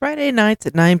Friday nights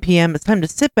at 9 p.m., it's time to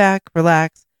sit back,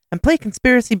 relax, and play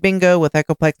Conspiracy Bingo with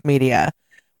Echoplex Media.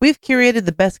 We've curated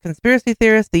the best conspiracy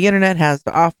theorists the internet has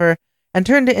to offer and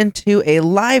turned it into a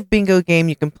live bingo game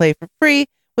you can play for free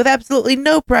with absolutely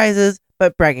no prizes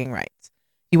but bragging rights.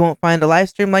 You won't find a live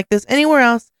stream like this anywhere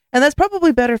else, and that's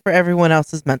probably better for everyone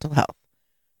else's mental health.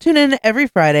 Tune in every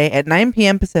Friday at 9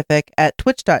 p.m. Pacific at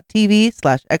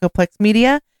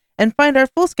twitch.tv/EchoplexMedia and find our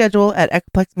full schedule at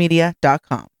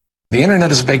echoplexmedia.com. The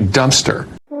internet is a big dumpster.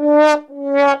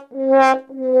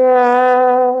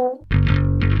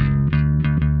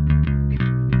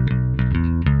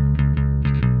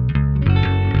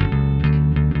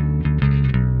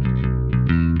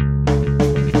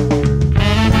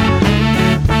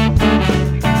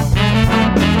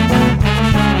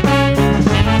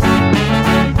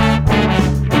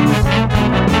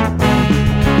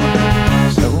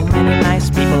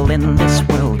 In this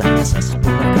world,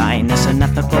 cesspool of kindness and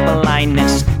ethical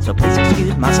blindness. So please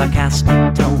excuse my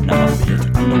sarcastic tone. I'm a bit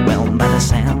underwhelmed by the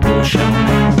sample shown.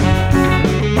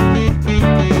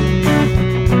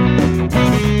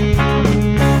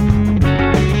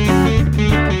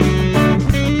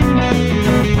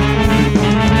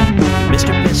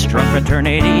 Mr. Piss-drunk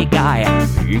fraternity guy,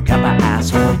 you got my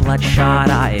asshole, bloodshot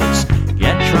eyes.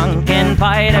 Get drunk and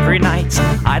fight every night.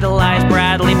 Idolize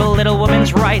Bradley, belittle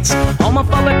women's rights.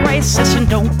 Homophobic, racist, and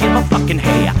don't give a fucking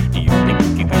hey. Do you think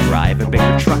you can drive a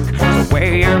bigger truck? So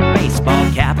wear your baseball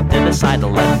cap to decide to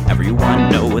let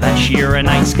everyone know that you're a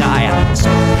nice guy.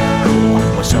 So cool,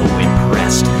 we're so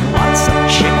impressed. Lots of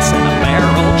chicks in a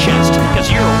barrel chest. Cause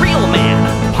you're a real man.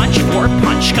 Punch for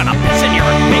punch, gonna piss in your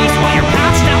face while you're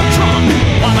passed out drunk.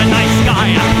 I'm a nice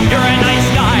guy, you're a nice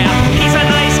guy. He's a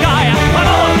nice guy, but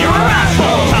all of you are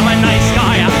assholes. I'm a nice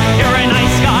guy, you're a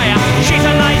nice guy. She's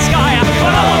a nice guy,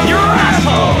 but all of you are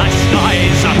assholes. Nice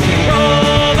guys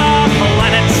rule the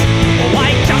planets.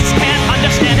 I just can't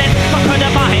understand it. But could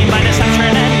divine by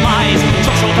deception and lies.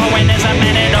 Social Darwinism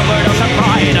and an overdose of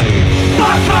pride.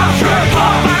 Fuck off, jerk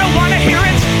off. I don't wanna hear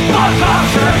it. Fuck off,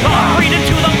 jerk off. Read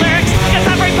into the lyrics, cause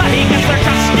everybody gets their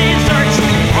just desserts.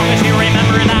 As long as you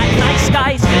remember that nice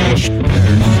guys finish first.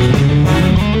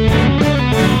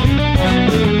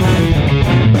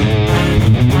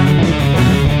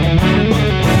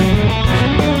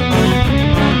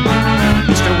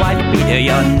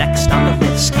 You're next on the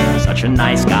list. Such a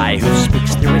nice guy who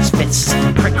speaks through his fists.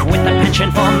 Prick with a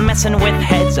penchant for messing with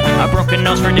heads. A broken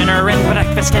nose for dinner and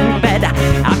breakfast in bed.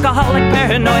 Alcoholic,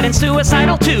 paranoid, and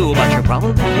suicidal too. But you'll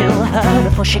probably kill her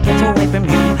before she gets away from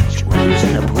you. Screws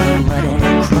in a pool of blood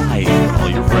and cry. All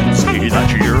your friends say that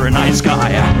you're a nice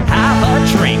guy. Have a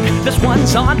drink, this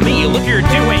one's on me. Look, you're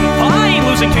doing fine,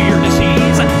 losing to your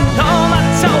disease.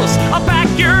 Comatose, I'll pack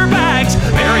your bags.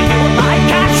 Bury you like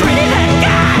cats ready to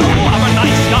gag. I'm a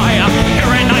nice guy,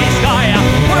 you're a nice guy.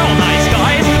 We're all nice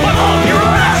guys, but all of you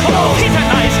are assholes. He's a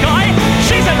nice guy,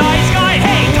 she's a nice guy.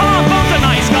 Hey, Tom Bone's a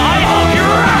nice guy. All of you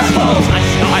are assholes.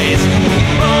 Nice guys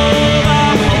rule the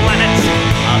planet.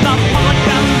 The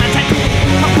podcast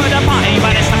put a body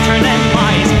by deception and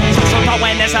lies. Social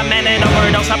Darwinism and an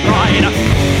overdose of pride.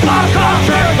 Fuck off,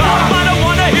 jerk off. I don't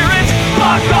wanna hear it.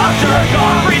 Fuck off, jerk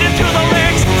off. Read into the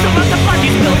lyrics. So let the bloody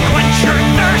spill quench your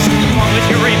thirst. As long as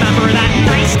you remember that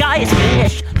nice guys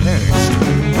finish first.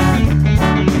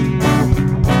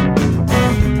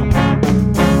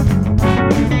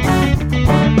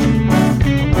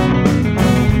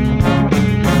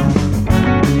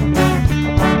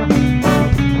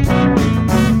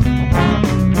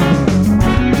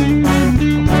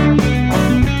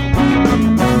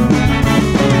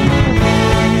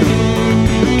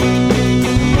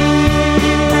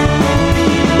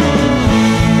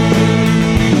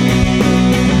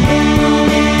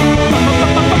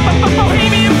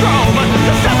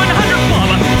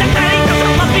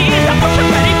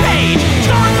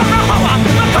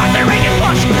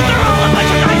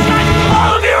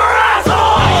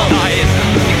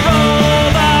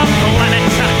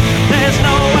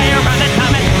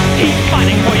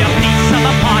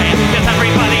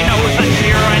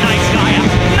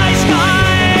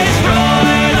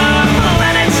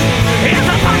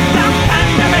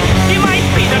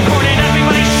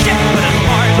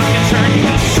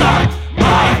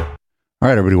 All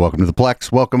right, everybody, welcome to the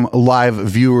Plex. Welcome, live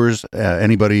viewers,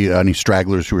 any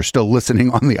stragglers who are still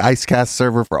listening on the IceCast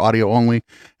server for audio only,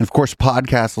 and of course,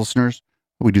 podcast listeners.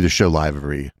 We do the show live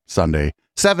every Sunday,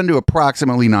 7 to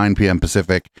approximately 9 p.m.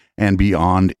 Pacific and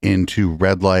beyond into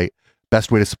red light.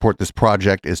 Best way to support this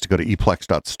project is to go to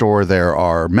eplex.store. There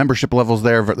are membership levels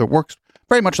there that works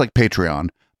very much like Patreon,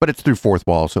 but it's through Fourth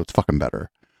Wall, so it's fucking better.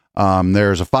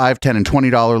 There's a $5, $10, and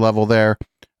 $20 level there.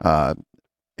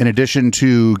 In addition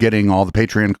to getting all the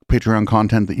Patreon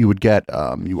content that you would get,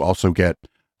 you also get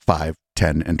 5,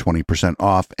 10, and 20%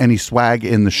 off any swag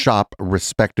in the shop,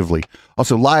 respectively.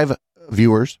 Also, live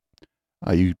viewers,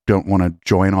 you don't want to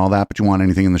join all that, but you want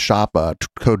anything in the shop,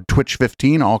 code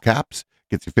Twitch15, all caps,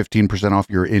 gets you 15% off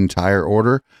your entire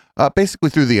order, basically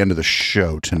through the end of the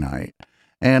show tonight.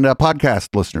 And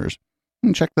podcast listeners,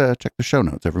 check the show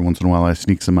notes. Every once in a while, I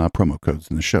sneak some promo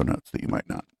codes in the show notes that you might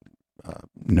not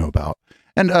know about.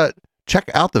 And check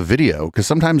out the video, because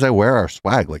sometimes I wear our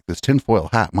swag, like this tinfoil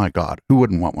hat. My God, who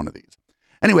wouldn't want one of these?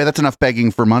 Anyway, that's enough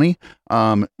begging for money.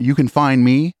 You can find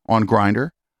me on Grindr.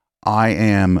 I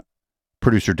am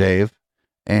producer Dave,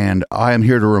 and I am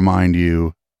here to remind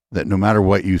you that no matter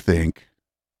what you think,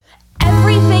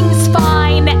 everything's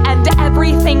fine, and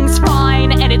everything's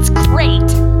fine, and it's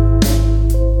great.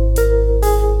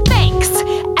 Thanks.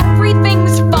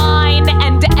 Everything's fine,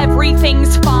 and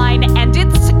everything's fine, and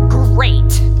it's great.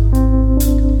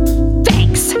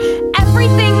 Thanks.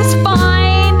 Everything's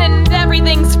fine, and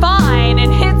everything's fine,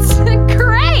 and it's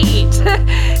great.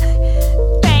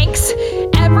 Thanks.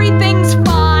 Everything's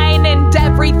fine, and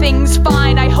everything's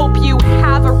fine. I hope you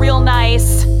have a real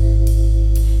nice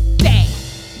day.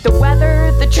 The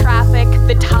weather, the traffic,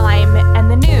 the time,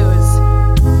 and the news.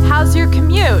 How's your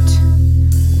commute?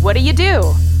 What do you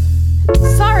do?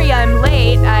 Sorry I'm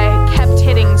late, I kept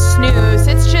hitting snooze.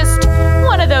 It's just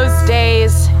one of those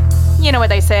days. You know what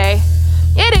they say.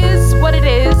 It is what it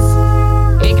is.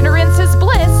 Ignorance is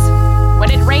bliss. When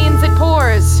it rains, it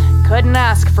pours. Couldn't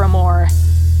ask for more.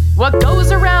 What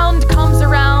goes around comes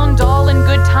around, all in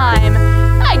good time.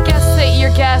 I guess that your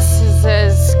guess is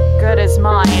as good as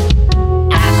mine.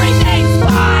 Everything's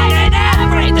fine and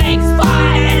everything's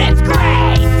fine and it's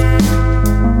great.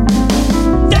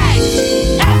 Thanks.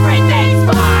 Everything's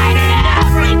fine and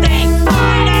everything's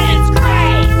fine and it's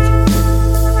great.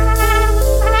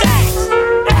 Thanks.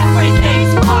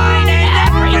 Everything's fine and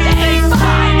everything's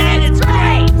fine and it's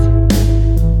great.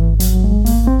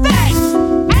 Thanks.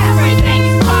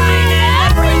 Everything's fine and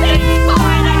everything's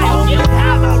fine. I hope you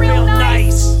have a real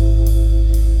nice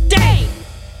day.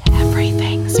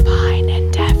 Everything's fine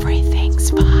and everything's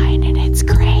fine and it's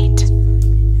great.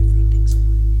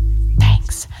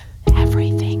 Thanks.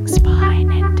 Everything's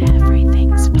fine and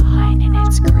everything's fine and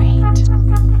it's great.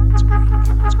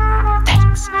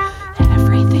 Thanks.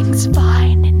 Everything's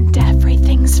fine and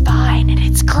everything's fine and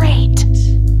it's great.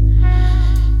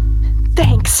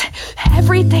 Thanks.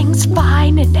 Everything's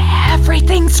fine and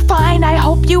everything's fine. I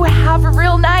hope you have a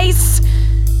real nice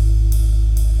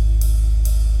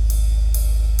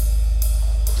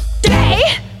day.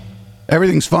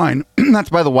 everything's fine. That's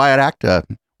by the Wyatt Act.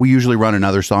 We usually run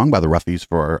another song by the Ruffies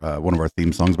for one of our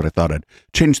theme songs, but I thought I'd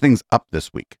change things up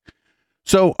this week.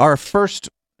 So our first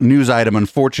news item,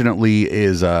 unfortunately,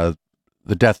 is the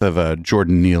death of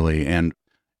Jordan Neely. And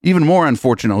even more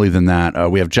unfortunately than that,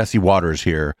 we have Jesse Waters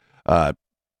here,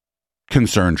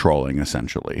 concern trolling,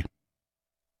 essentially.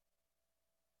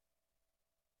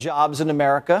 Jobs in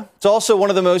America. It's also one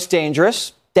of the most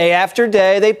dangerous. Day after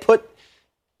day, they put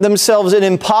themselves in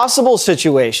impossible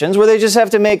situations where they just have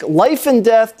to make life and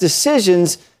death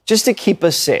decisions just to keep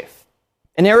us safe.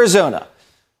 In Arizona,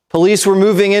 police were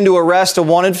moving in to arrest a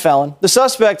wanted felon. The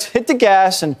suspect hit the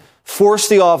gas and forced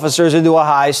the officers into a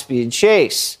high-speed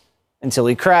chase until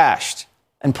he crashed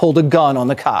and pulled a gun on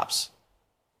the cops.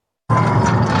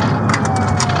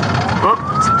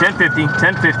 1050,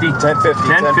 1050, 1050,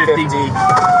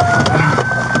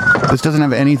 1050. This doesn't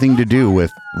have anything to do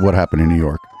with what happened in New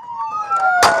York.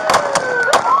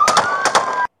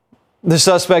 The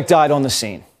suspect died on the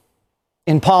scene.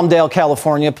 In Palmdale,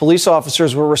 California, police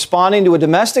officers were responding to a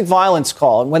domestic violence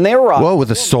call, and when they arrived, whoa, with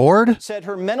a sword? Said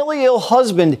her mentally ill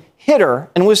husband hit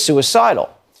her and was suicidal.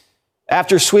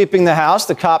 After sweeping the house,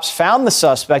 the cops found the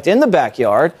suspect in the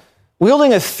backyard,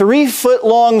 wielding a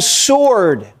 3-foot-long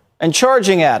sword and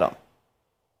charging at him.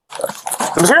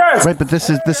 Right, but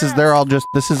this is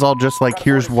all just like,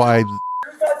 here's why.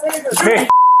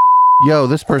 Yo,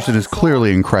 this person is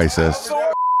clearly in crisis.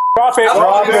 Drop it.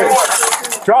 Drop it.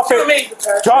 Drop it.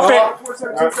 Drop it.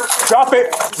 Drop it.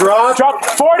 Drop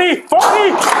 40.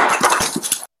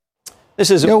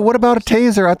 This is Yo, what about a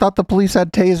taser? I thought the police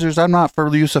had tasers. I'm not for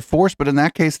the use of force, but in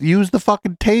that case, use the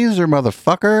fucking taser,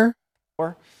 motherfucker.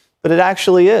 But it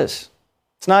actually is.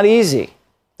 It's not easy.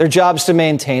 Their job's to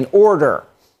maintain order.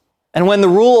 And when the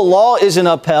rule of law isn't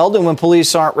upheld and when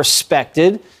police aren't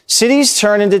respected, cities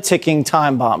turn into ticking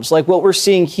time bombs, like what we're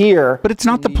seeing here. But it's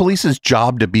not the police's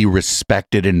job to be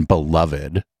respected and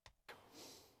beloved.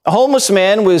 A homeless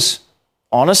man was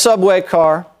on a subway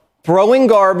car, throwing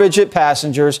garbage at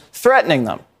passengers, threatening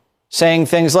them, saying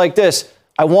things like this: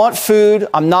 I want food.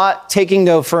 I'm not taking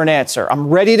no for an answer. I'm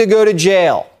ready to go to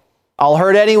jail. I'll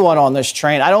hurt anyone on this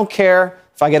train. I don't care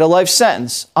if I get a life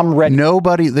sentence. I'm ready.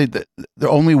 Nobody, the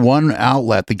only one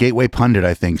outlet, the Gateway Pundit,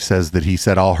 I think, says that he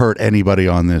said, I'll hurt anybody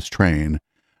on this train.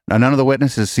 Now, none of the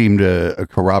witnesses seem to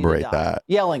corroborate that.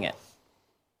 Yelling it.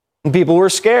 And people were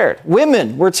scared.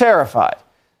 Women were terrified.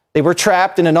 They were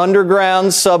trapped in an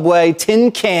underground subway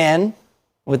tin can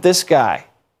with this guy.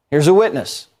 Here's a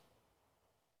witness.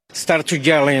 Start to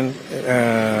yelling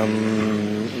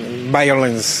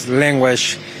violence,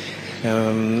 language.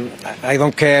 I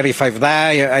don't care if I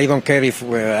die. I don't care if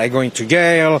I'm going to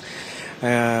jail.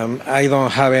 I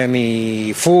don't have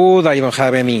any food. I don't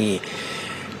have any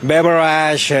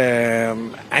beverage.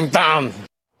 I'm done.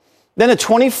 Then a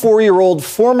 24-year-old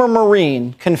former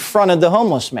Marine confronted the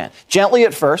homeless man. Gently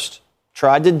at first,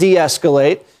 tried to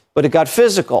de-escalate, but it got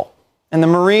physical. And the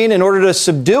Marine, in order to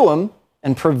subdue him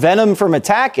and prevent him from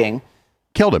attacking,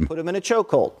 killed him. Put him in a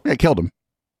chokehold. Yeah, killed him.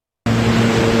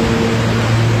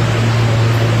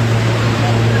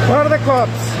 Where are the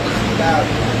cops?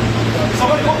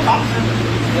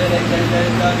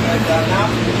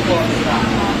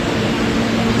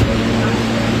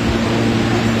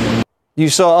 You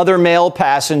saw other male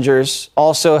passengers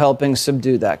also helping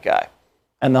subdue that guy.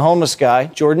 And the homeless guy,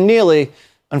 Jordan Neely,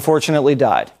 unfortunately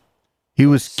died. He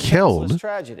was killed.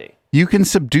 Tragedy. You can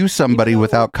subdue somebody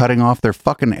without cutting off their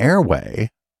fucking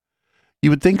airway. You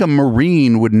would think a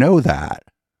Marine would know that.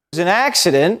 It was an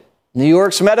accident. New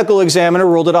York's medical examiner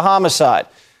ruled it a homicide.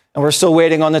 And we're still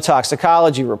waiting on the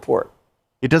toxicology report.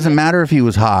 It doesn't matter if he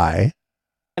was high.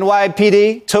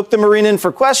 NYPD took the Marine in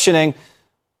for questioning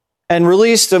and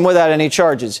released him without any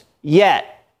charges.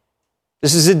 Yet,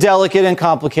 this is a delicate and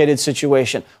complicated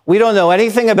situation. We don't know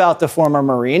anything about the former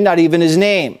Marine, not even his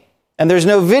name. And there's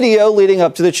no video leading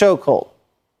up to the chokehold.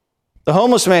 The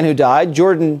homeless man who died,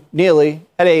 Jordan Neely,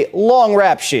 had a long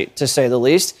rap sheet, to say the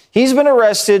least. He's been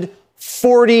arrested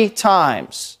 40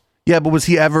 times. Yeah, but was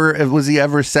he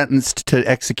ever sentenced to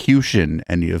execution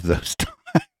any of those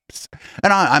times?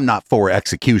 And I'm not for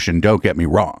execution, don't get me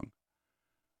wrong.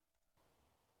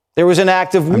 There was an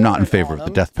active warrant. I'm not in favor of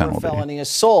the death penalty. For felony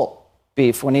assault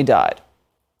beef when he died.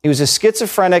 He was a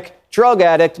schizophrenic, drug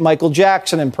addict, Michael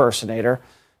Jackson impersonator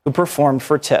who performed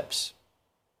for tips.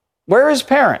 Where are his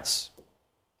parents?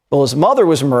 Well, his mother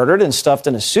was murdered and stuffed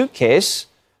in a suitcase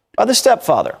by the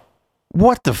stepfather.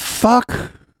 What the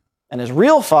fuck? And his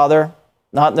real father,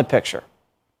 not in the picture.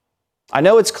 I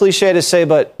know it's cliche to say,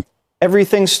 but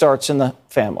everything starts in the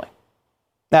family.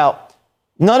 Now,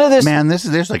 none of this... Man,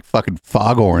 there's like fucking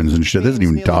foghorns and shit. This isn't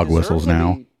even dog whistles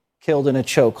now. Killed in a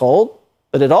chokehold.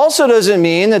 But it also doesn't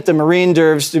mean that the Marine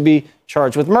deserves to be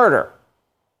charged with murder.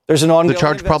 There's an ongoing... The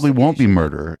charge probably won't be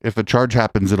murder. If a charge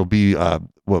happens, it'll be it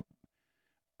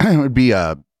would be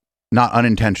not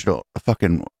unintentional.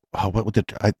 Fucking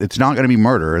it's not going to be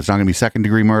murder. It's not going to be second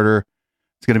degree murder.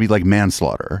 It's going to be like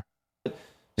manslaughter. Yeah,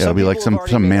 it'll be like some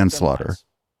manslaughter.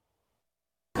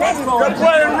 They're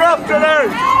playing rough today.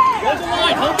 Hold the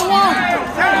line. Hold the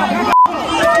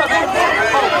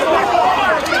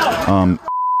line.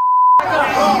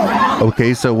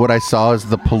 Okay, so what I saw is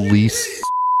the police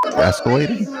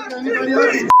escalating.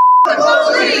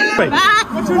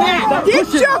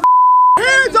 Get your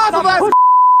hands off of us.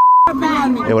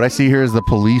 Yeah, what I see here is the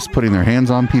police putting their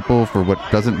hands on people for what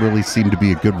doesn't really seem to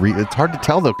be a good reason. It's hard to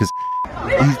tell though, because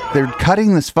they're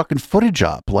cutting this fucking footage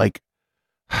up. Like,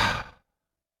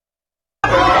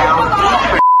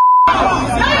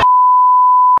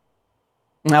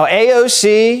 now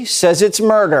AOC says it's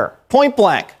murder, point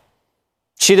blank.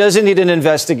 She doesn't need an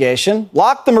investigation.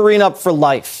 Lock the Marine up for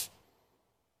life.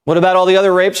 What about all the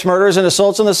other rapes, murders, and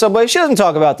assaults on the subway? She doesn't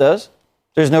talk about those.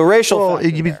 There's no racial. Well, they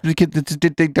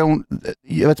don't.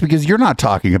 That's because you're not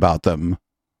talking about them.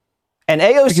 And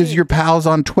AOC, because your pals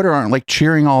on Twitter aren't like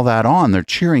cheering all that on. They're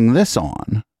cheering this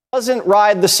on. Doesn't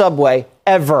ride the subway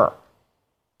ever.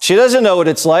 She doesn't know what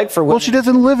it's like for women. Well, she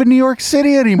doesn't live in New York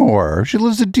City anymore. She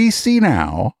lives in D.C.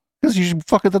 now because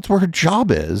that's where her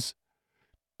job is.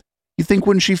 You think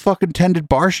when she fucking tended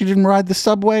bar, she didn't ride the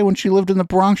subway? When she lived in the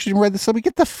Bronx, she didn't ride the subway?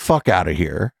 Get the fuck out of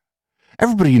here.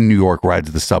 Everybody in New York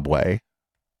rides the subway.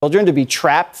 Children to be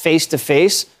trapped face to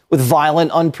face with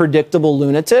violent, unpredictable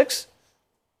lunatics.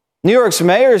 New York's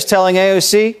mayor is telling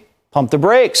AOC, pump the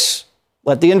brakes.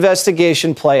 Let the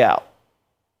investigation play out.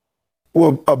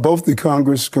 Well, both the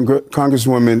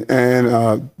congresswoman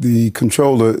and the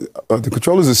controller is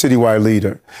a citywide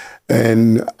leader.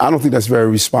 And I don't think that's very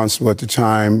responsible at the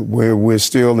time where we're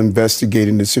still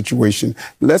investigating the situation.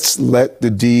 Let's let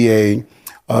the DA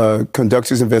conducts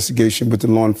his investigation with the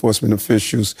law enforcement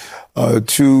officials.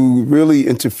 To really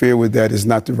interfere with that is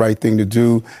not the right thing to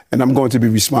do. And I'm going to be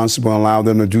responsible and allow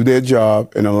them to do their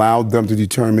job and allow them to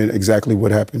determine exactly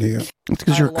what happened here. It's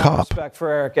because you're a cop. Respect for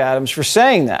Eric Adams for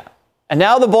saying that. And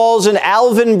now the ball's in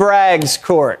Alvin Bragg's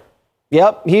court.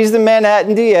 Yep, he's the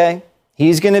Manhattan DA.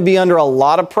 He's going to be under a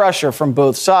lot of pressure from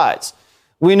both sides.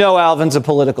 We know Alvin's a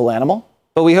political animal,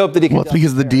 but we hope that he can. Well, it's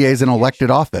because the DA is in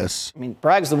elected office. I mean,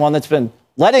 Bragg's the one that's been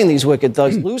letting these wicked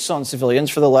thugs loose on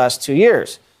civilians for the last 2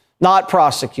 years, not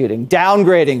prosecuting,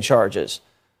 downgrading charges.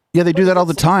 Yeah, they do that all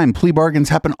the time. Plea bargains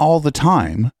happen all the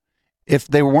time. If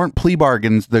they weren't plea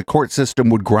bargains, the court system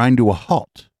would grind to a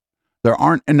halt. There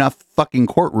aren't enough fucking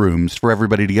courtrooms for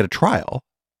everybody to get a trial.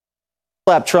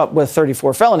 Slap Trump with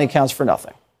 34 felony counts for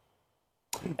nothing.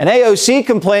 And AOC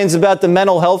complains about the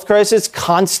mental health crisis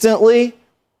constantly,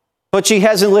 but she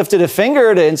hasn't lifted a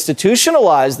finger to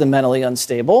institutionalize the mentally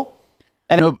unstable.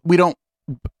 And no, we don't.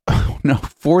 No,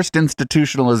 forced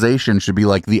institutionalization should be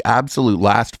like the absolute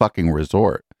last fucking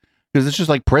resort, because it's just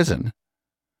like prison.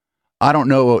 I don't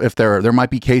know if there might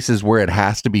be cases where it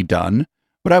has to be done,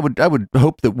 but I would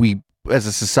hope that we as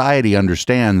a society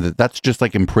understand that that's just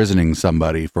like imprisoning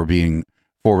somebody for being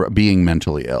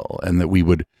mentally ill, and that we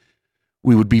would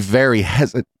be very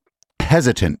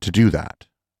hesitant to do that.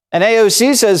 And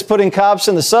AOC says putting cops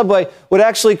in the subway would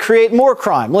actually create more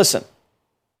crime. Listen.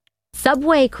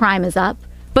 Subway crime is up,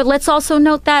 but let's also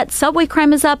note that subway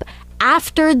crime is up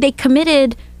after they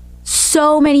committed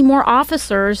so many more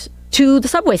officers to the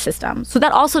subway system. So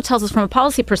that also tells us from a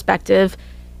policy perspective,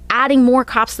 adding more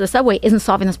cops to the subway isn't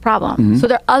solving this problem. Mm-hmm. So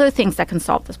there are other things that can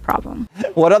solve this problem.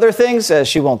 What other things?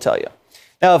 She won't tell you.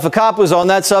 Now, if a cop was on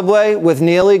that subway with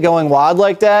Neely going wild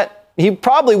like that, he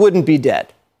probably wouldn't be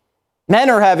dead. Men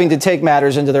are having to take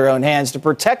matters into their own hands to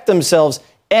protect themselves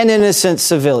and innocent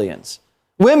civilians.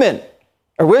 Women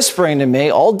are whispering to me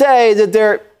all day that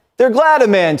they're glad a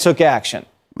man took action.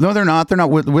 No, they're not. They're not.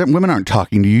 Women aren't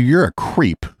talking to you. You're a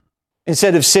creep.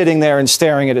 Instead of sitting there and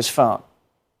staring at his phone,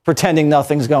 pretending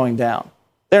nothing's going down.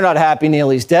 They're not happy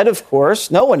Neely's dead, of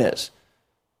course. No one is.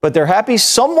 But they're happy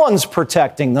someone's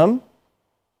protecting them.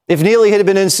 If Neely had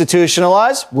been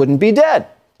institutionalized, wouldn't be dead.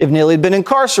 If Neely had been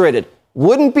incarcerated,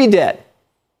 wouldn't be dead.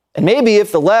 And maybe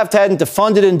if the left hadn't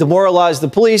defunded and demoralized the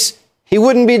police, he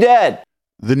wouldn't be dead.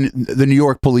 The New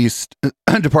York Police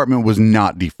Department was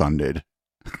not defunded.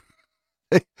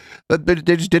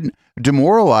 They just didn't.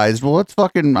 Demoralized. Well, let's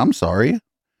fucking. I'm sorry.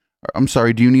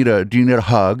 Do you need a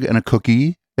hug and a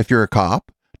cookie if you're a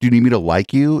cop? Do you need me to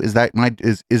like you? Is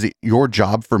it your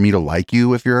job for me to like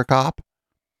you if you're a cop?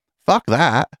 Fuck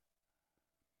that.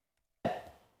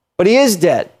 But he is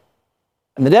dead.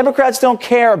 And the Democrats don't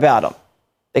care about him.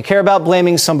 They care about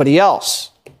blaming somebody else.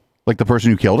 Like the person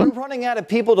who killed him? We're running out of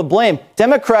people to blame.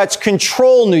 Democrats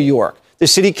control New York. The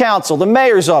city council, the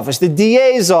mayor's office, the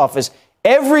DA's office,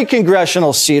 every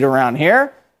congressional seat around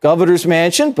here, governor's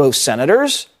mansion, both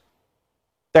senators.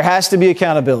 There has to be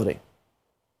accountability.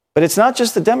 But it's not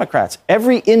just the Democrats.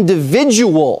 Every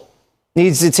individual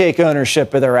needs to take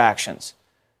ownership of their actions.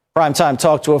 Primetime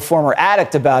talked to a former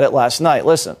addict about it last night.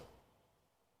 Listen.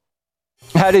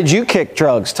 How did you kick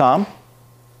drugs, Tom?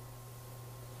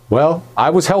 Well, I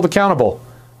was held accountable.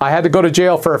 I had to go to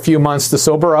jail for a few months to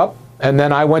sober up, and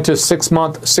then I went to a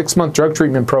six-month drug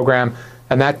treatment program,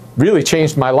 and that really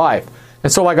changed my life.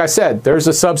 And so, like I said, there's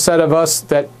a subset of us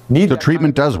that need the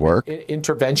treatment does work.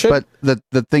 Intervention. But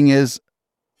the thing is,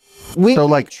 we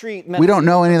don't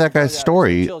know any of that guy's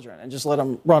story. Children and just let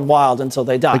them run wild until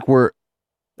they die.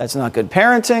 That's not good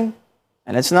parenting,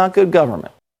 and it's not good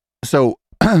government. So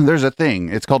there's a thing.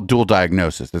 It's called dual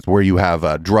diagnosis. It's where you have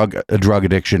a drug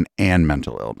addiction and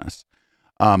mental illness.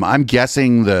 I'm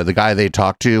guessing the guy they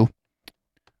talked to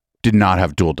did not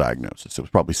have dual diagnosis. It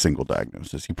was probably single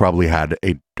diagnosis. He probably had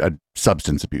a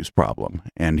substance abuse problem,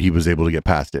 and he was able to get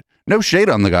past it. No shade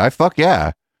on the guy. Fuck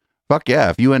yeah.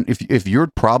 If your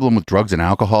problem with drugs and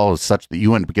alcohol is such that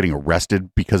you end up getting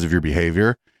arrested because of your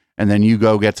behavior, and then you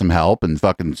go get some help and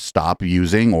fucking stop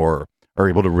using or are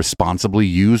able to responsibly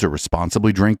use or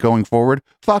responsibly drink going forward,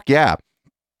 fuck yeah.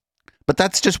 But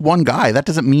that's just one guy. That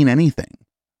doesn't mean anything.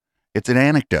 It's an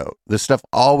anecdote. This stuff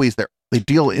always they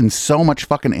deal in so much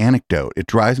fucking anecdote. It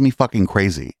drives me fucking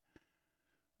crazy.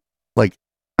 Like,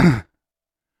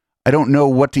 I don't know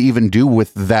what to even do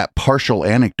with that partial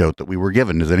anecdote that we were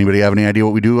given. Does anybody have any idea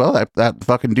what we do? Oh, that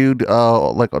fucking dude,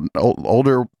 like an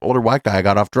older white guy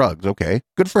got off drugs. Okay,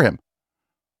 good for him.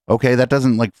 Okay, that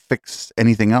doesn't like fix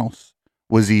anything else.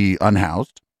 Was he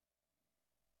unhoused?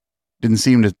 Didn't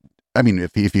seem to. I mean,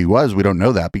 if he was, we don't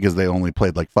know that because they only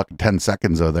played like fucking 10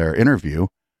 seconds of their interview.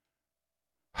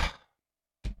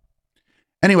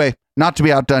 Anyway, not to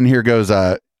be outdone, here goes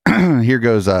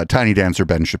Tiny Dancer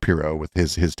Ben Shapiro with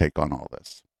his take on all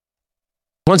this.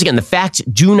 Once again, the facts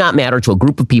do not matter to a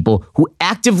group of people who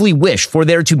actively wish for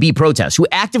there to be protests, who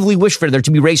actively wish for there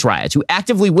to be race riots, who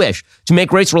actively wish to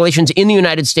make race relations in the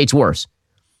United States worse.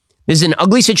 This is an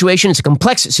ugly situation. It's a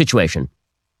complex situation.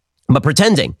 But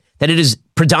pretending that it is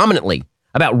predominantly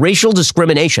about racial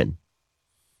discrimination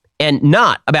and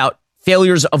not about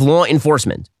failures of law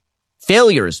enforcement,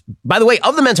 failures, by the way,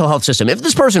 of the mental health system. If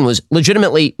this person was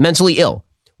legitimately mentally ill,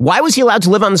 why was he allowed to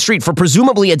live on the street for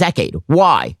presumably a decade?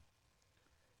 Why?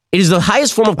 It is the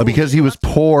highest form of... Because he was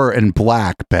poor and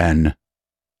black, Ben.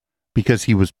 Because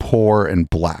he was poor and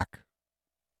black.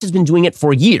 Has been doing it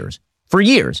for years. For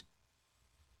years.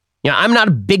 You know, I'm not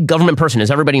a big government person,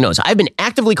 as everybody knows. I've been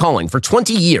actively calling for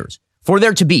 20 years for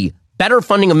there to be better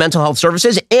funding of mental health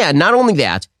services. And not only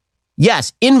that,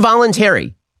 yes,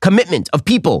 involuntary commitment of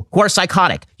people who are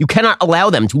psychotic. You cannot allow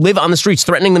them to live on the streets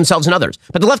threatening themselves and others.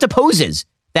 But the left opposes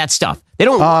that stuff. They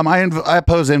don't... I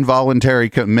oppose involuntary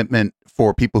commitment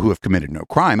for people who have committed no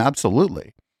crime.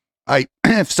 Absolutely.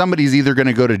 If somebody's either going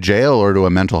to go to jail or to a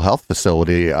mental health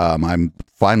facility, I'm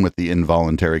fine with the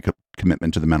involuntary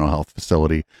commitment to the mental health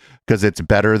facility because it's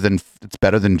better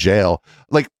than jail.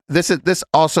 Like this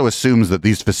also assumes that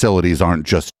these facilities aren't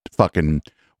just fucking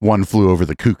One Flew Over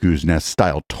the Cuckoo's Nest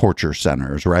style torture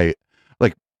centers, right?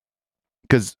 Like,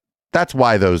 because that's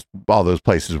why all those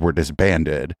places were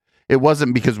disbanded. It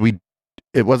wasn't because we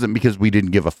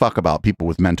didn't give a fuck about people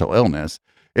with mental illness.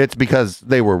 It's because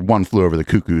they were One Flew Over the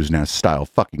Cuckoo's Nest style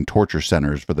fucking torture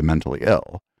centers for the mentally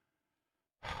ill.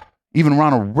 Even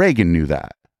Ronald Reagan knew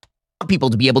that. People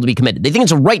to be able to be committed. They think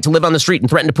it's a right to live on the street and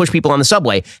threaten to push people on the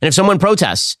subway. And if someone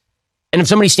protests, and if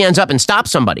somebody stands up and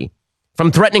stops somebody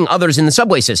from threatening others in the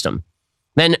subway system,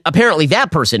 then apparently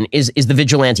that person is the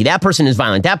vigilante. That person is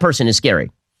violent. That person is scary.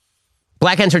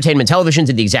 Black Entertainment Television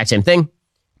did the exact same thing.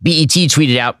 BET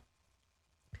tweeted out,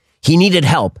 he needed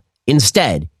help.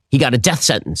 Instead, he got a death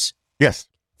sentence. Yes.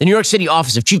 The New York City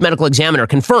Office of Chief Medical Examiner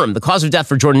confirmed the cause of death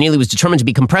for Jordan Neely was determined to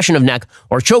be compression of neck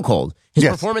or chokehold. His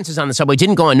performances on the subway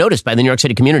didn't go unnoticed by the New York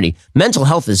City community. Mental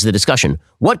health is the discussion.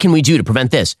 What can we do to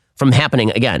prevent this from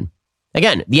happening again?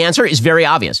 Again, the answer is very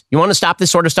obvious. You want to stop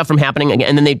this sort of stuff from happening again?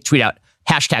 And then they tweet out,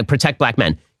 hashtag protect black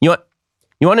men. You know what?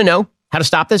 You want to know how to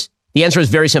stop this? The answer is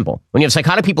very simple. When you have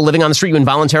psychotic people living on the street, you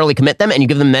involuntarily commit them and you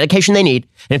give them the medication they need.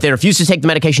 And if they refuse to take the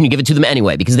medication, you give it to them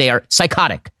anyway because they are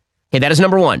psychotic. Okay, that is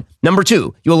number one. Number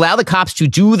two, you allow the cops to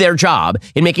do their job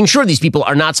in making sure these people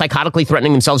are not psychotically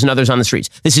threatening themselves and others on the streets.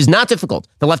 This is not difficult.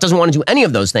 The left doesn't want to do any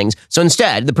of those things. So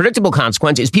instead, the predictable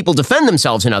consequence is people defend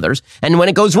themselves and others. And when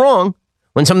it goes wrong,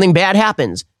 when something bad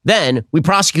happens, then we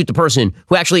prosecute the person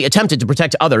who actually attempted to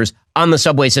protect others on the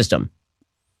subway system.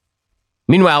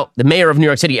 Meanwhile, the mayor of New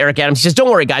York City, Eric Adams, he says, don't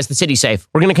worry, guys, the city's safe.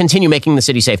 We're going to continue making the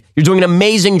city safe. You're doing an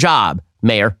amazing job,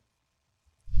 mayor.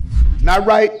 Not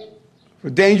right for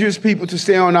dangerous people to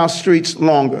stay on our streets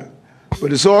longer,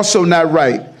 but it's also not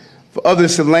right for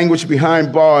others to languish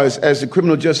behind bars as the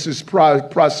criminal justice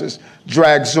process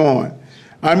drags on.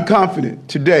 I'm confident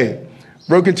today,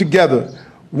 working together,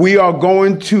 we are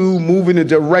going to move in a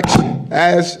direction,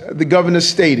 as the governor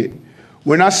stated.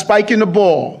 We're not spiking the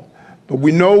ball, but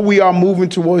we know we are moving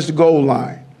towards the goal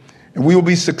line. And we will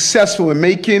be successful in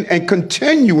making and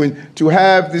continuing to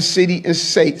have this city and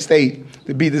state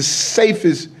to be the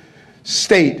safest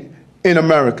state in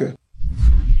America.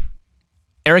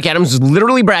 Eric Adams was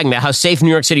literally bragging about how safe New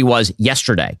York City was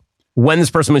yesterday when this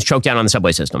person was choked down on the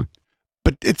subway system.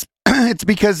 But it's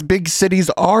because big cities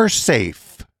are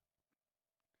safe.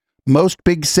 Most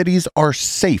big cities are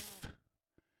safe,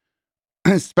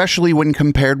 especially when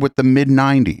compared with the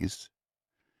mid-90s.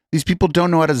 These people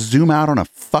don't know how to zoom out on a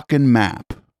fucking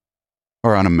map.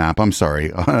 Or on a map, I'm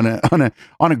sorry, on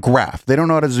a graph. They don't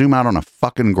know how to zoom out on a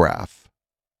fucking graph.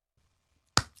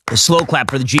 A slow clap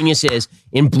for the geniuses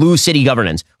in blue city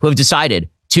governance who have decided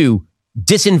to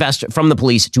disinvest from the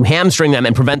police, to hamstring them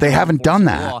and prevent them. They haven't done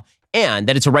that. And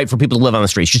that it's a right for people to live on the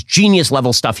streets. Just genius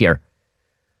level stuff here.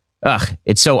 Ugh,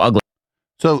 it's so ugly.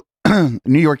 So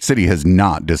New York City has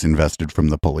not disinvested from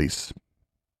the police.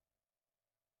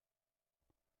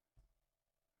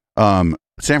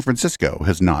 San Francisco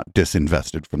has not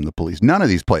disinvested from the police. None of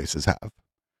these places have.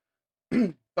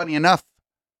 Funny enough,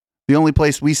 the only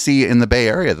place we see in the Bay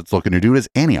Area that's looking to do it is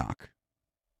Antioch.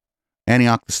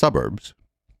 Antioch, the suburbs.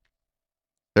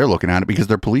 They're looking at it because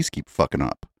their police keep fucking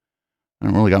up. I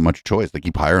don't really got much choice. They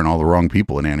keep hiring all the wrong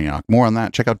people in Antioch. More on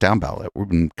that. Check out Down Ballot. We've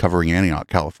been covering Antioch,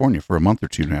 California for a month or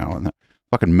two now. And the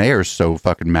fucking mayor's so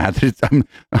fucking mad that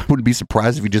I wouldn't be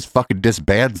surprised if he just fucking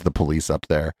disbands the police up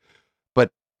there.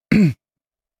 But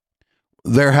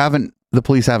there haven't the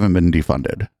police haven't been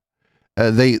defunded.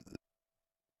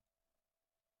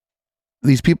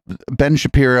 These people, Ben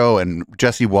Shapiro and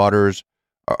Jesse Waters,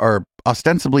 are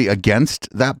ostensibly against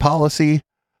that policy,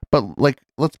 but like,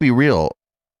 let's be real,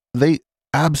 they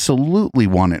absolutely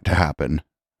want it to happen.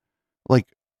 Like,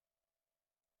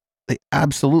 they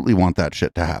absolutely want that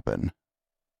shit to happen,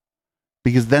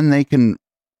 because then they can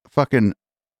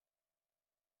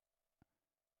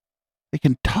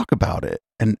talk about it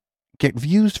and get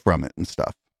views from it and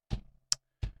stuff.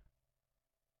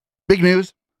 Big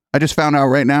news. I just found out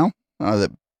right now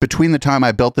that between the time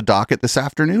I built the docket this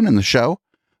afternoon and the show,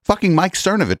 fucking Mike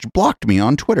Cernovich blocked me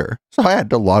on Twitter. So I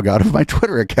had to log out of my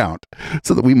Twitter account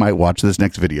so that we might watch this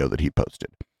next video that he posted.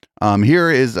 Here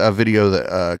is a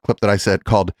video, clip that I said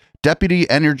called Deputy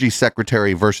Energy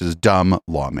Secretary versus Dumb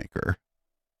Lawmaker.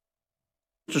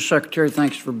 Mr. Secretary,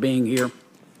 thanks for being here.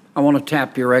 I want to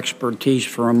tap your expertise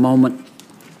for a moment.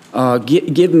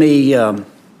 Give me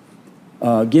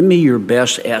your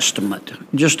best estimate,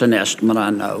 just an estimate, I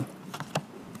know,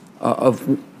 of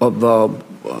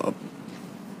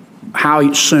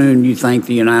how soon you think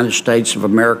the United States of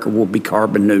America will be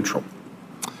carbon neutral.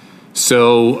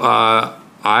 So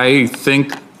I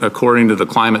think, according to the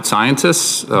climate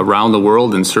scientists around the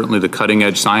world, and certainly the cutting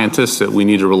edge scientists that we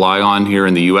need to rely on here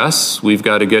in the U.S., we've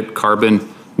got to get carbon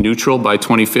neutral by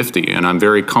 2050. And I'm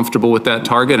very comfortable with that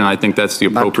target, and I think that's the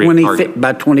appropriate target.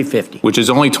 By 2050. Which is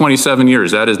only 27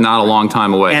 years. That is not a long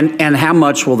time away. And how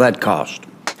much will that cost?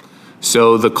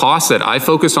 So the cost that I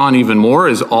focus on even more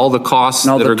is all the costs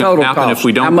that are going to happen if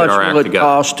we don't get our act together. How much will it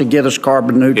cost to get us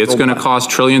carbon neutral? It's going to cost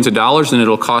trillions of dollars, and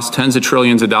it'll cost tens of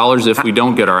trillions of dollars if we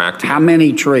don't get our act together. How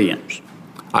many trillions?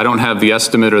 I don't have the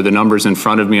estimate or the numbers in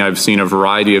front of me. I've seen a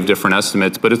variety of different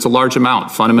estimates, but it's a large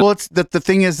amount. Fundamentally, well, it's the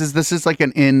thing is this is like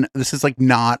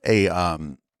not a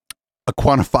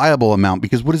quantifiable amount,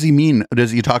 because what does he mean?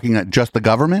 Is he talking at just the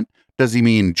government? Does he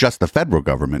mean just the federal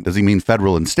government? Does he mean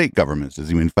federal and state governments? Does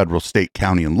he mean federal, state,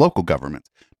 county, and local governments?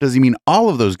 Does he mean all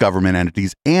of those government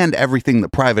entities and everything that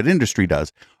private industry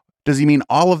does? Does he mean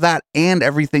all of that and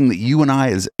everything that you and I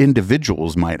as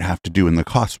individuals might have to do and the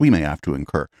costs we may have to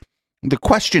incur? The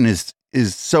question is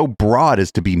so broad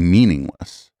as to be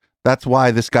meaningless. That's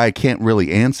why this guy can't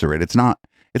really answer it. It's not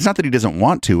that he doesn't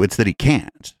want to, it's that he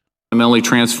can't. Fundamentally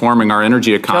transforming our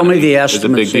energy economy is a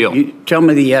big deal. Tell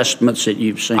me the estimates that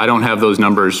you've seen. I don't have those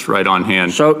numbers right on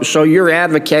hand. So you're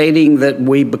advocating that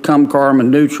we become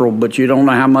carbon neutral, but you don't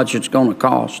know how much it's going to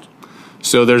cost.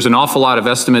 So there's an awful lot of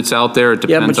estimates out there. It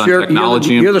depends on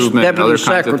technology improvement and other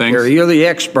kinds of things. You're the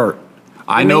expert.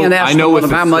 I know with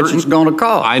how much it's going to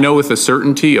cost. I know with the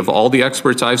certainty of all the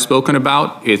experts I've spoken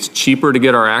about, it's cheaper to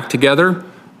get our act together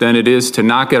than it is to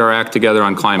not get our act together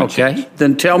on climate change. Okay,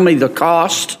 then tell me the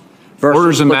cost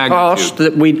versus the cost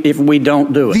that if we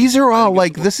don't do it. These are all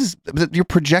like, you're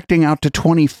projecting out to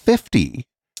 2050.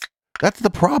 That's the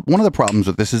problem. One of the problems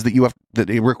with this is that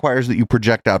it requires that you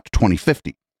project out to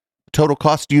 2050. Total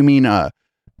cost, do you mean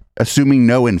assuming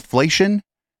no inflation?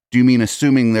 Do you mean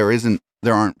assuming there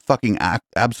aren't fucking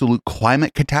absolute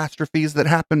climate catastrophes that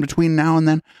happen between now and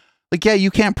then? Like, yeah,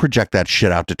 you can't project that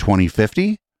shit out to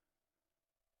 2050.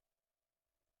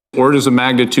 Orders of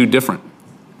magnitude different.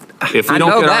 If we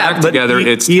don't get our act together,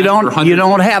 it's you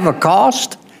don't have a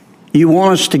cost. You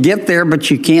want us to get there,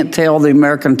 but you can't tell the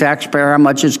American taxpayer how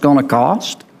much it's going to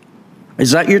cost.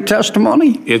 Is that your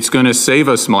testimony? It's going to save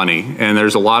us money, and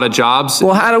there's a lot of jobs.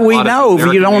 Well, how do we know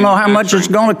if you don't know how much it's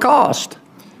going to cost?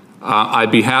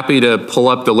 I'd be happy to pull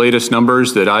up the latest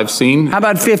numbers that I've seen. How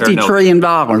about $50 trillion?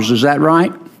 Is that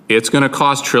right? It's going to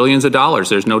cost trillions of dollars.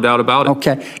 There's no doubt about it.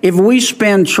 Okay. If we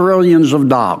spend trillions of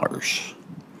dollars.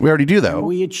 We already do, though.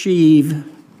 We achieve,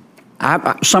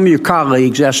 some of your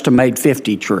colleagues estimate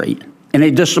 50 trillion. And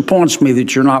it disappoints me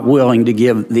that you're not willing to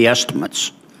give the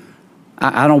estimates.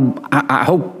 I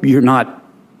hope you're not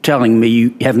telling me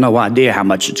you have no idea how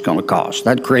much it's going to cost.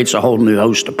 That creates a whole new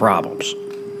host of problems.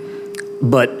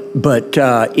 But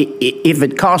if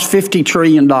it costs $50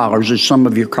 trillion, as some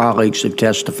of your colleagues have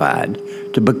testified,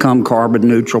 to become carbon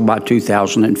neutral by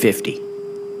 2050,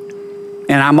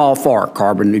 and I'm all for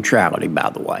carbon neutrality, by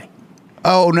the way.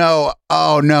 Oh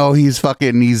no, he's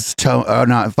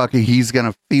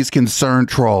concerned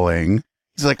trolling.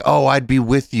 He's like, oh, I'd be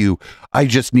with you. I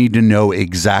just need to know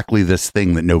exactly this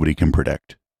thing that nobody can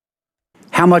predict.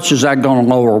 How much is that going to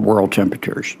lower world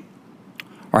temperatures?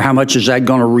 Or how much is that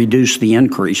going to reduce the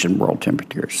increase in world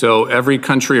temperatures? So every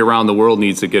country around the world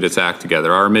needs to get its act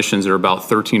together. Our emissions are about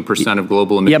 13% of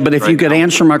global emissions. Yeah, but if you could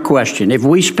answer my question, if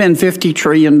we spend $50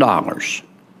 trillion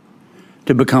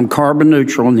to become carbon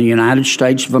neutral in the United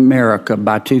States of America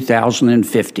by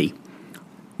 2050,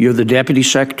 you're the Deputy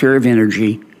Secretary of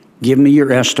Energy. Give me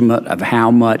your estimate of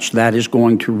how much that is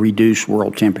going to reduce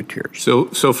world temperatures.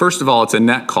 So first of all, it's a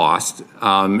net cost.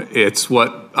 It's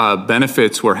what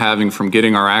benefits we're having from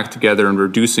getting our act together and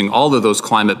reducing all of those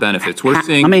climate benefits. We're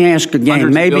seeing. Let me ask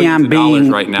again. Maybe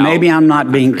I'm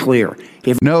not being clear.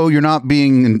 No, you're not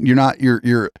being.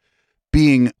 You're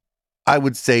being, I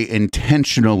would say,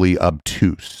 intentionally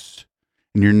obtuse,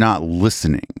 and you're not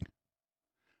listening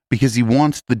because he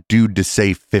wants the dude to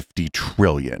say 50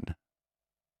 trillion.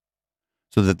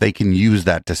 So that they can use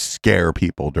that to scare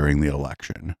people during the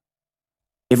election.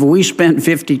 If we spent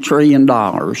 $50 trillion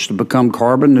to become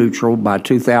carbon neutral by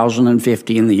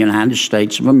 2050 in the United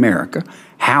States of America,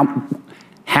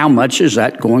 how much is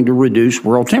that going to reduce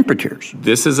world temperatures?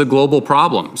 This is a global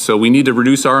problem. So we need to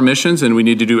reduce our emissions and we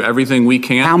need to do everything we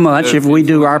can. How much, if we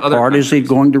do our part, is it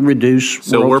going to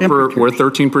reduce world temperatures? We're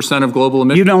 13% of global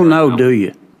emissions. You don't know, do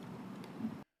you?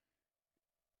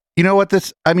 You know what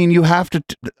you have to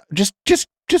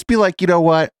just be like, you know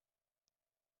what?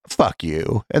 Fuck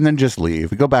you. And then just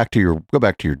leave. Go back to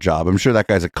your job. I'm sure that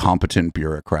guy's a competent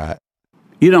bureaucrat.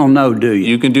 You don't know, do you?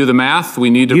 You can do the math.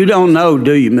 You don't know,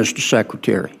 do you, Mr.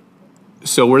 Secretary?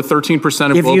 So we're 13%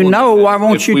 of global. If you know, why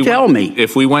won't you tell me?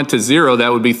 If we went to zero,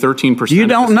 that would be 13%. You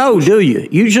don't know, do you?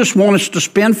 You just want us to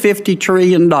spend $50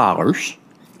 trillion.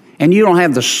 And you don't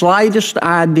have the slightest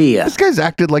idea. This guy's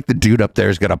acted like the dude up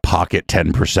there is going to pocket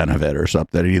 10% of it or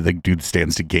something. The dude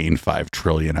stands to gain $5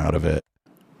 trillion out of it.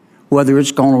 Whether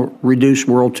it's going to reduce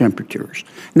world temperatures.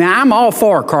 Now, I'm all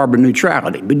for carbon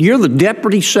neutrality, but you're the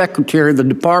Deputy Secretary of the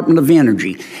Department of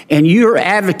Energy, and you're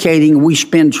advocating we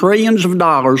spend trillions of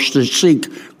dollars to seek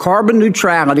carbon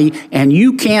neutrality, and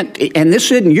you can't, and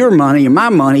this isn't your money or my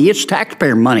money, it's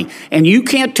taxpayer money, and you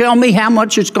can't tell me how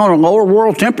much it's going to lower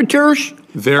world temperatures?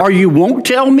 Or you won't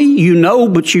tell me? You know,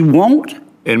 but you won't?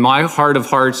 In my heart of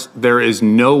hearts, there is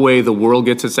no way the world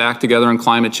gets its act together on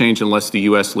climate change unless the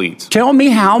U.S. leads. Tell me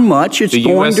how much it's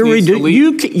going to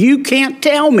reduce. You can't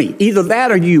tell me. Either that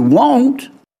or you won't.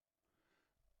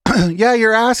 Yeah,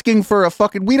 you're asking for a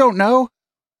fucking... We don't know.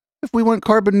 If we went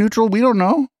carbon neutral, we don't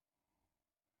know.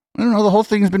 I don't know. The whole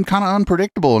thing's been kind of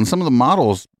unpredictable, and some of the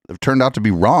models have turned out to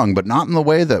be wrong, but not in the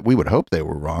way that we would hope they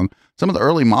were wrong. Some of the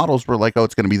early models were like, oh,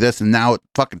 it's going to be this, and now it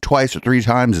fucking twice or three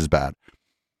times as bad.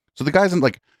 So the guy's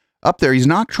like up there. He's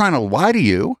not trying to lie to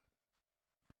you.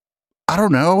 I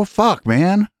don't know. Fuck,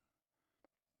 man.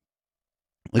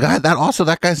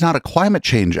 That guy's not a climate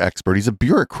change expert. He's a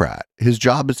bureaucrat. His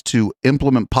job is to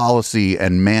implement policy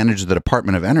and manage the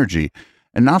Department of Energy.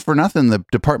 And not for nothing, the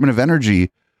Department of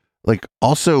Energy, like,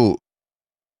 also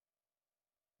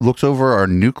looks over our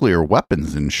nuclear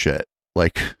weapons and shit.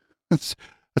 Like, that's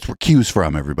where Q's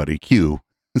from, everybody. Q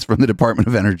is from the Department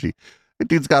of Energy. That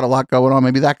dude's got a lot going on.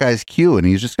 Maybe that guy's Q and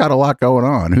he's just got a lot going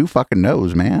on. Who fucking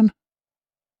knows, man?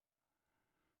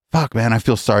 Fuck, man. I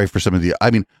feel sorry for some of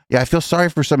I feel sorry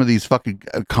for some of these fucking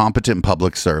competent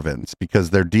public servants because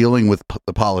they're dealing with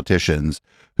the politicians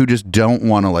who just don't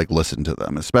want to like listen to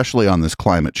them, especially on this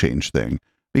climate change thing.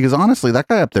 Because honestly, that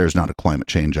guy up there is not a climate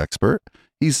change expert.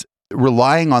 He's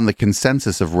relying on the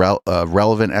consensus of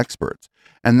relevant experts.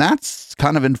 And that's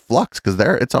kind of in flux because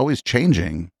it's always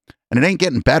changing. And it ain't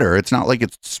getting better. It's not like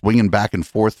it's swinging back and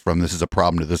forth from this is a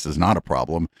problem to this is not a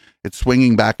problem. It's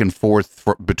swinging back and forth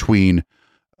between,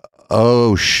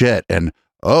 oh, shit, and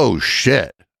oh,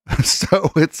 shit. So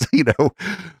it's,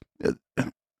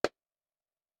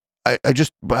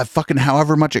 I fucking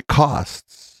however much it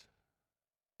costs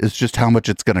is just how much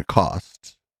it's going to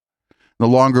cost. The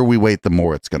longer we wait, the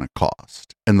more it's going to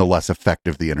cost. And the less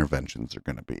effective the interventions are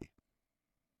going to be.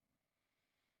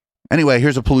 Anyway,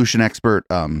 here's a pollution expert.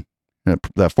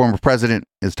 The former president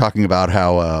is talking about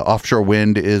how offshore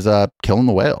wind is killing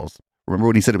the whales. Remember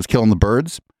when he said it was killing the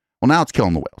birds? Well, now it's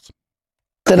killing the whales.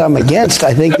 That I'm against.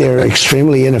 I think they're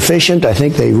extremely inefficient. I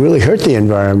think they really hurt the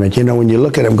environment. You know, when you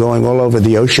look at them going all over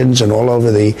the oceans and all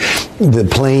over the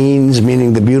plains,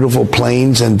 meaning the beautiful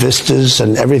plains and vistas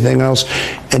and everything else,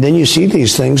 and then you see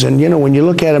these things, and, you know, when you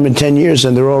look at them in 10 years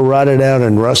and they're all rotted out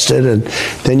and rusted, and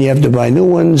then you have to buy new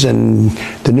ones, and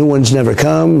the new ones never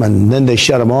come, and then they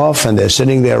shut them off, and they're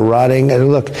sitting there rotting.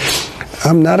 And look,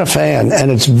 I'm not a fan, and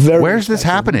it's very... Where's this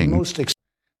happening?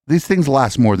 These things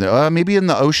last more than maybe in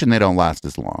the ocean they don't last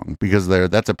as long because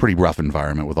that's a pretty rough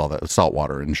environment with all that salt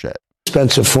water and shit.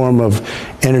 Expensive form of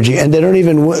energy, and they don't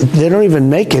even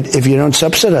make it if you don't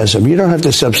subsidize them. You don't have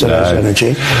to subsidize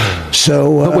energy.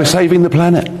 So but we're saving the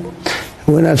planet.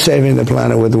 We're not saving the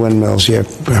planet with windmills.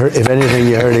 If anything,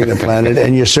 you're hurting the planet,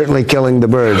 and you're certainly killing the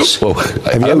birds. Well,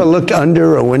 have you ever looked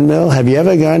under a windmill? Have you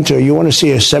ever gone to, you want to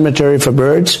see a cemetery for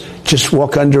birds? Just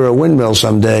walk under a windmill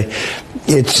someday.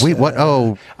 It's wait, what?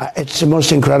 Oh, it's the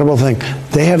most incredible thing.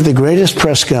 They have the greatest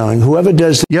press going. Whoever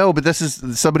does, but this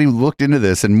is somebody looked into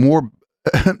this, and more.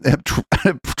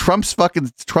 Trump's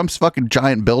fucking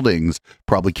giant buildings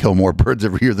probably kill more birds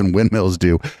every year than windmills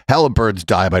do. Hella birds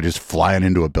die by just flying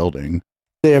into a building.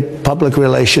 Their public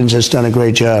relations has done a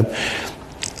great job.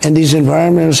 And these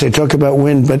environmentalists, they talk about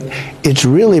wind, but it's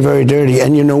really very dirty.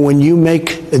 And you know, when you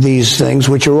make these things,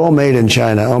 which are all made in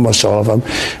China, almost all of them,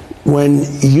 when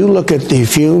you look at the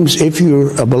fumes, if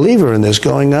you're a believer in this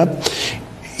going up,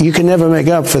 you can never make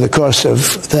up for the cost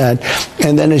of that.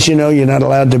 And then, as you know, you're not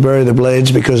allowed to bury the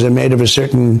blades because they're made of a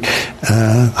certain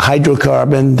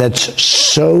hydrocarbon that's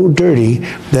so dirty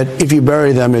that if you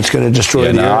bury them, it's going to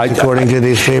destroy the earth, according to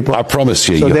these people. I promise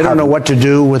you. So they don't know what to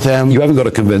do with them. You haven't got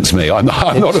to convince me. I'm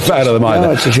not a fan of them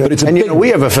either. No, we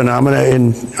have a phenomena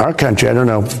in our country. I don't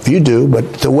know if you do,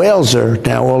 but the whales are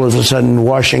now all of a sudden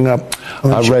washing up.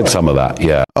 I read some of that,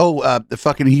 yeah. Oh,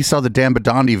 he saw the Dan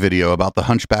Badandi video about the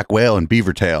hunchback whale and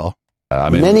beaver tail.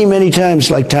 Many times,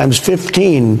 like times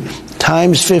 15.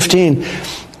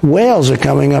 Whales are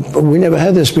coming up. We never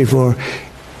had this before.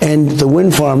 And the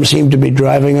wind farms seem to be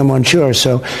driving them on shore.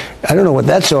 So I don't know what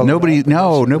that's all nobody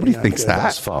about. Thinks that.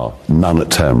 That's far. None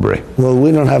at Turnberry. Well,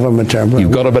 we don't have them at Turnberry.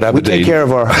 You've got them at Aberdeen. We take care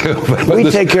of our,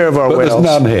 take care of our whales. There's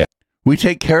none here. We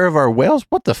take care of our whales?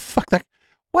 What the fuck?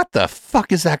 What the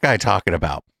fuck is that guy talking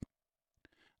about?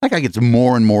 That guy gets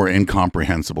more and more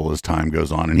incomprehensible as time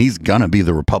goes on, and he's gonna be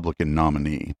the Republican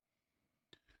nominee.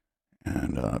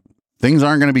 And things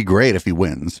aren't gonna be great if he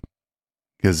wins,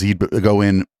 because he'd go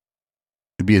in,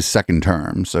 it'd be his second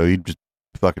term, so he'd just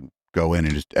fucking go in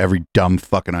and just every dumb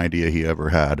fucking idea he ever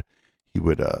had, he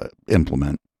would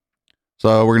implement.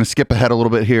 So we're gonna skip ahead a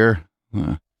little bit here.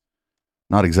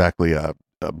 Not exactly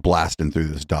blasting through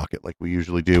this docket like we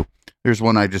usually do. Here's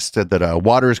one I just said that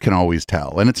waters can always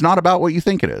tell, and it's not about what you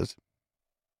think it is.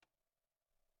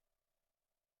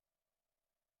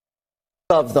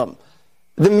 Of them.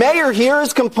 The mayor here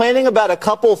is complaining about a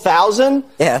couple thousand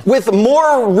with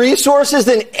more resources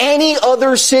than any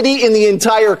other city in the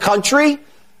entire country.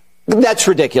 That's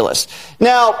ridiculous.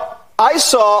 Now, I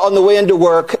saw on the way into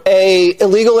work a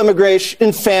illegal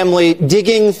immigration family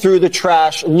digging through the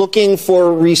trash looking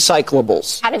for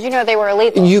recyclables. How did you know they were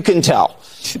illegal? You can tell.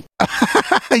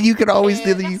 You can always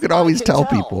tell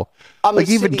people. Like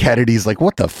even Kennedy's like,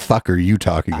 what the fuck are you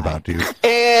talking about, dude?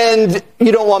 And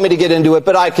you don't want me to get into it,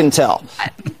 but I can tell.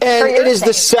 And it is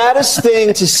the saddest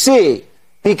thing to see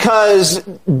because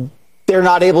they're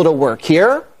not able to work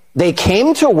here. They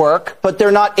came to work, but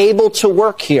they're not able to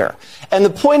work here. And the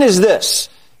point is this.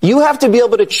 You have to be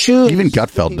able to choose. Even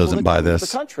Gutfeld doesn't buy this.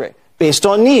 The country based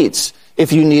on needs.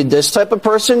 If you need this type of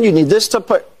person, you need this type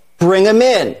of, bring them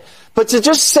in. But to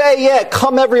just say,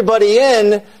 come everybody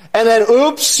in, and then,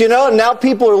 oops, now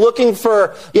people are looking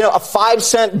for, a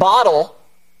 5-cent bottle.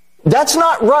 That's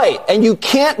not right. And you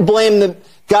can't blame the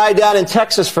guy down in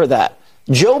Texas for that.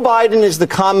 Joe Biden is the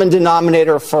common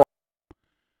denominator for.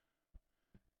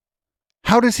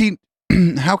 How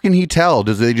can he tell?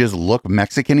 Does they just look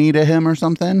Mexican-y to him or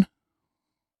something?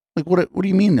 Like, what do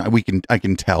you mean I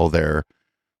can tell they're...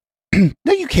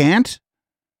 No, you can't.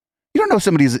 You don't know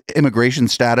somebody's immigration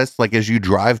status, like as you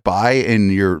drive by in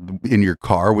your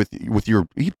car with your,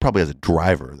 he probably has a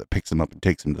driver that picks him up and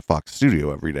takes him to Fox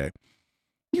Studio every day.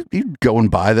 You go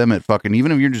and buy them at fucking,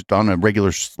 even if you're just on a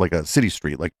regular, like a city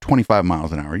street, like 25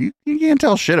 miles an hour, you can't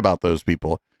tell shit about those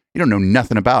people. You don't know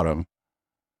nothing about them.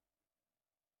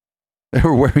 They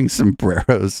were wearing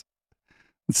sombreros,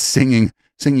 singing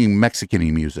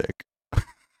Mexican-y music.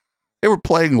 They were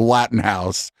playing Latin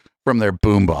house from their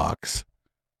boombox.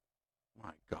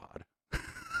 My God.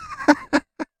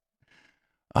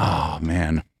 Oh,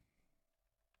 man.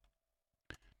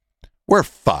 We're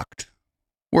fucked.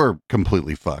 We're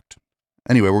completely fucked.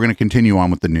 Anyway, we're going to continue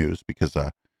on with the news because,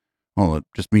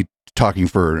 just me talking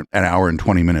for an hour and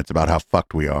 20 minutes about how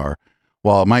fucked we are.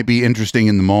 While it might be interesting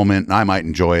in the moment, and I might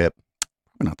enjoy it,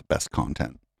 probably not the best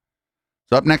content.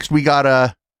 So up next, we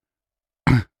got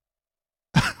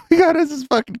this is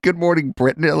fucking Good Morning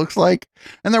Britain, it looks like.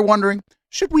 And they're wondering,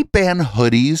 should we ban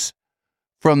hoodies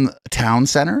from town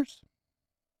centers?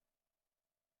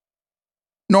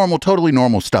 Totally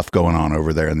normal stuff going on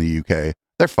over there in the UK.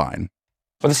 They're fine.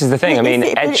 Well, this is the thing. I mean,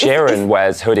 Ed Sheeran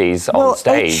wears hoodies on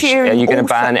stage. Are you going to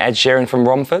ban Ed Sheeran from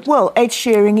Romford? Well, Ed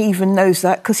Sheeran even knows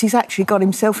that because he's actually got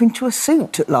himself into a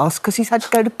suit at last because he's had to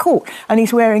go to court and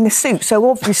he's wearing a suit. So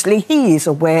obviously he is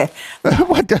aware.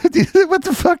 What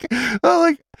the fuck?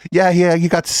 Oh, he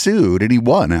got sued and he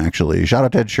won, actually. Shout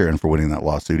out to Ed Sheeran for winning that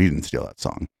lawsuit. He didn't steal that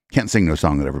song. Can't sing no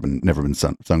song that never been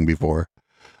sung before.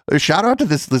 Shout out to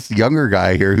this younger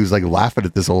guy here who's like laughing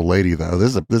at this old lady though.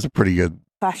 This is a pretty good.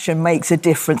 Fashion makes a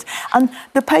difference, and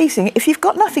the pacing. If you've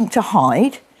got nothing to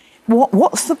hide,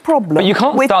 what's the problem? But you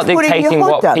can't start dictating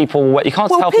what people wear. You can't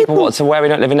tell people what to wear. We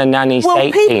don't live in a nanny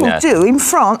state, people Tina. do. In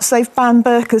France, they've banned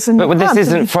burqas and But this pants.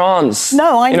 isn't France.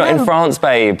 No, I know. You're not in France,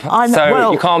 babe. I know. So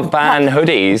Well, you can't ban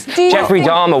hoodies. Jeffrey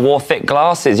Dahmer wore thick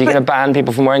glasses. You're going to ban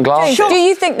people from wearing glasses. Do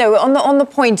you think, though, on the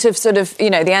point of sort of,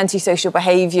 the antisocial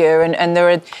behaviour, and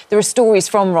there are stories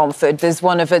from Romford. There's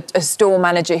one of a store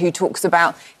manager who talks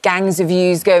about gangs of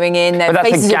youths going in. Their But that's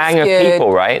faces a gang obscured, of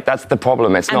people, right? That's the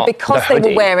problem. It's not because the they hoodie.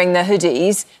 were wearing the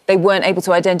hoodies, they weren't able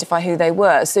to identify who they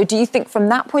were. So do you think from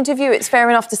that point of view it's fair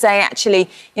enough to say, actually,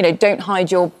 don't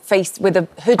hide your face with a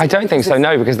hoodie? I don't think so,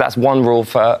 no, because that's one rule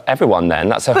for everyone then.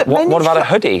 That's But what about a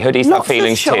hoodie? Hoodies have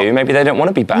feelings too. Maybe they don't want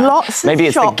to be banned. Maybe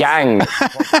it's the gang.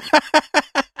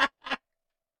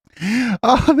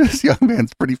 Oh, this young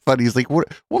man's pretty funny. He's like, what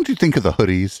do you think of the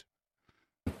hoodies?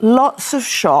 Lots of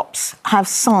shops have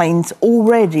signs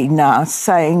already now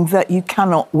saying that you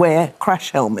cannot wear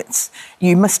crash helmets.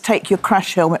 You must take your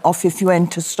crash helmet off if you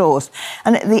enter stores.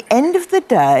 And at the end of the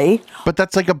day... But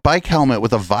that's like a bike helmet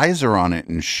with a visor on it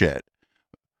and shit.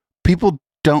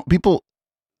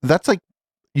 That's like,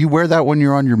 you wear that when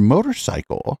you're on your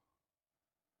motorcycle.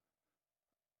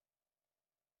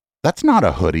 That's not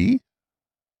a hoodie.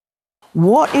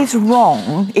 What is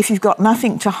wrong if you've got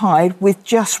nothing to hide with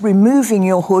just removing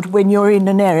your hood when you're in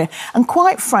an area? And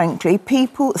quite frankly,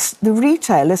 the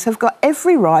retailers have got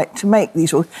every right to make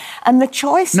these rules. And the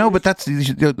choice... No, but that's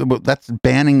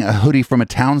banning a hoodie from a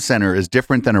town center is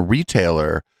different than a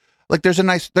retailer. Like they're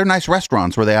nice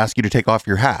restaurants where they ask you to take off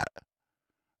your hat.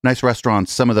 Nice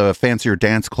restaurants, some of the fancier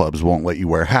dance clubs won't let you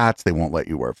wear hats. They won't let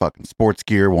you wear fucking sports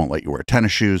gear, won't let you wear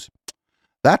tennis shoes.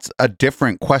 That's a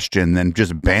different question than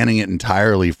just banning it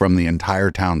entirely from the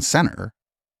entire town center.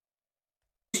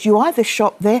 You either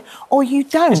shop there or you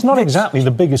don't. It's not exactly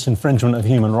the biggest infringement of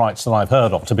human rights that I've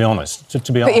heard of, to be honest.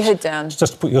 To be honest. Put your hood down.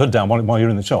 Just put your hood down while you're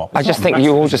in the shop. I just think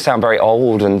you all just sound very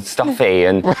old and stuffy,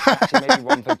 and maybe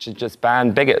Romford should just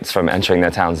ban bigots from entering their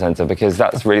town centre, because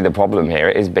that's really the problem here.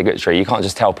 It is bigotry. You can't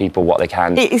just tell people what they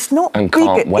can It is not and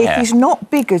can't wear. It is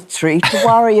not bigotry to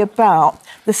worry about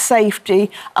the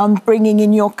safety and bringing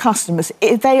in your customers.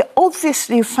 They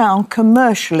obviously have found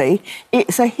commercially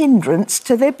it's a hindrance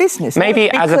to their business. Maybe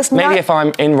if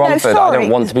I'm in Romford, I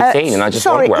don't want to be seen, and I just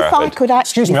want to wear a hood. I could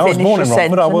actually Excuse me, I was born in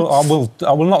Romford.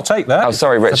 I will not take that. Oh,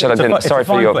 sorry, Richard. Sorry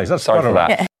for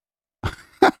that.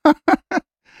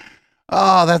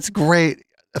 Oh, that's great.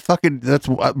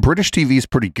 British TV is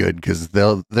pretty good because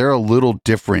they're a little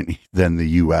different than the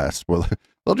U.S. Well,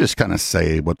 they'll just kind of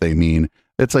say what they mean.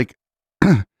 It's like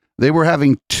they were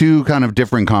having two kind of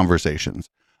different conversations.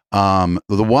 The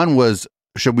one was,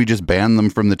 should we just ban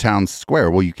them from the town square?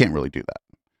 Well, you can't really do that.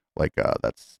 Like I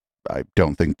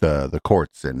don't think the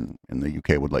courts in the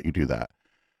UK would let you do that.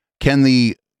 Can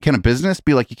a business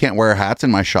be like, you can't wear hats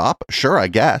in my shop? Sure, I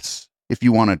guess. If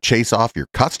you want to chase off your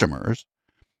customers,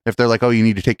 if they're like, oh, you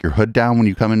need to take your hood down when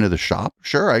you come into the shop.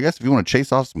 Sure, I guess if you want to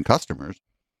chase off some customers.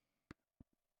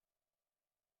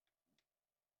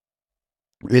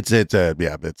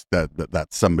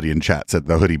 That's somebody in chat said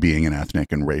the hoodie being an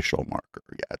ethnic and racial marker.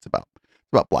 Yeah, it's about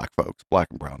black folks, black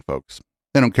and brown folks.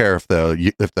 They don't care if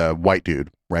the white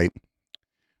dude, right,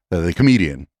 the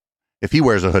comedian, if he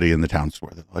wears a hoodie in the town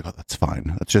square, they're like, oh, that's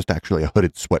fine. That's just actually a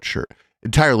hooded sweatshirt,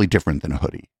 entirely different than a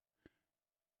hoodie.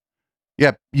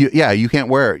 Yeah, you can't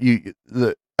wear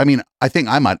I think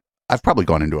I've probably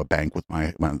gone into a bank with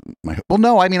my. Well,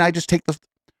 no, I mean, I just take the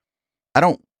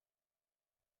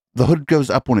hood goes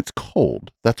up when it's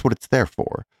cold. That's what it's there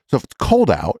for. So if it's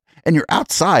cold out and you're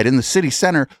outside in the city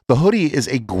center, the hoodie is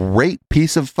a great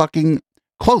piece of fucking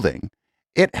clothing.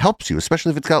 It helps you,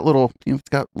 especially if it's got little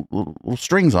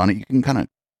strings on it. You can kind of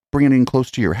bring it in close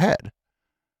to your head.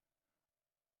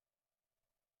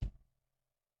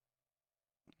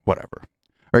 Whatever.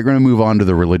 All right, we're going to move on to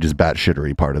the religious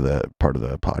batshittery part of the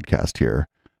podcast here.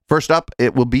 First up,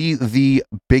 it will be the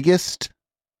biggest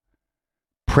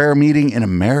prayer meeting in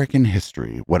American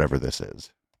history, whatever this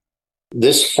is.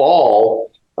 This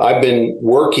fall, I've been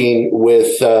working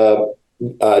with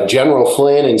General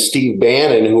Flynn and Steve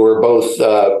Bannon, who are both,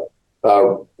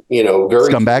 very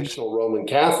traditional Roman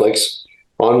Catholics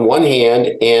on one hand,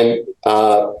 and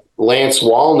Lance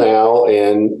Wallnau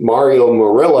and Mario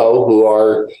Murillo, who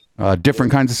are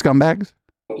different kinds of scumbags,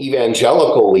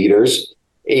 evangelical leaders.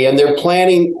 And they're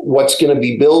planning what's going to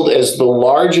be billed as the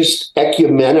largest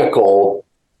ecumenical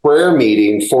prayer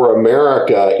meeting for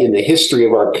America in the history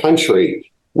of our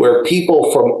country, where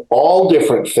people from all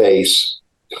different faiths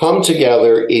come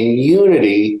together in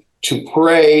unity to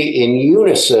pray in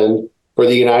unison for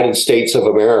the United States of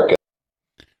America.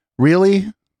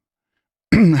 Really?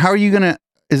 How are you gonna?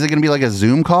 Is it gonna be like a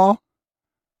Zoom call?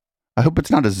 I hope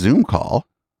it's not a Zoom call.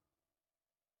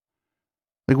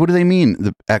 Like, what do they mean?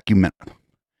 The ecumen?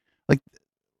 Like,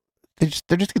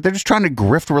 they're just trying to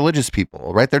grift religious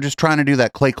people, right? They're just trying to do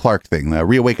that Clay Clark thing, the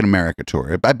Reawaken America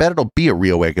tour. I bet it'll be a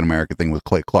Reawaken America thing with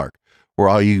Clay Clark, where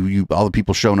all the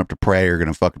people showing up to pray are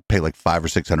gonna fucking pay like $500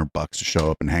 or $600 to show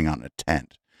up and hang out in a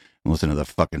tent and listen to the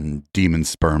fucking demon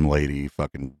sperm lady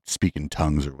fucking speak in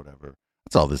tongues or whatever.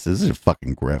 That's all this is. This is a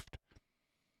fucking grift.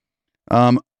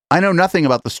 I know nothing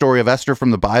about the story of Esther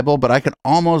from the Bible, but I can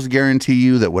almost guarantee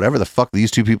you that whatever the fuck these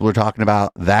two people are talking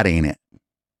about, that ain't it.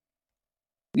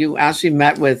 You actually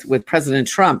met with President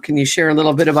Trump. Can you share a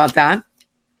little bit about that?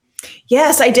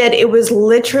 Yes, I did. It was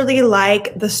literally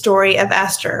like the story of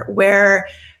Esther, where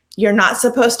you're not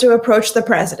supposed to approach the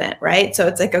president, right? So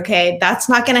it's like, okay, that's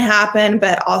not going to happen,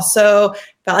 but also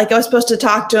felt like I was supposed to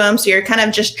talk to him. So you're kind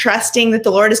of just trusting that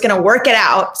the Lord is going to work it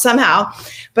out somehow.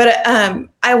 But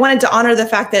I wanted to honor the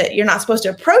fact that you're not supposed to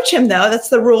approach him, though. That's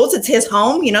the rules. It's his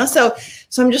home, you know? So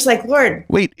I'm just like, Lord.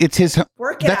 Wait, it's his home.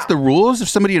 That's the rules? If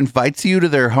somebody invites you to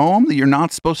their home, that you're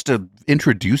not supposed to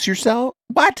introduce yourself?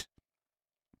 What?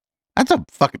 That's a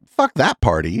fuck that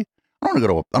party. I don't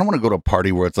want to go to a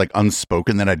party where it's like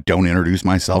unspoken that I don't introduce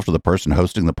myself to the person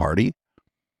hosting the party.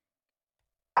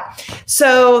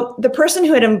 So the person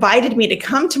who had invited me to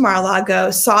come to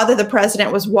Mar-a-Lago saw that the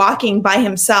president was walking by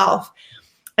himself,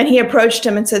 and he approached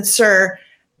him and said, "Sir,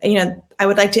 I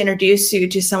would like to introduce you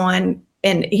to someone."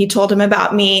 And he told him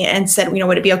about me and said,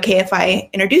 would it be okay if I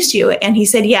introduced you? And he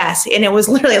said, yes. And it was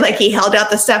literally like he held out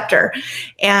the scepter,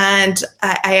 and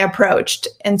I approached.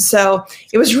 And so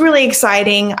it was really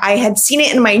exciting. I had seen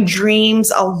it in my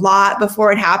dreams a lot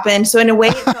before it happened. So in a way,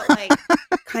 it felt like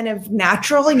kind of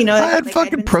natural, I had like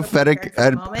fucking prophetic.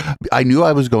 I knew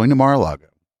I was going to Mar-a-Lago,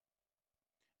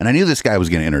 and I knew this guy was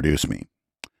going to introduce me,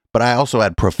 but I also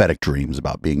had prophetic dreams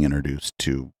about being introduced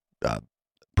to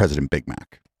President Big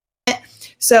Mac.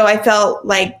 So I felt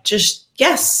like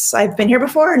yes, I've been here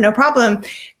before, no problem.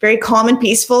 Very calm and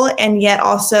peaceful. And yet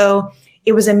also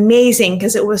it was amazing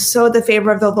because it was so the favor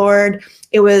of the Lord.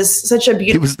 It was such a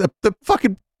beautiful. It was the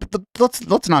fucking,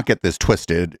 let's not get this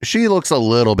twisted. She looks a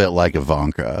little bit like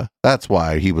Ivanka. That's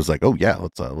why he was like, oh yeah,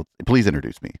 let's please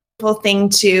introduce me. Thing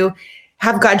to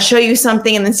have God show you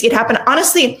something and then see it happen.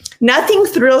 Honestly, nothing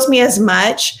thrills me as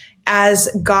much as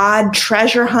God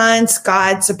treasure hunts,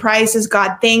 God surprises,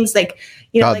 God things like,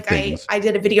 I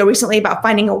did a video recently about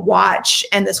finding a watch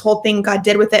and this whole thing God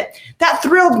did with it. That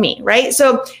thrilled me, right?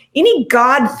 So any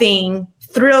God thing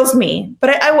thrills me, but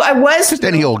I was just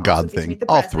any old God thing,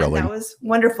 all thrilling. That was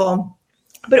wonderful.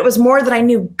 But it was more that I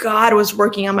knew God was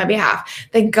working on my behalf,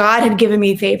 that God had given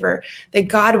me favor, that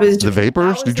God was the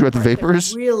vapors. Did you have the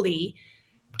vapors? Really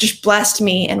just blessed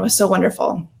me and was so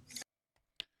wonderful.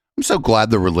 I'm so glad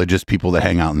the religious people that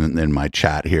hang out in my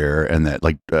chat here and that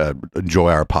enjoy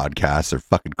our podcasts are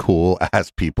fucking cool ass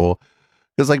people.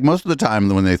 Because like most of the time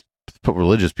when they put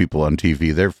religious people on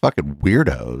TV, they're fucking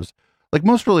weirdos. Like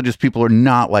most religious people are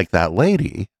not like that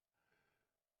lady.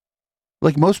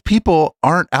 Like most people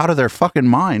aren't out of their fucking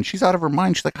mind. She's out of her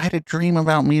mind. She's like, I had a dream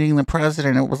about meeting the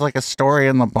president. It was like a story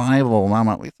in the Bible. And I'm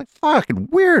like, it's like fucking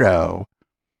weirdo.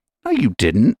 No, you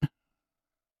didn't.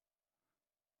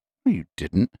 No, you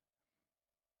didn't.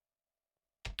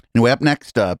 Anyway, up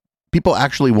next, people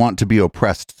actually want to be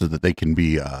oppressed so that they can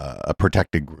be a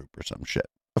protected group or some shit.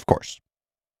 Of course.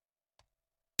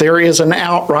 There is an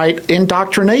outright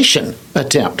indoctrination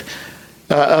attempt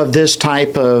of this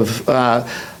type of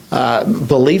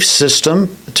belief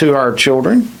system to our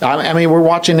children. I mean, we're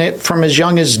watching it from as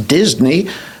young as Disney,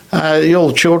 the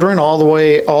old children, all the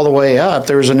way up.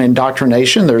 There's an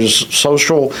indoctrination. There's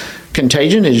social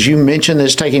contagion, as you mentioned,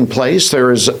 that's taking place.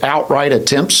 There is outright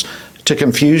attempts to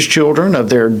confuse children of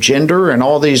their gender and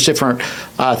all these different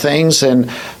things, and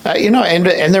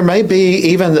and there may be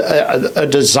even a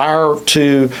desire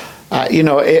to.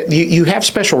 You have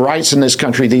special rights in this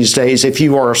country these days if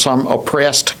you are some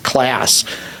oppressed class.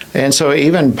 And so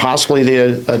even possibly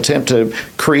the attempt to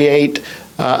create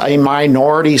a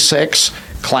minority sex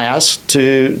class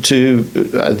to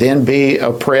then be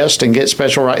oppressed and get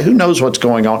special rights. Who knows what's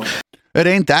going on? It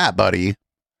ain't that, buddy.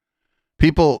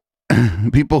 People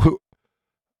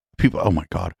oh my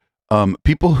God.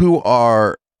 People who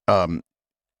are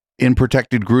in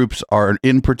protected groups are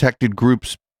in protected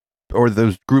groups, or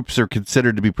those groups are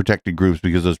considered to be protected groups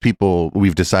because those people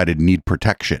we've decided need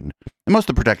protection. And most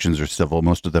of the protections are civil.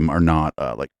 Most of them are not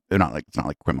it's not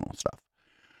like criminal stuff.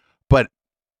 But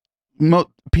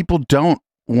people don't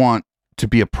want to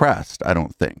be oppressed, I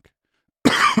don't think.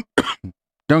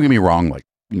 Don't get me wrong, like,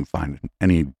 you can find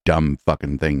any dumb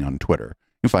fucking thing on Twitter.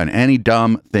 You can find any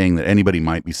dumb thing that anybody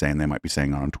might be saying, they might be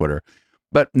saying on Twitter.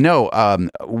 But no,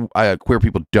 queer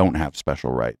people don't have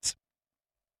special rights.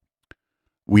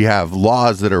 We have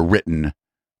laws that are written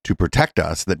to protect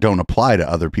us that don't apply to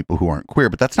other people who aren't queer,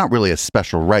 but that's not really a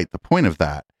special right. The point of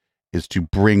that is to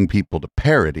bring people to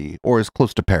parity, or as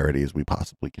close to parity as we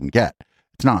possibly can get.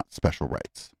 It's not special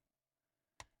rights.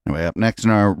 Anyway, up next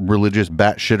in our religious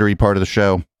batshittery part of the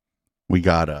show, we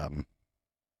got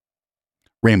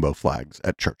rainbow flags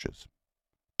at churches.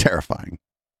 Terrifying.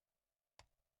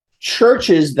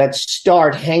 Churches that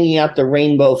start hanging out the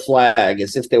rainbow flag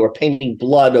as if they were painting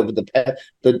blood over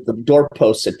the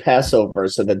doorposts at Passover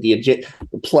so that the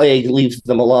plague leaves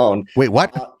them alone. Wait,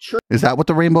 what? Is that what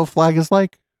the rainbow flag is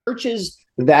like? Churches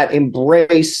that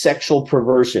embrace sexual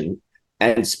perversion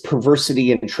and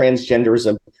perversity and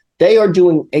transgenderism, they are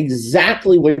doing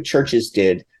exactly what churches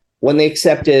did when they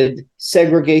accepted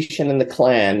segregation in the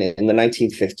Klan in the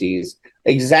 1950s,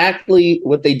 exactly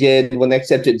what they did when they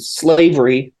accepted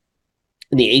slavery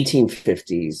in the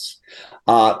 1850s,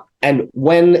 and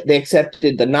when they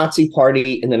accepted the Nazi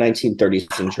Party in the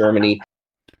 1930s in Germany.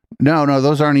 No,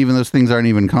 those things aren't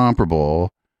even comparable.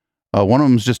 One of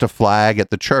them is just a flag at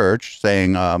the church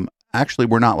saying, actually,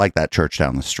 we're not like that church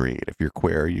down the street. If you're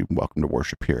queer, you're welcome to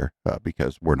worship here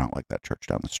because we're not like that church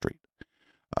down the street.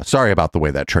 Sorry about the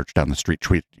way that church down the street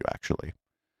treated you, actually.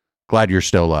 Glad you're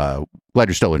still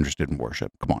interested in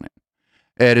worship. Come on in.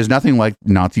 It is nothing like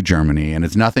Nazi Germany, and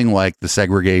it's nothing like the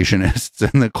segregationists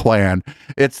and the Klan.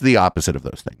 It's the opposite of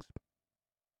those things.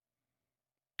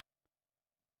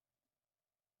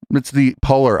 It's the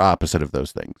polar opposite of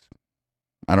those things.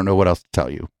 I don't know what else to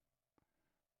tell you.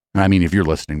 I mean, if you're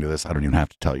listening to this, I don't even have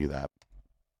to tell you that.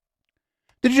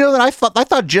 Did you know that I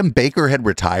thought Jim Bakker had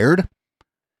retired?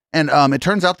 And it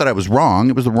turns out that I was wrong.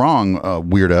 It was the wrong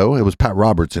weirdo. It was Pat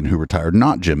Robertson who retired,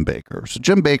 not Jim Bakker. So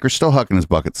Jim Bakker's still hucking his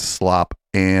buckets of slop,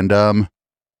 and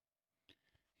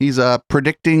he's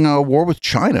predicting a war with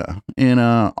China, and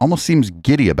almost seems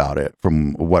giddy about it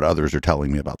from what others are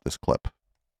telling me about this clip.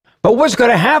 But what's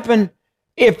going to happen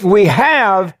if we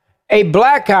have a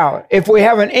blackout, if we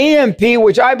have an EMP,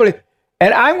 which I believe,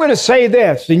 and I'm going to say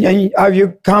this, and have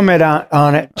you comment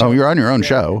on it? Oh, you're on your own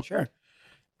show. Sure.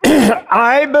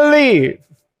 I believe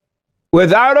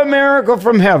without a miracle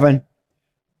from heaven,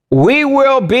 we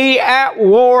will be at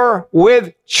war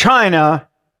with China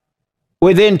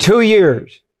within 2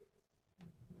 years.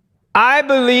 I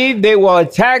believe they will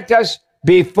attack us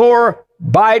before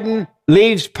Biden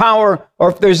leaves power, or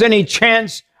if there's any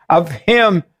chance of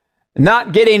him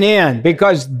not getting in,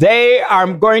 because they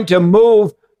are going to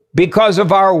move because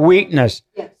of our weakness.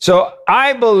 Yes. So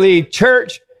I believe,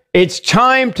 church, it's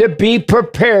time to be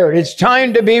prepared. It's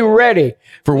time to be ready.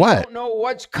 For what? We don't know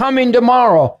what's coming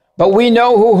tomorrow, but we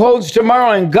know who holds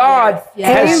tomorrow, and God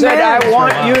has said, I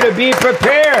want you to be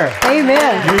prepared.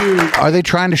 Amen. Are they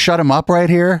trying to shut him up right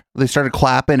here? They started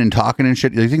clapping and talking and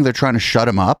shit. Do you think they're trying to shut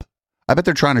him up? I bet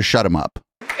they're trying to shut him up.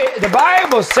 The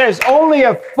Bible says only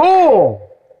a fool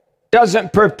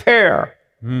doesn't prepare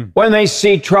when they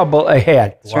see trouble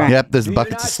ahead. Wow. Yep, there's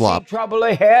buckets of slop. Trouble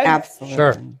ahead? Absolutely.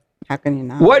 Sure. How can you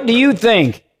not? What do you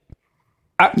think?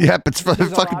 Yep, it's the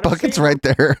fucking buckets right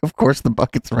there. Of course, the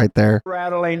bucket's right there.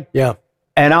 Rattling. Yeah.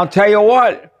 And I'll tell you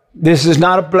what, this is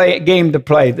not a game to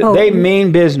play. Oh. They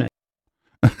mean business.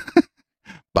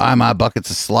 Buy my buckets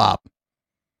of slop.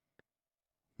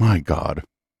 My God.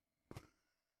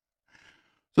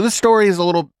 So this story is a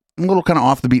little kind of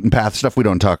off the beaten path stuff we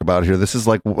don't talk about here. This is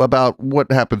like about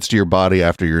what happens to your body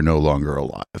after you're no longer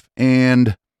alive.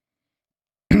 And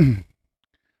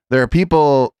there are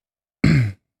people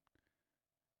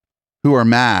who are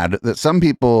mad that some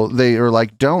people, they are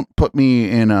like, don't put me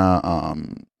in a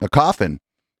coffin.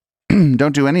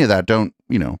 Don't do any of that. Don't.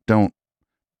 No,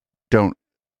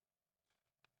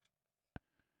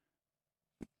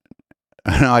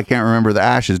 I can't remember the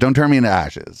ashes. Don't turn me into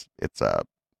ashes. It's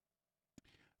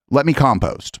let me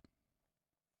compost.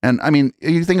 And I mean,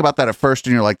 you think about that at first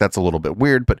and you're like, that's a little bit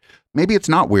weird, but maybe it's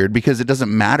not weird because it doesn't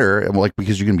matter. Like,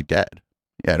 because you're going to be dead.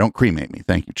 Yeah. Don't cremate me.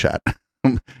 Thank you, chat.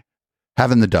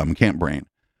 Having the dumb can't brain.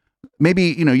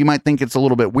 Maybe, you might think it's a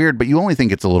little bit weird, but you only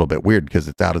think it's a little bit weird because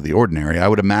it's out of the ordinary. I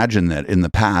would imagine that in the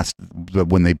past,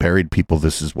 when they buried people,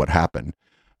 this is what happened.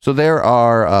 So there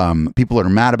are people that are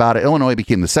mad about it. Illinois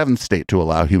became the 7th state to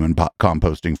allow human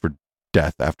composting for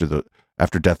death after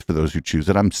death for those who choose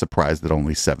it. I'm surprised that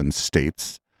only 7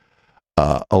 states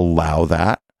allow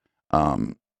that.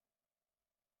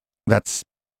 That's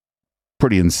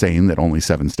pretty insane that only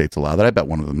 7 states allow that. I bet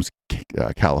one of them is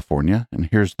California. And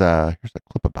here's the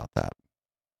clip about that.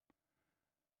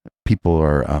 People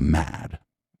are mad.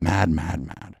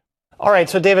 All right,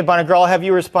 so David Bakker, I'll have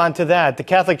you respond to that. The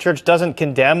Catholic Church doesn't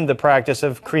condemn the practice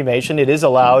of cremation. It is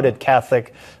allowed at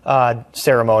Catholic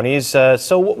ceremonies.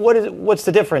 So what's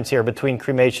the difference here between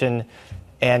cremation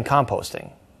and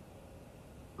composting?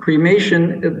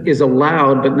 Cremation is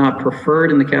allowed but not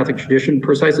preferred in the Catholic tradition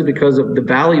precisely because of the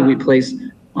value we place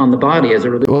on the body as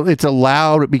a religion. Well, it's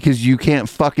allowed because you can't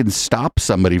fucking stop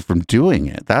somebody from doing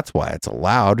it. That's why it's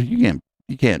allowed. You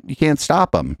can't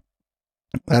stop them.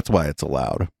 That's why it's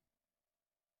allowed.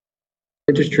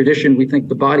 Religious tradition, we think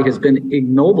the body has been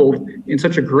ignobled in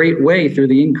such a great way through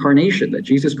the incarnation, that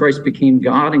Jesus Christ became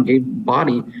God and gave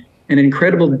body an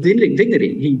incredible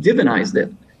dignity. He divinized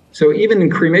it. So even in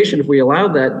cremation, if we allow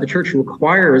that, the church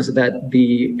requires that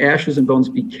the ashes and bones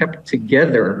be kept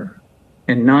together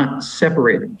and not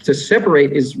separated. To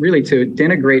separate is really to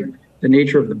denigrate the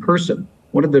nature of the person.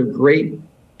 One of the great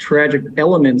tragic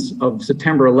elements of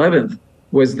September 11th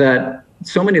was that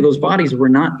so many of those bodies were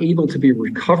not able to be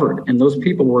recovered, and those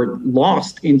people were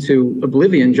lost into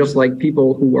oblivion, just like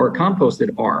people who are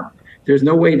composted are. There's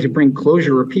no way to bring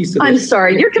closure or peace to this. I'm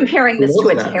sorry, you're comparing this to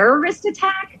a terrorist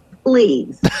attack?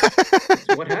 Please.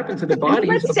 So what happened to the bodies?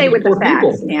 Let's stay with the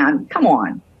facts, man. Come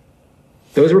on.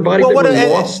 Those were bodies that were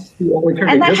lost to all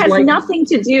eternity. And that has nothing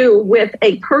to do with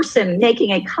a person making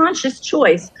a conscious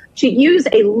choice to use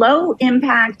a low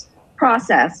impact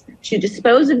process to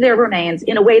dispose of their remains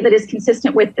in a way that is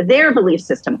consistent with their belief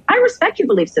system. I respect your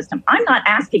belief system. I'm not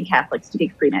asking Catholics to be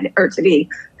cremated or to be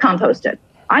composted.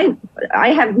 I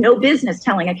have no business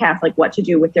telling a Catholic what to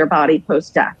do with their body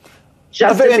post-death.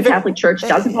 Just as the Catholic Church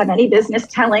doesn't have any business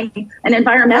telling an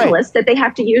environmentalist that they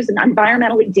have to use an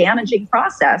environmentally damaging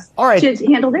process to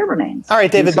handle their remains. All right,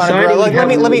 David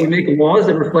Bakker, let me make laws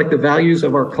that reflect the values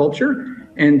of our culture.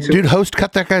 And Dude, host,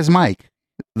 cut that guy's mic.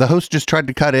 The host just tried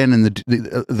to cut in, and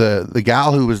the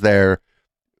gal who was there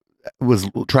was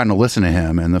trying to listen to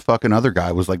him, and the fucking other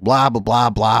guy was like, blah, blah, blah,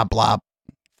 blah, blah.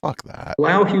 Fuck that.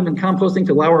 Allow human composting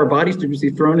to allow our bodies to be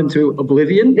thrown into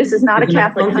oblivion. This is not a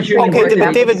Catholic country.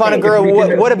 Okay, David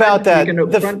Bakker, what about that? We can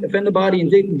offend the body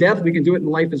in death. We can do it in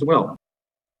life as well.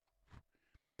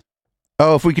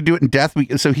 Oh, if we could do it in death,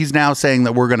 so he's now saying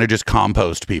that we're going to just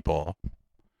compost people.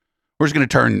 We're just going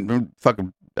to turn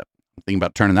fucking. Thinking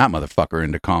about turning that motherfucker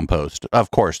into compost,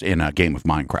 of course, in a game of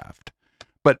Minecraft.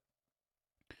 But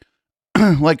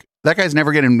like, that guy's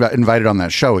never getting invited on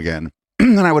that show again.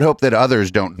 And I would hope that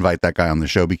others don't invite that guy on the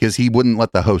show, because he wouldn't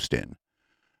let the host in.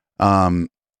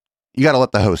 You got to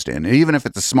let the host in. Even if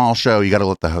it's a small show, you got to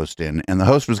let the host in. And the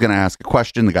host was going to ask a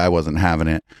question. The guy wasn't having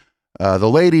it. The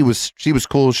lady was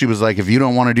cool. She was like, if you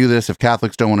don't want to do this, if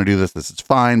Catholics don't want to do this, this is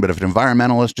fine. But if an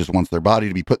environmentalist just wants their body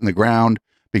to be put in the ground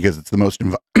because it's the most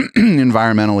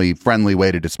environmentally friendly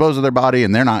way to dispose of their body,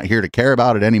 and they're not here to care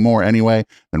about it anymore anyway,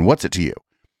 then what's it to you?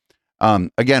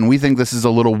 Again, we think this is a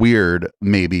little weird.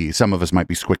 Maybe some of us might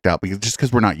be squicked out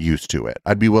because we're not used to it.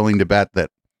 I'd be willing to bet that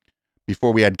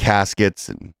before we had caskets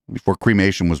and before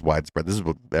cremation was widespread, this is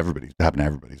what happened to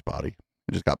everybody's body.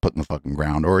 It just got put in the fucking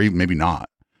ground, or even maybe not.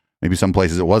 Maybe some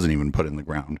places it wasn't even put in the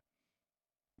ground.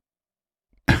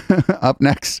 Up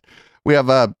next, we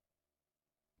have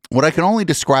what I can only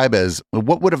describe as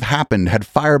what would have happened had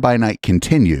Fire by Night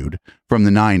continued from the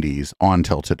 90s on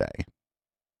till today.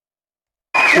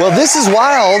 Well, this is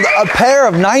wild. A pair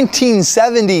of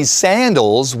 1970s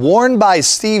sandals worn by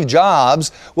Steve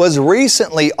Jobs was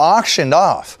recently auctioned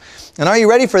off. And are you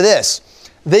ready for this?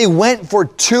 They went for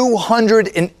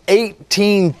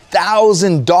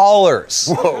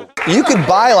 $218,000. Whoa. You could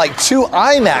buy like 2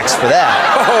 iMacs for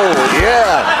that. Oh,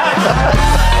 yeah.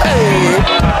 Hey,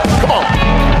 come on.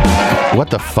 What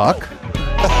the fuck?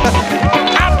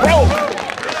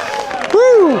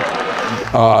 Woo!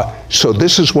 So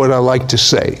this is what I like to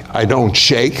say. I don't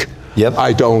shake. Yep.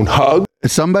 I don't hug.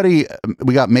 Somebody,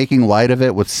 we got making light of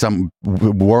it with some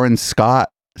Warren Stott.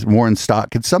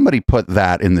 Could somebody put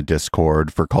that in the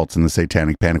Discord for Cults and the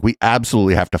Satanic Panic? We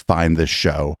absolutely have to find this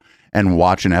show and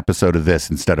watch an episode of this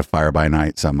instead of Fire by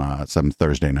Night some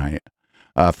Thursday night.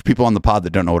 For people on the pod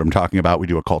that don't know what I'm talking about, we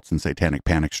do a Cults and Satanic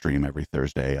Panic stream every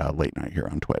Thursday late night here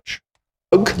on Twitch.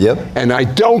 Yep. And I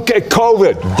don't get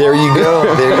COVID. There you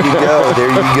go. There you go. There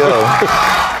you go.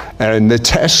 And the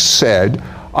test said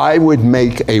I would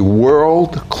make a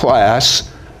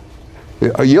world-class,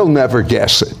 you'll never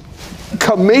guess it,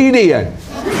 comedian.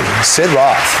 Sid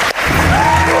Roth.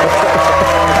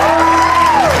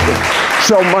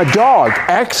 So my dog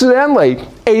accidentally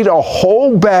ate a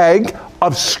whole bag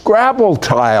of Scrabble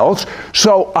tiles,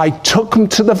 so I took him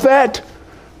to the vet.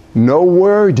 No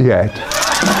word yet.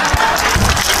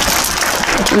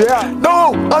 Yeah.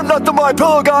 No, I'm not the My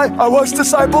Pillow guy. I was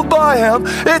discipled by him.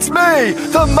 It's me,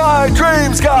 the My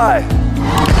Dreams guy.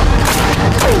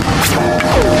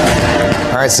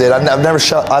 All right, Sid. I've never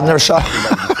shot anybody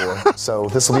before, so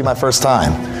this will be my first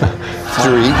time.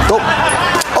 3.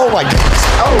 Oh my goodness.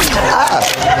 Oh, ah.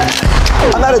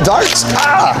 I'm out of darts.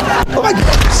 Ah. Oh my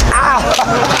goodness. Ah.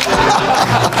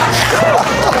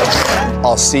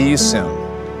 I'll see you soon.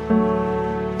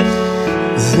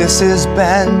 This has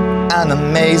been an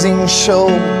amazing show.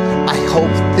 I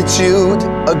hope that you'd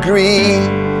agree.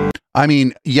 I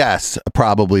mean, yes,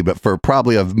 probably, but for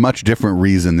probably a much different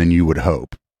reason than you would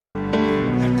hope.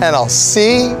 And I'll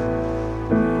see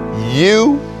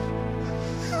you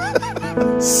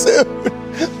soon.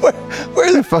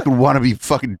 Where's the fucking wannabe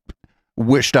fucking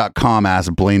wish.com ass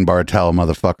Blaine Bartell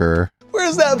motherfucker?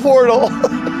 Where's that portal?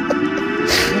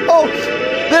 Oh,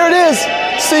 there it is.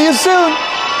 See you soon.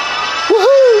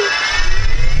 Woohoo!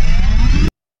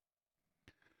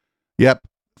 Yep.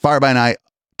 Fire by Night,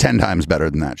 10 times better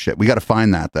than that shit. We got to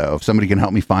find that, though. If somebody can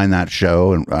help me find that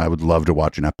show, and I would love to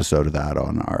watch an episode of that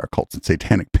on our Cults and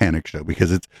Satanic Panic show,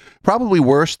 because it's probably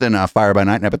worse than Fire by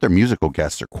Night, and I bet their musical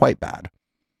guests are quite bad.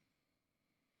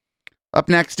 Up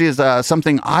next is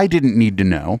something I didn't need to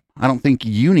know. I don't think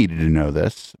you needed to know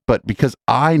this, but because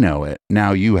I know it,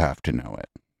 now you have to know it.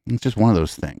 It's just one of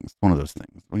those things. One of those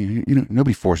things. Well, you know,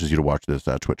 nobody forces you to watch this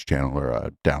Twitch channel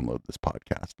or download this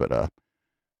podcast, but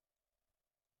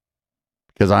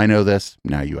because I know this,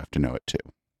 now you have to know it too.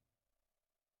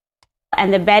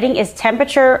 And the bedding is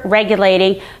temperature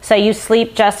regulating, so you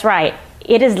sleep just right.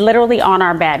 It is literally on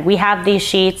our bed. We have these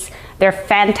sheets. They're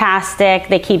fantastic.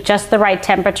 They keep just the right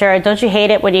temperature. Don't you hate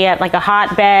it when you have like a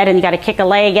hot bed and you got to kick a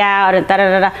leg out and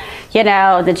da-da-da-da? You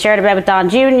know, then shared a bed with Don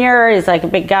Jr. He's like a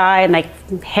big guy and like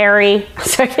hairy,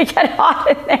 so it can get hot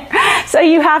in there. So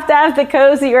you have to have the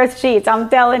Cozy Earth sheets, I'm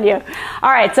telling you.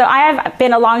 All right, so I have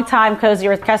been a long time Cozy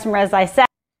Earth customer, as I said.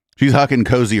 She's hucking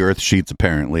Cozy Earth sheets,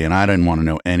 apparently, and I didn't want to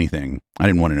know anything. I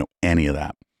didn't want to know any of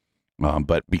that.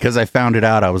 But because I found it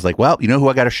out, I was like, well, you know who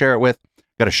I got to share it with?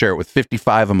 Got to share it with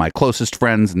 55 of my closest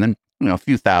friends, and then, you know, a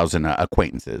few thousand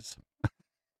acquaintances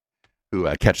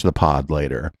who catch the pod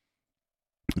later.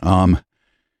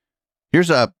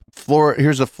 Here's a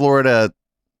Florida.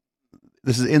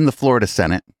 This is in the Florida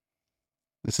Senate.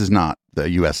 This is not the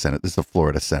U.S. Senate. This is the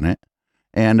Florida Senate,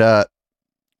 and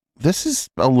this is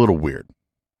a little weird.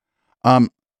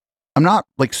 I'm not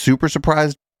like super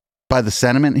surprised by the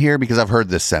sentiment here, because I've heard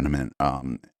this sentiment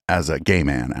as a gay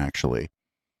man, actually,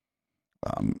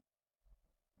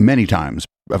 many times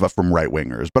from right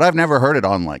wingers, but I've never heard it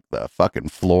on like the fucking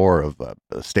floor of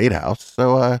the State House.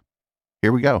 So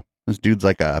here we go. This dude's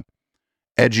like a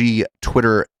edgy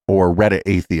Twitter or Reddit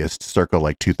atheist circa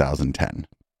like 2010.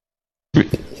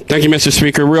 Thank you, Mr.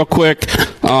 Speaker. Real quick,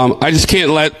 I just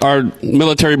can't let our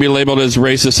military be labeled as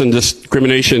racist and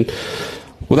discrimination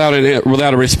without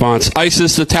a response.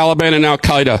 ISIS, the Taliban, and Al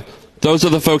Qaeda, those are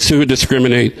the folks who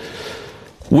discriminate.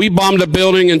 We bombed a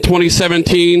building in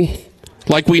 2017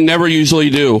 like we never usually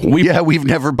do. We've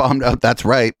never bombed out. That's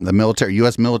right. The military,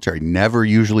 U.S. military, never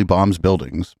usually bombs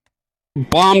buildings.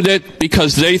 Bombed it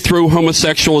because they threw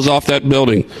homosexuals off that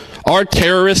building. Our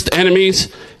terrorist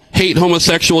enemies hate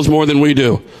homosexuals more than we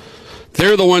do.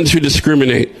 They're the ones who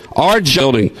discriminate. Our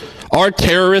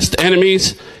terrorist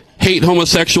enemies hate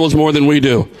homosexuals more than we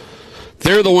do.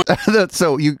 They're the ones.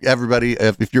 So you, everybody,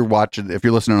 if you're watching, if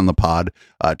you're listening on the pod,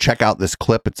 check out this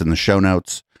clip. It's in the show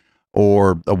notes,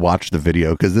 or watch the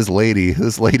video, because this lady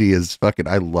is fucking.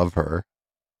 I love her.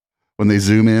 When they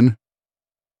zoom in,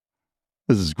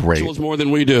 this is great. More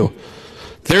than we do.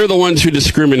 They're the ones who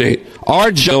discriminate.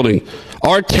 Our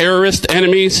terrorist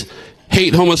enemies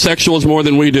hate homosexuals more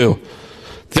than we do.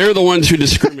 They're the ones who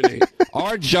discriminate.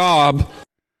 Our job.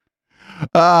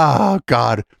 Oh,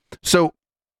 God. So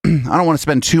I don't want to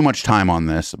spend too much time on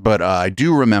this, but I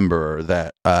do remember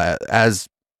that as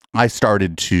I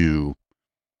started to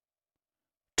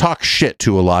talk shit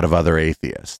to a lot of other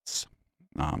atheists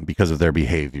because of their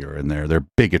behavior and their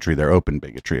bigotry, their open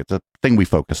bigotry. It's a thing we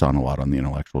focus on a lot on the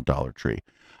Intellectual Dollar Tree.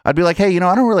 I'd be like, hey,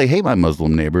 I don't really hate my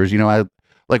Muslim neighbors. I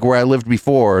like where I lived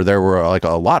before, there were like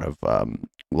a lot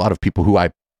of people who I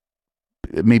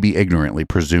maybe ignorantly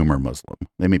presume are Muslim.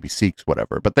 They may be Sikhs,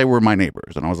 whatever, but they were my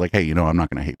neighbors. And I was like, hey, I'm not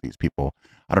going to hate these people.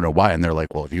 I don't know why. And they're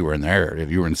like, well, if you were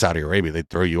in Saudi Arabia, they'd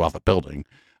throw you off a building.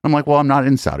 I'm like, well, I'm not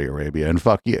in Saudi Arabia, and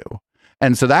fuck you.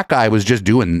 And so that guy was just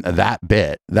doing that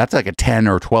bit. That's like a 10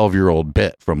 or 12-year-old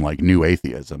bit from like New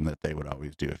Atheism that they would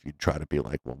always do if you try to be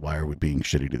like, well, why are we being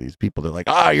shitty to these people? They're like,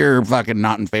 you're fucking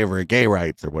not in favor of gay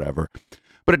rights or whatever.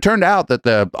 But it turned out that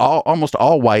the almost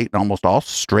all white and almost all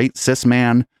straight cis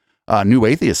man new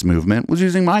atheist movement was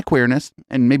using my queerness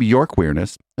and maybe your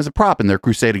queerness as a prop in their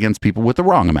crusade against people with the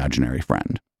wrong imaginary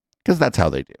friend, because that's how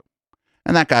they do.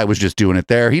 And that guy was just doing it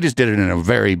there. He just did it in a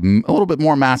little bit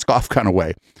more mask off kind of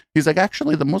way. He's like,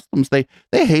 actually, the Muslims, they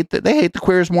hate the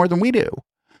queers more than we do.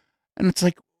 And it's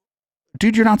like,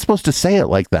 dude, you're not supposed to say it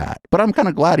like that. But I'm kind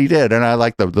of glad he did. And I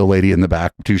like the lady in the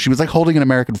back too. She was like holding an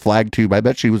American flag too. I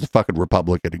bet she was a fucking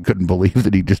Republican and couldn't believe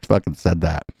that he just fucking said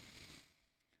that.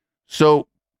 So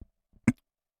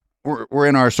we're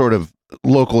in our sort of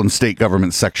local and state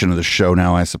government section of the show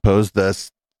now, I suppose.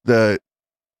 The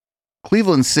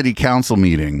Cleveland City Council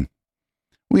meeting,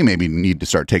 we maybe need to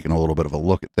start taking a little bit of a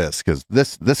look at this, because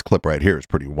this clip right here is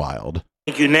pretty wild.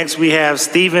 Thank you. Next, we have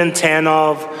Stephen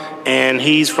Tanov, and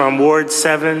he's from Ward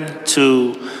 7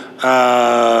 to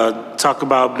talk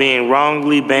about being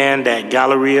wrongly banned at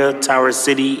Galleria, Tower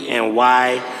City, and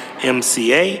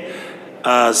YMCA.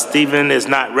 Stephen is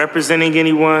not representing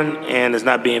anyone and is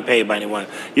not being paid by anyone.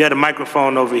 You had a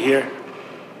microphone over here.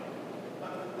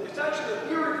 It's actually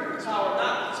the Erie Tower,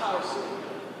 not the Tower City.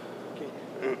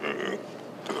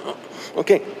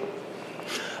 Okay.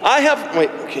 I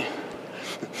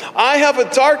have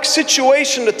a dark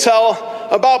situation to tell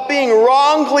about being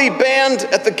wrongly banned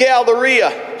at the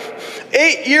Galleria.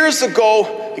 8 years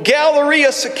ago,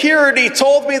 Galleria security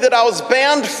told me that I was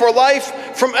banned for life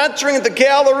from entering the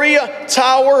Galleria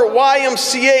Tower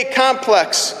YMCA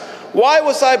complex. Why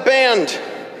was I banned?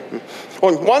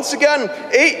 Once again,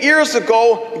 8 years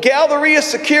ago, Galleria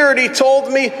security told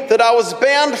me that I was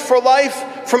banned for life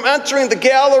from entering the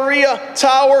Galleria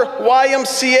Tower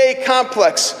YMCA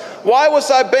complex. Why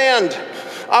was I banned?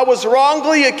 I was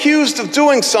wrongly accused of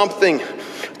doing something.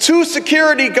 2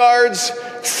 security guards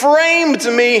framed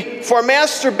me for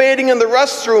masturbating in the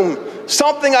restroom,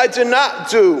 something I did not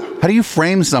do. How do you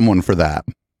frame someone for that?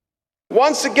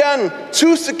 Once again,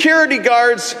 2 security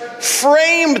guards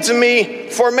framed me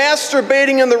for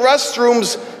masturbating in the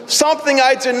restrooms, something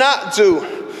I did not do.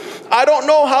 I don't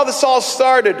know how this all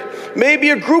started. Maybe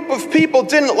a group of people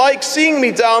didn't like seeing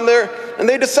me down there, and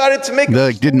they decided to make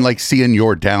They didn't like seeing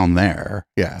you're down there.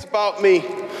 Yeah. About me.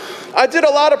 I did a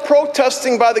lot of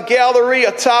protesting by the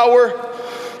Galleria Tower.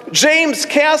 James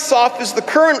Kassoff is the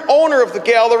current owner of the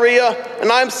Galleria,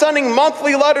 and I'm sending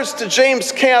monthly letters to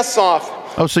James Kassoff.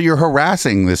 Oh, so you're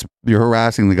harassing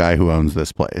the guy who owns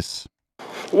this place.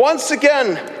 Once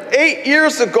again, 8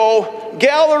 years ago,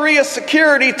 Galleria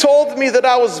security told me that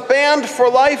I was banned for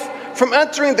life from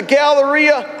entering the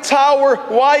Galleria Tower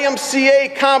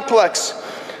YMCA complex.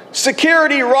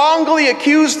 Security wrongly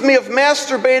accused me of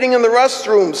masturbating in the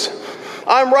restrooms.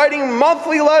 I'm writing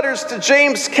monthly letters to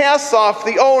James Kassoff,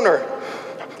 the owner.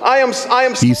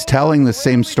 He's telling the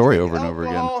same story over and over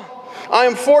again. I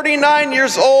am 49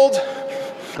 years old.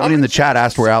 Somebody in the chat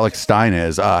asked where Alex Stein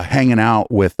is, hanging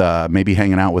out with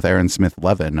Aaron Smith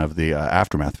Levin of the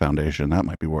Aftermath Foundation. That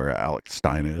might be where Alex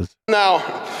Stein is. Now,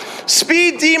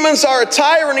 speed demons are a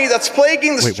tyranny that's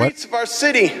plaguing the streets of our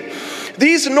city.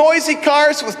 These noisy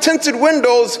cars with tinted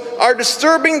windows are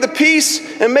disturbing the peace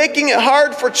and making it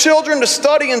hard for children to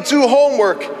study and do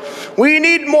homework. We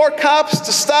need more cops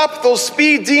to stop those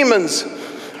speed demons.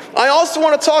 I also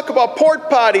want to talk about port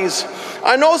potties.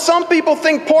 I know some people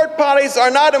think port potties are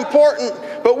not important,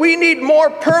 but we need more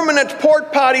permanent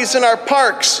port potties in our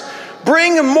parks.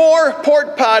 Bring more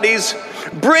port potties.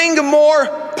 Bring more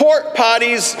port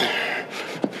potties.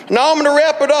 Now I'm going to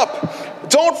wrap it up.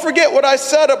 Don't forget what I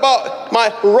said about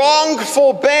my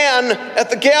wrongful ban at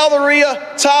the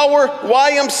Galleria Tower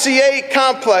YMCA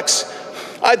complex.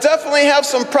 I definitely have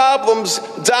some problems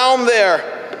down there.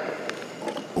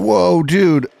 Whoa,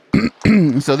 dude.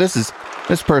 So this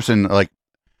person, like,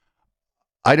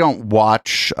 I don't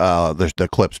watch the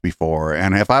clips before,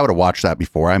 and if I would have watched that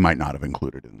before, I might not have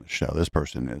included it in the show. This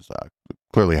person is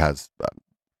clearly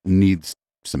needs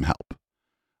some help.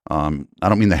 I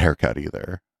don't mean the haircut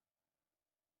either.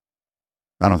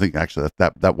 I don't think actually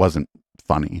that wasn't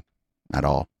funny at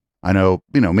all. I know,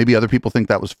 maybe other people think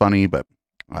that was funny, but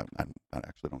I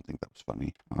actually don't think that was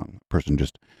funny. Person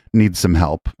just needs some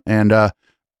help, and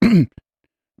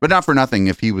but not for nothing.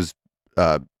 If he was,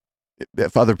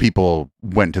 if other people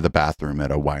went to the bathroom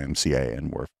at a YMCA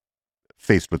and were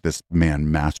faced with this man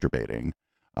masturbating,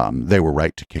 they were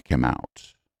right to kick him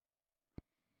out.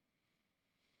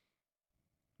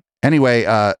 Anyway,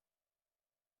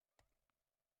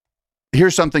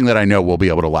 here's something that I know we'll be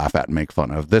able to laugh at and make fun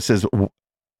of. This is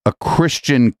a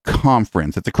Christian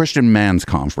conference. It's a Christian man's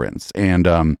conference.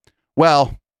 And,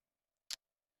 well,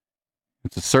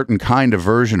 it's a certain kind of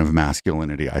version of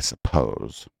masculinity, I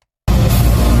suppose.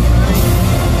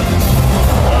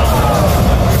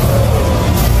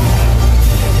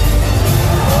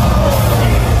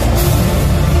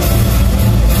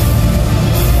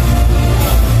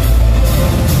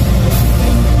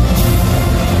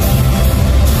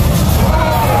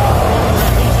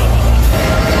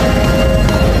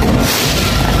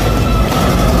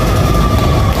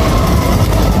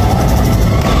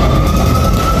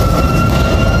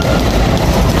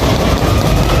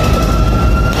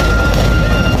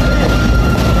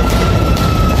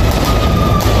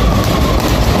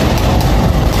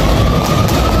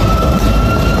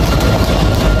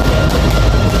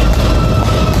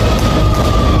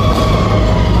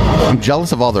 I'm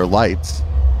jealous of all their lights.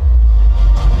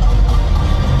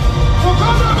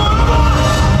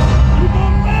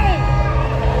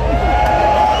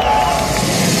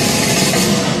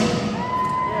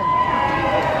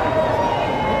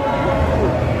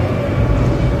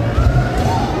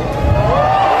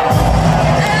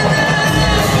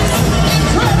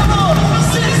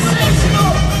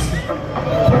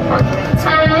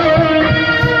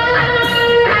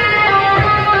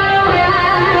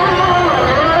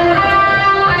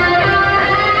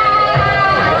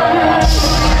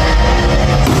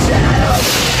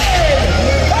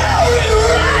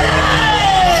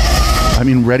 I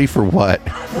mean, ready for what?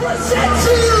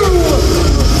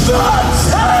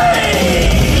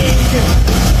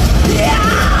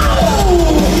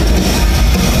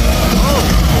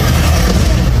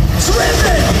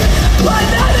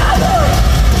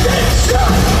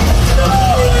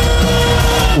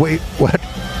 Wait, what?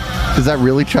 Is that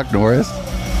really Chuck Norris?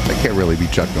 That can't really be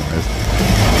Chuck Norris.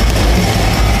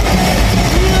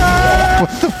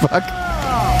 What the fuck?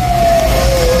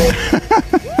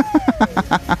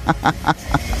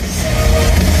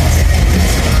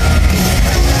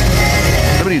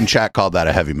 Somebody in chat called that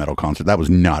a heavy metal concert. That was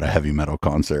not a heavy metal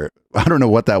concert. I don't know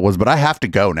what that was, but I have to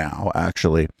go now,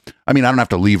 actually. I mean, I don't have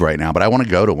to leave right now, but I want to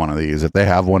go to one of these. If they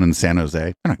have one in San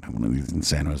Jose, I don't have one of these in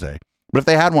San Jose, but if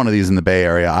they had one of these in the Bay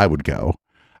Area, I would go.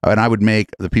 And I would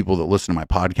make the people that listen to my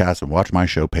podcast and watch my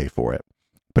show pay for it.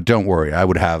 But don't worry,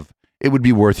 it would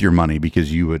be worth your money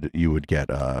because you would get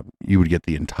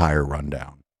the entire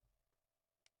rundown.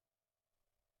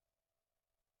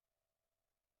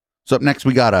 So up next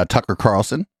we got Tucker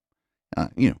Carlson.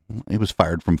 He was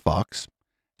fired from Fox,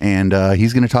 and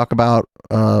he's going to talk about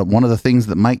one of the things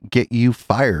that might get you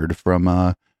fired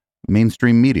from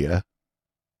mainstream media.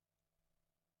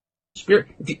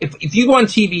 If you go on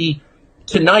TV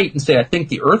tonight and say, I think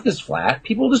the earth is flat,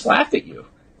 people will just laugh at you.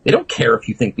 They don't care if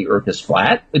you think the earth is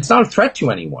flat. It's not a threat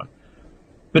to anyone.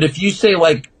 But if you say,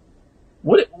 like,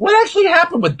 what actually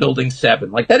happened with Building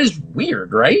 7? Like, that is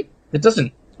weird, right? It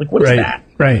doesn't, like, what is that?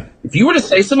 Right. If you were to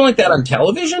say something like that on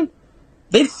television,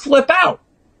 they'd flip out.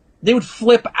 They would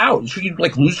flip out. Should you,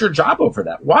 like, lose your job over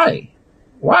that? Why?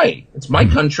 It's my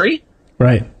country.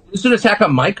 Right. Is it an attack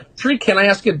on my country? Can I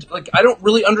ask it? Like, I don't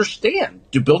really understand.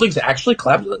 Do buildings actually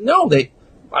collapse? No,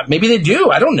 maybe they do.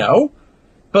 I don't know.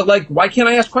 But, like, why can't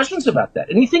I ask questions about that?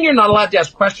 Anything you're not allowed to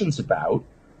ask questions about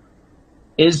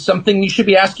is something you should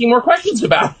be asking more questions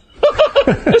about,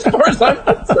 as far as I'm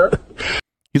concerned.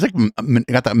 He's like,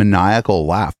 got that maniacal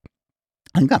laugh.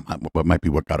 I think that might be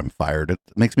what got him fired. It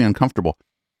makes me uncomfortable.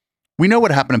 We know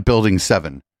what happened at Building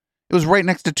 7. It was right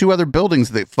next to two other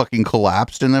buildings that fucking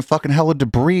collapsed, and then fucking hella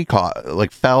debris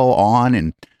fell on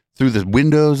and through the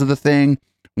windows of the thing.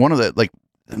 One of the, like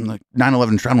 9/11, I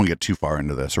don't want to get too far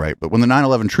into this, right? But when the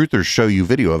 9/11 truthers show you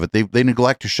video of it, they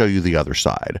neglect to show you the other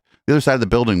side. The other side of the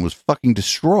building was fucking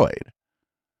destroyed.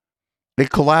 It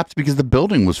collapsed because the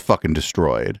building was fucking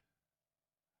destroyed.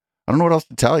 I don't know what else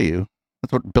to tell you.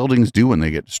 That's what buildings do when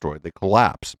they get destroyed. They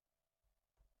collapse.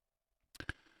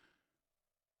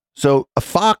 So a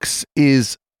Fox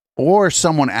is, or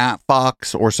someone at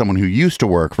Fox, or someone who used to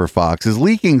work for Fox is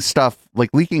leaking stuff, like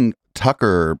leaking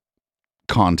Tucker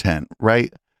content,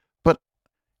 right? But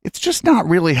it's just not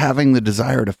really having the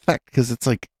desired effect, because it's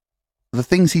like the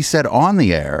things he said on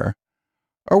the air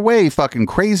are way fucking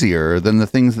crazier than the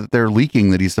things that they're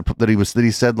leaking that he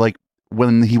said like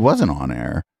when he wasn't on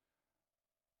air.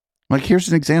 Like, here's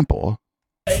an example.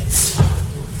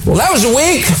 Well, that was a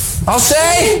week, I'll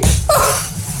say.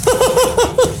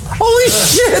 Holy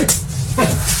shit!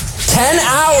 10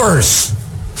 hours.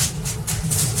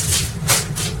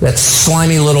 That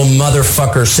slimy little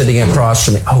motherfucker sitting across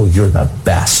from me. Oh, you're the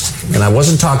best. And I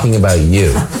wasn't talking about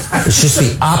you. It's just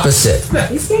the opposite.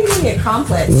 He's giving me a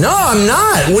compliment. No, I'm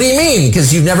not. What do you mean?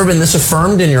 Because you've never been this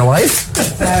affirmed in your life?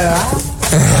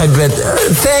 I bet.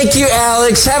 Thank you,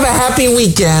 Alex. Have a happy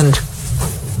weekend.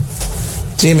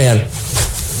 See you, man.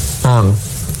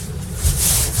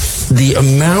 The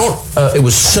amount, it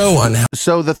was so unhealthy.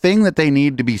 So the thing that they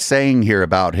need to be saying here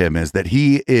about him is that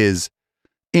he is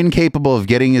incapable of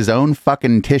getting his own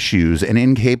fucking tissues and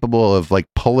incapable of like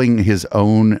pulling his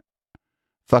own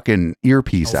fucking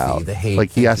earpiece out.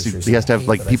 Like he has to have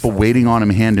like people waiting on him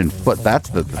hand and foot. That's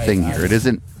the thing here. It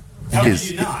isn't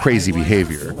his crazy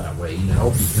behavior. That way, you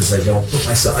know, because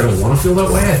I don't want to feel that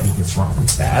way. I think it's wrong.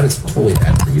 It's bad. It's totally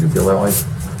bad for you to feel that way.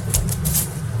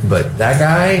 But that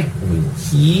guy, I mean,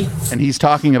 he's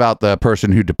talking about the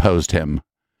person who deposed him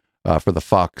for the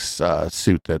Fox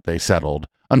suit that they settled.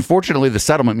 Unfortunately, the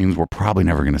settlement means we're probably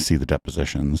never going to see the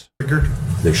depositions. Triggered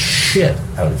the shit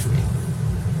out of me.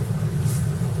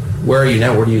 Where are you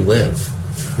now? Where do you live?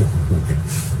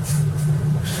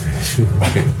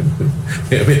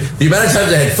 I mean, the amount of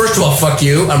times I had, first of all, fuck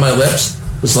you on my lips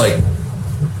was like,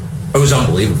 it was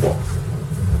unbelievable.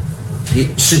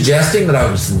 Suggesting that I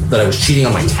was cheating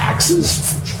on my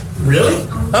taxes? Really?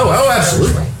 Oh,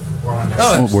 absolutely.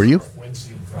 Oh, were you?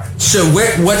 So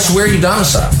where are you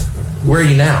domiciled? Where are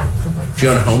you now? Do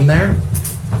you own a home there?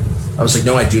 I was like,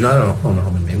 no, I do not own a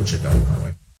home in Maine, which I don't, by the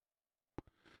way.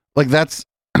 Like, that's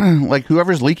like,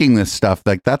 whoever's leaking this stuff,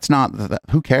 like, that's not,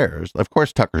 who cares? Of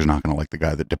course Tucker's not going to like the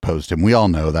guy that deposed him. We all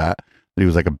know that he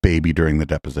was like a baby during the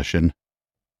deposition.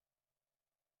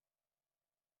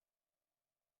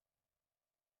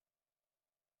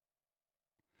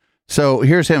 So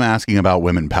here's him asking about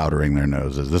women powdering their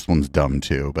noses. This one's dumb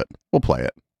too, but we'll play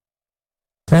it.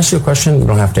 Can I ask you a question? You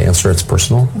don't have to answer. It's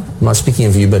personal. I'm not speaking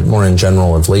of you, but more in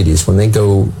general of ladies. When they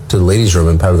go to the ladies' room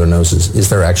and powder their noses, is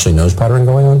there actually nose powdering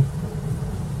going on?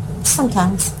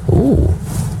 Sometimes. Ooh.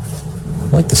 I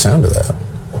like the sound of that.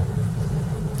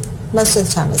 Most of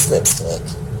the time it's lipstick.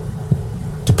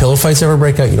 Do pillow fights ever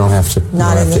break out? You don't have to.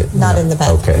 Not in the bathroom. Okay, not in the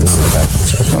bathroom.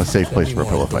 It's not a safe place for a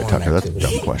pillow fight, Tucker. That's a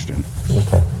dumb question.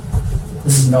 Okay.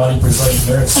 This is naughty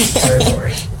Brazilian nurse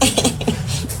territory.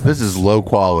 This is low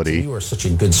quality. You are such a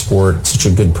good sport,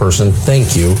 such a good person.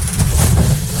 Thank you.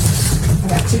 I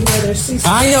got 2 brothers.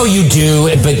 I know you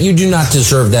do, but you do not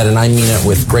deserve that, and I mean it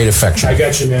with great affection. I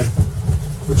got you, man.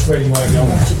 Which way do you want to go?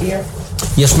 Here?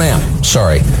 Yes, ma'am.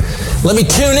 Sorry. Let me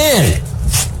tune in.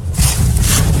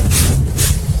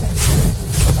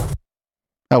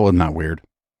 That was not weird.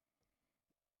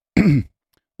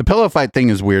 The pillow fight thing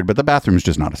is weird, but the bathroom's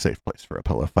just not a safe place for a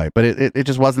pillow fight. But it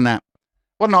just wasn't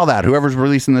all that. Whoever's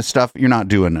releasing this stuff, you're not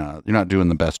doing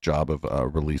the best job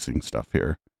of releasing stuff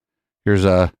here. Here's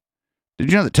did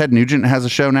you know that Ted Nugent has a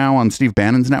show now on Steve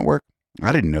Bannon's network?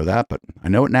 I didn't know that, but I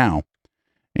know it now.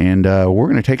 And we're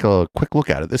going to take a quick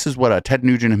look at it. This is what Ted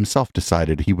Nugent himself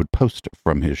decided he would post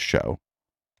from his show.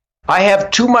 I have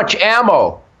too much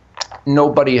ammo.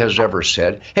 Nobody has ever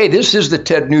said, hey, this is the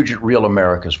Ted Nugent Real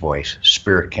America's Voice,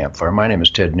 Spirit Campfire. My name is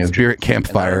Ted Nugent. Spirit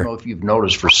Campfire. And I don't know if you've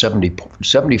noticed for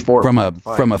 74 from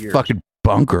a fucking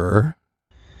bunker.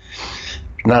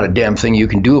 Not a damn thing you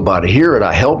can do about it. Here at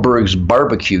a Hellberg's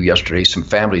barbecue yesterday, some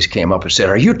families came up and said,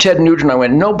 are you Ted Nugent? I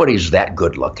went, nobody's that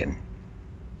good looking.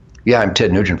 Yeah, I'm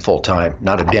Ted Nugent full time.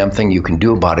 Not a damn thing you can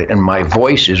do about it. And my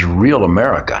voice is Real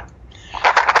America.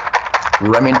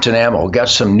 Remington Ammo got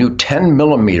some new 10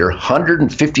 millimeter,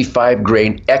 155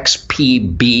 grain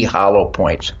XPB hollow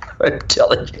points. I'm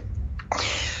telling you.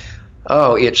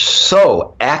 Oh, it's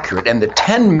so accurate. And the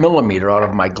 10 millimeter out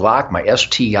of my Glock, my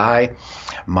STI,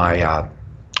 my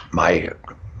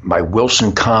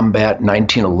Wilson Combat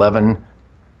 1911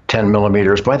 10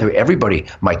 millimeters. By the way, everybody,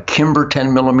 my Kimber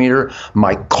 10 millimeter,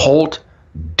 my Colt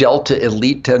Delta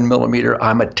Elite 10 millimeter.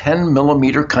 I'm a 10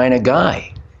 millimeter kind of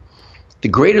guy. The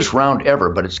greatest round ever,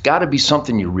 but it's got to be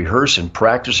something you rehearse and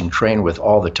practice and train with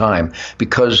all the time,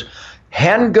 because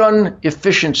handgun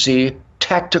efficiency,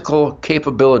 tactical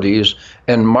capabilities,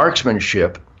 and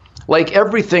marksmanship, like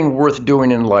everything worth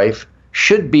doing in life,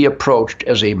 should be approached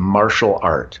as a martial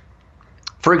art.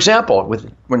 For example,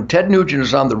 when Ted Nugent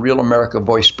is on the Real America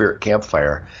Voice Spirit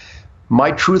Campfire,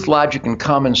 my truth, logic, and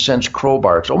common sense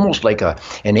crowbar, it's almost like an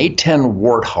A10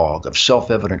 warthog of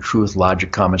self-evident truth,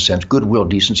 logic, common sense, goodwill,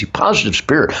 decency, positive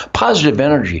spirit, positive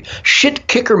energy, shit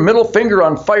kicker, middle finger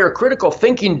on fire, critical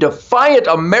thinking, defiant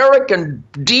American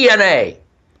DNA.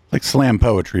 Like slam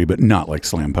poetry, but not like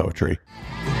slam poetry.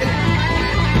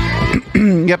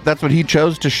 Yep, that's what he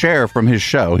chose to share from his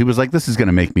show. He was like, this is going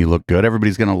to make me look good.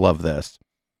 Everybody's going to love this.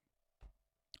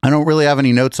 I don't really have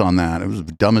any notes on that. It was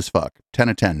dumb as fuck. 10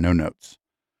 of 10, no notes.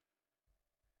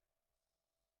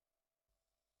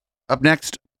 Up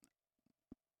next,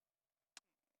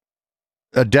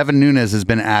 Devin Nunes has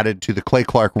been added to the Clay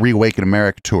Clark Reawaken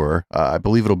America tour. I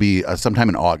believe it'll be sometime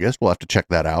in August. We'll have to check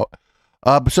that out.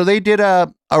 So they did I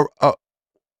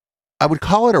would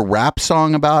call it a rap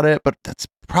song about it, but that's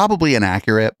probably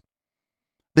inaccurate.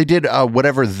 They did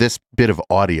whatever this bit of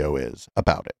audio is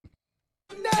about it.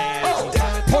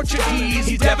 Portuguese,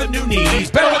 he's Devin Nunes,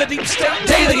 better than deep state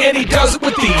daily, and he does it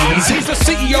with ease. He's the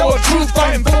CEO of Truth,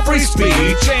 fighting for free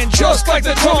speech, and just like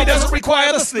the drum, he doesn't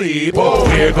require the sleep. Oh,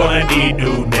 we're gonna need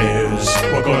Nunes.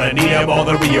 We're We're gonna need him on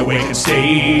the reawakened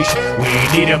stage.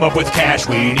 We need him up with cash,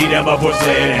 we need him up with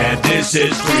lead, and this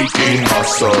is freaking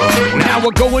awesome. Now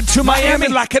we're going to Miami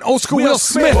like an old school Will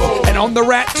Smith. And on the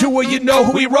rat tour, you know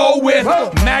who we roll with.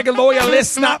 MAGA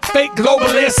loyalists, not fake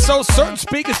globalists. So certain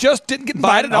speakers just didn't get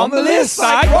invited on the list.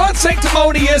 Like Ron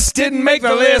Sanctimonious didn't make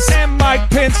the list, and Mike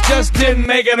Pence just didn't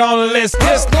make it on the list.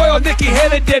 Disloyal Nikki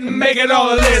Haley didn't make it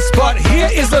on the list. But here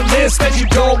is the list that you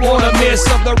don't want to miss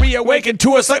of the reawakened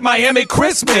tours like Miami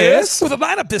Christmas. With a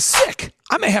lineup this sick,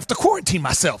 I may have to quarantine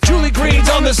myself. Julie Green's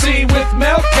on the scene with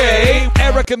Mel K.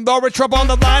 Eric and Laura Trump on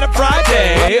the lineup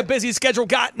Friday. A busy schedule,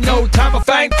 got no time for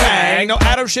Fang Fang. No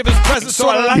Adam Schiff's present, so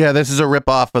I like Yeah, this is a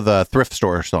rip-off of the thrift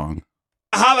store song.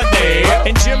 holiday.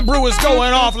 And Jim Brewer's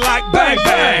going off like bang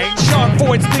bang. Sean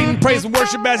Ford's leading praise and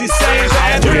worship as he sings.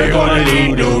 And we're gonna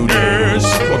need new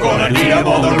nurse. We're gonna need him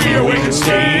on the reawakened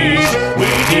stage. We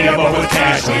need him up with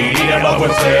cash, we need him up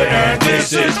with lead, and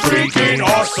this is freaking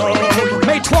awesome.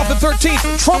 May 12th and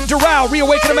 13th, Trump Doral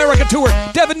Reawaken America Tour.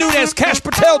 Devin Nunes, Cash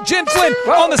Patel, Jen Flynn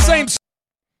on the same.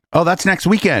 Oh, that's next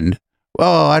weekend.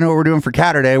 Oh, I know what we're doing for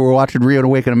Catterday. We're watching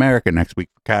Reawaken America next week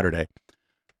for Catterday.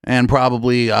 And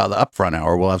probably the upfront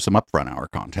hour. We'll have some upfront hour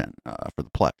content for the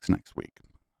Plex next week.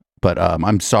 But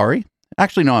I'm sorry.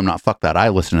 Actually, no, I'm not. Fuck that. I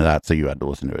listened to that, so you had to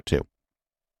listen to it too.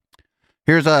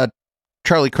 Here's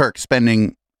Charlie Kirk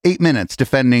spending 8 minutes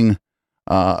defending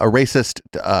a racist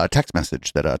text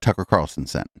message that Tucker Carlson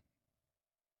sent.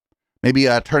 Maybe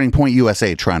Turning Point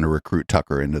USA trying to recruit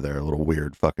Tucker into their little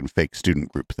weird fucking fake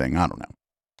student group thing. I don't know.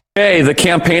 Hey, the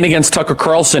campaign against Tucker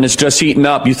Carlson is just heating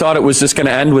up. You thought it was just going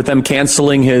to end with them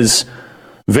canceling his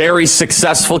very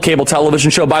successful cable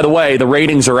television show. By the way, the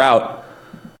ratings are out.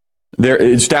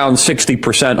 It's down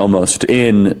 60% almost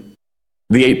in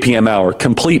the 8 p.m. hour.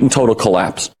 Complete and total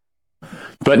collapse.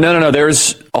 But no.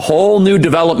 There's a whole new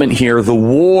development here. The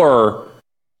war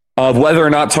of whether or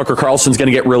not Tucker Carlson's going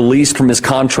to get released from his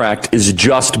contract is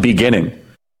just beginning.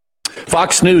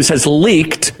 Fox News has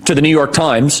leaked to the New York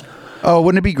Times. Oh,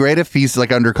 wouldn't it be great if he's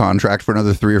like under contract for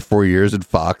another 3 or 4 years and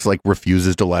Fox like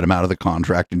refuses to let him out of the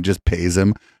contract and just pays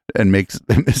him and makes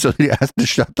so he has to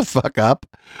shut the fuck up?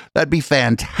 That'd be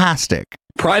fantastic.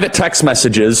 Private text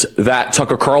messages that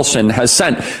Tucker Carlson has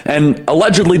sent. And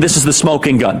allegedly this is the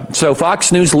smoking gun. So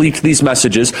Fox News leaked these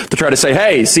messages to try to say,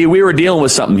 hey, see, we were dealing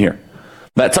with something here.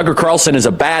 That Tucker Carlson is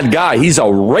a bad guy. He's a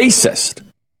racist.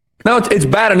 Now, it's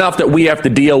bad enough that we have to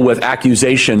deal with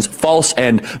accusations, false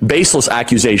and baseless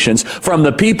accusations from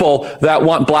the people that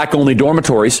want black-only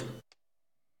dormitories.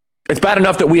 It's bad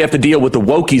enough that we have to deal with the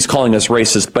wokies calling us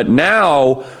racist. But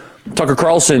now, Tucker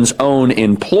Carlson's own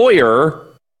employer,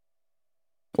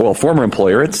 well, former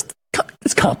employer, it's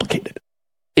complicated,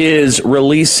 is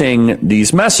releasing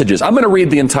these messages. I'm going to read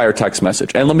the entire text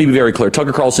message. And let me be very clear.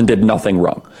 Tucker Carlson did nothing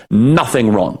wrong.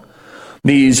 Nothing wrong.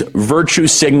 These virtue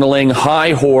signaling,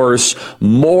 high horse,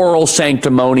 moral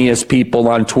sanctimonious people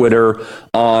on Twitter,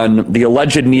 on the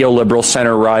alleged neoliberal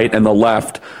center right and the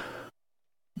left,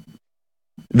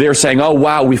 they're saying, oh,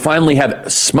 wow, we finally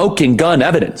have smoking gun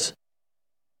evidence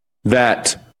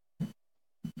that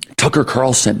Tucker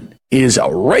Carlson is a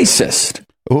racist.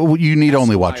 Well, you need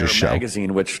only watch his show.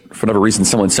 Magazine, which for whatever reason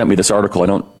someone sent me this article. I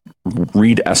don't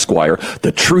read Esquire.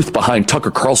 The truth behind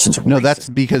Tucker Carlson's racist. No, that's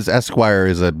because Esquire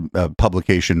is a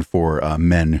publication for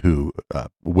men who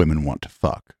women want to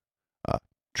fuck.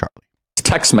 Charlie.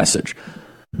 Text message.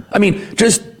 I mean,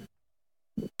 just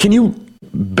can you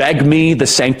beg me the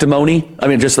sanctimony? I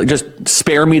mean, just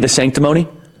spare me the sanctimony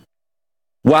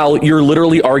while you're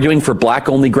literally arguing for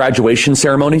black-only graduation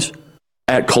ceremonies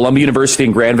at Columbia University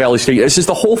and Grand Valley State. This is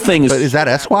the whole thing. But is that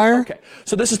Esquire? Okay.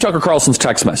 So this is Tucker Carlson's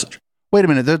text message. Wait a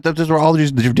minute. Those are all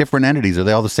just different entities. Are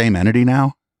they all the same entity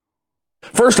now?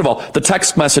 First of all, the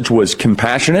text message was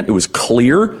compassionate. It was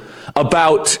clear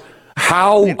about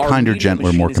how kinder,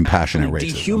 gentler, more compassionate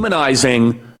racism.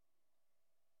 Dehumanizing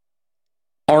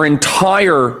our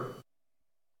entire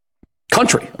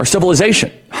country, our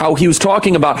civilization. How he was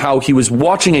talking about how he was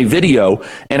watching a video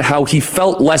and how he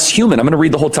felt less human. I'm going to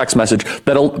read the whole text message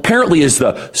that apparently is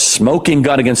the smoking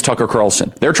gun against Tucker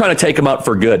Carlson. They're trying to take him out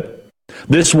for good.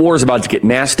 This war is about to get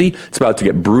nasty. It's about to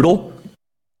get brutal.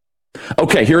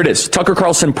 Okay, here it is. Tucker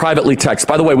Carlson privately texts.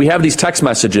 By the way, we have these text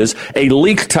messages, a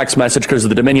leaked text message because of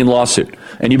the Dominion lawsuit.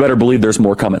 And you better believe there's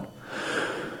more coming.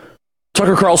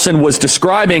 Tucker Carlson was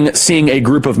describing seeing a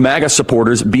group of MAGA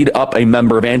supporters beat up a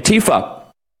member of Antifa.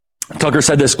 Tucker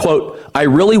said this, quote, I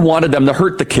really wanted them to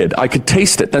hurt the kid. I could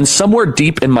taste it. Then somewhere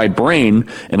deep in my brain,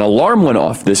 an alarm went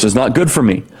off. This is not good for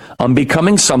me. I'm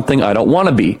becoming something I don't want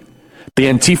to be. The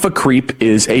Antifa creep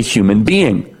is a human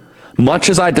being. Much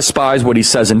as I despise what he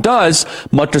says and does,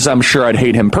 much as I'm sure I'd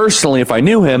hate him personally if I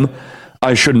knew him,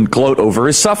 I shouldn't gloat over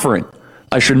his suffering.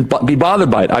 I shouldn't be bothered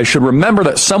by it. I should remember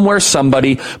that somewhere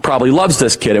somebody probably loves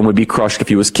this kid and would be crushed if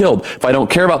he was killed. If I don't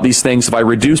care about these things, if I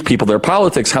reduce people to their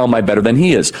politics, how am I better than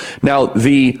he is? Now,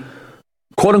 the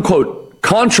quote-unquote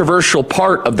controversial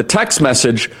part of the text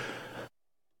message,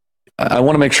 I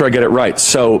want to make sure I get it right.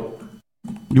 So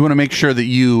you want to make sure that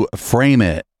you frame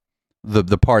it,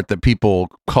 the part that people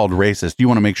called racist, you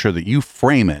want to make sure that you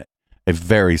frame it a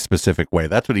very specific way.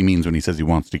 That's what he means when he says he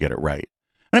wants to get it right.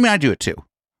 And I mean, I do it too.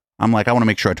 I'm like, I want to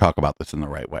make sure I talk about this in the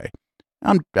right way.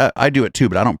 I do it too,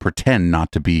 but I don't pretend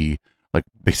not to be like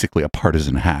basically a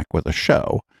partisan hack with a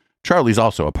show. Charlie's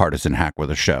also a partisan hack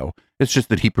with a show. It's just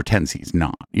that he pretends he's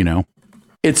not, you know?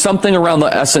 It's something around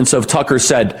the essence of Tucker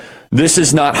said, this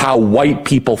is not how white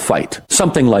people fight.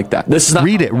 Something like that. This is not.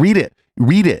 Read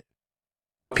it.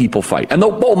 People fight. And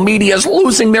the whole media is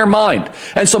losing their mind.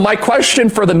 And so my question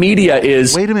for the media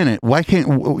is, wait a minute. Why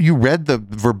can't you read the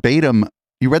verbatim?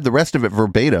 You read the rest of it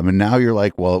verbatim, and now you're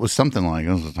like, well, it was something like,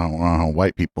 this is how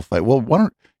white people fight. Well, why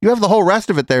don't you have the whole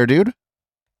rest of it there, dude?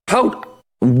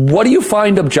 What do you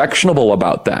find objectionable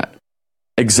about that?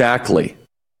 Exactly.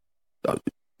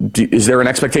 Is there an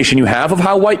expectation you have of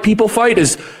how white people fight?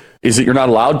 Is it you're not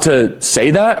allowed to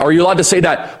say that? Are you allowed to say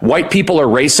that white people are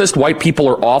racist, white people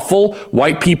are awful,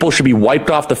 white people should be wiped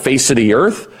off the face of the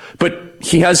earth? But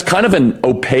he has kind of an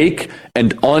opaque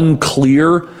and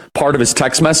unclear part of his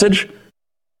text message,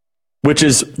 which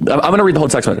is, I'm going to read the whole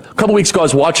text message. A couple weeks ago, I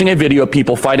was watching a video of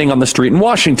people fighting on the street in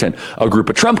Washington. A group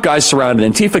of Trump guys surrounded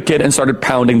an Antifa kid and started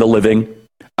pounding the living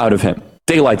out of him,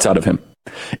 daylights out of him.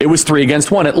 It was 3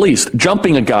 against 1 at least.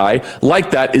 Jumping a guy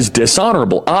like that is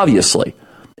dishonorable, obviously.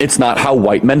 It's not how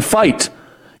white men fight.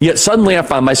 Yet suddenly I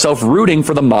found myself rooting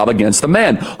for the mob against the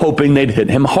man, hoping they'd hit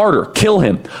him harder, kill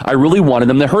him. I really wanted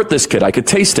them to hurt this kid. I could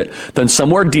taste it. Then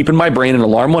somewhere deep in my brain, an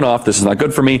alarm went off. This is not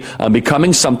good for me. I'm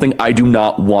becoming something I do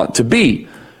not want to be.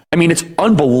 I mean, it's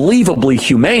unbelievably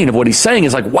humane of what he's saying.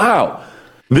 Is like, wow.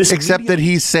 Except that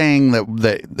he's saying that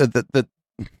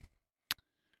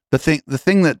the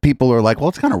thing that people are like, well,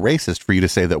 it's kind of racist for you to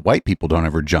say that white people don't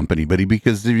ever jump anybody,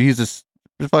 because he's just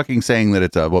fucking saying that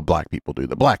it's what black people do,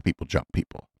 that black people jump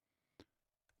people.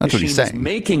 That's what he's saying.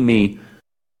 Making me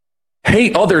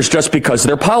hate others just because of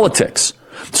their politics.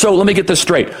 So let me get this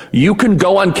straight. You can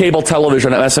go on cable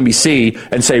television at MSNBC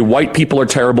and say white people are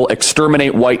terrible,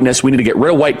 exterminate whiteness, we need to get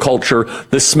rid of white culture.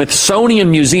 The Smithsonian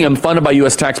Museum, funded by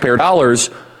U.S. taxpayer dollars,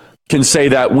 can say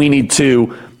that we need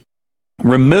to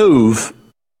remove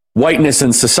whiteness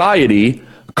in society.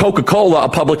 Coca-Cola, a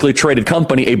publicly traded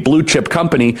company, a blue chip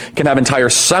company, can have entire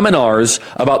seminars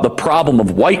about the problem of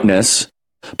whiteness.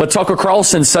 But Tucker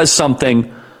Carlson says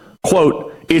something,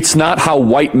 quote, it's not how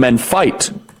white men fight.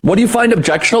 What do you find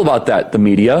objectionable about that, the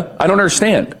media? I don't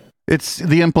understand. It's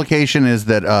the implication is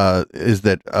that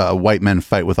white men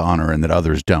fight with honor and that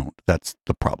others don't. That's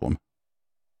the problem.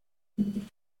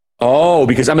 Oh,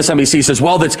 because MSNBC says,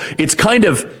 well,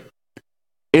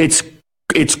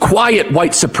 it's quiet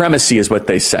white supremacy is what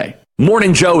they say.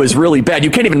 Morning Joe is really bad. You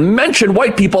can't even mention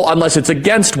white people unless it's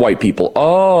against white people.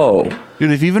 Oh. Dude,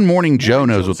 if even Morning Joe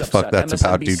knows what the fuck that's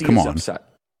about, dude, come on. Upset.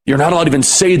 You're not allowed to even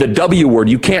say the W word.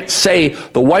 You can't say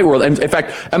the white word. In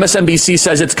fact, MSNBC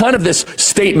says it's kind of this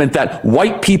statement that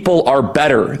white people are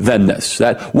better than this,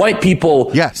 that white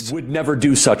people would never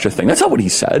do such a thing. That's not what he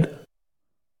said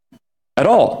at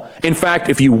all. In fact,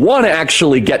 if you want to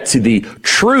actually get to the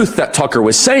truth that Tucker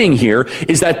was saying here,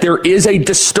 is that there is a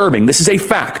disturbing, this is a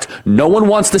fact, no one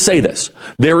wants to say this,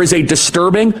 there is a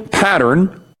disturbing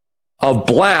pattern of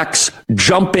blacks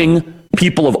jumping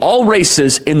people of all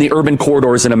races in the urban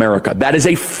corridors in America. That is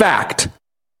a fact.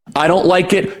 I don't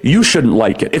like it. You shouldn't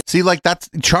like it. See, like that's,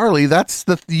 Charlie,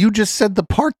 you just said the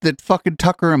part that fucking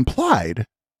Tucker implied.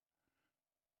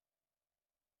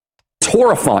 It's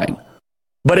horrifying.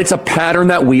 But it's a pattern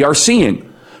that we are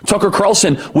seeing. Tucker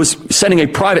Carlson was sending a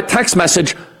private text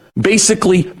message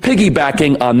basically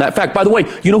piggybacking on that fact. By the way,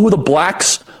 you know who the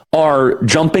blacks are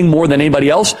jumping more than anybody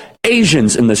else?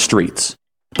 Asians in the streets.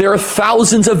 There are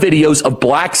thousands of videos of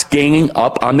blacks ganging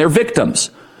up on their victims.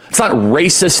 It's not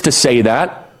racist to say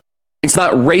that. It's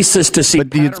not racist to see.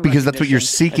 But it's because that's what you're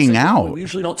seeking out. We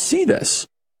usually don't see this.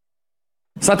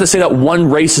 It's not to say that one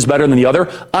race is better than the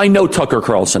other. I know Tucker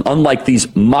Carlson, unlike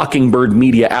these mockingbird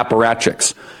media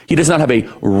apparatchiks. He does not have a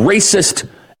racist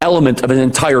element of his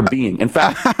entire being. In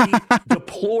fact, he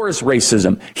deplores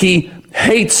racism. He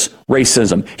hates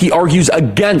racism. He argues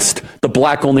against the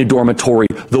black-only dormitory,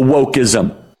 the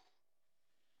wokeism,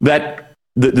 that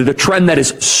the trend that has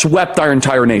swept our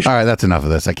entire nation. All right, that's enough of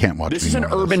this. I can't watch. This is an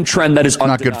urban trend that is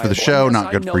not good for the show,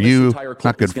 not good for you,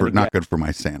 not good for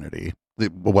my sanity.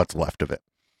 What's left of it.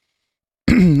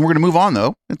 We're going to move on,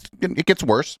 though. It gets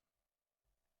worse.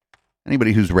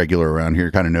 Anybody who's regular around here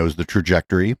kind of knows the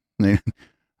trajectory. I'm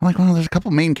like, well, there's a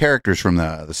couple main characters from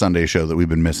the Sunday show that we've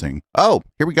been missing. Oh,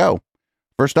 here we go.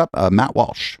 First up, Matt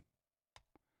Walsh.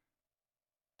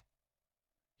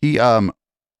 The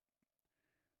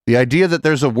idea that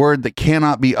there's a word that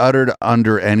cannot be uttered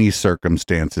under any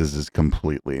circumstances is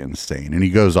completely insane. And he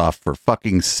goes off for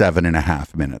fucking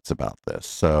 7.5 minutes about this.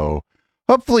 So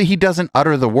hopefully he doesn't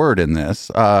utter the word in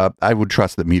this. I would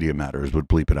trust that Media Matters would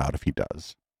bleep it out if he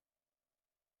does.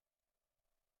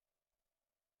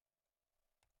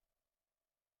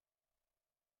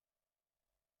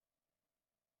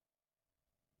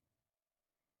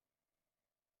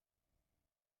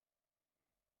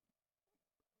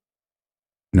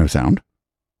 No sound.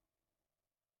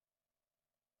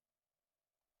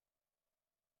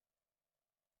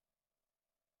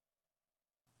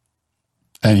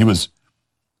 And he was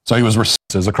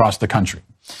across the country.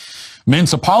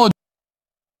 Mintz apologized.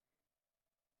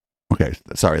 Okay,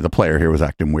 sorry, the player here was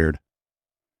acting weird.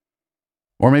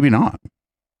 Or maybe not.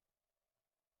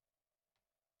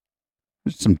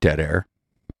 There's some dead air.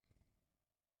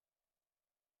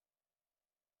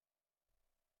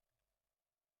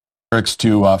 Lyrics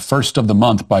to First of the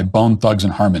Month by Bone Thugs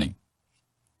and Harmony.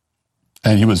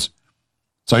 And he was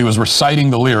reciting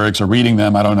the lyrics or reading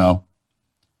them, I don't know.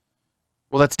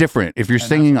 Well, that's different. If you're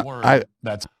singing,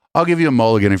 I'll give you a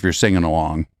mulligan if you're singing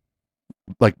along,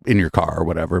 like in your car or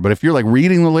whatever. But if you're like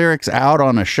reading the lyrics out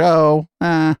on a show,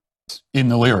 in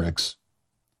the lyrics,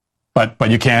 but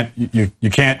you can't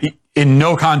in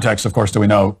no context, of course, do we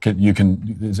know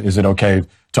is it okay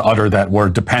to utter that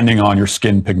word depending on your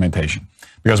skin pigmentation?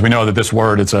 Because we know that this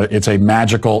word it's a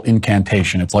magical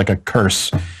incantation. It's like a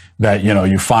curse that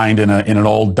you find in an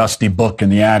old dusty book in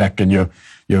the attic, and you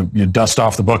dust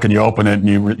off the book and you open it and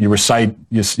you recite,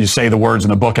 you say the words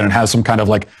in the book, and it has some kind of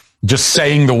like, just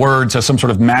saying the words has some sort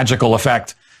of magical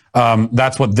effect.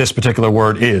 That's what this particular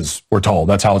word is, we're told.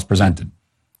 That's how it's presented.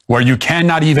 Where you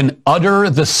cannot even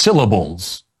utter the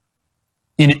syllables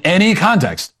in any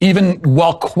context, even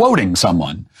while quoting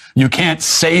someone. You can't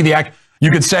say you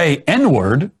could say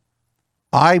N-word.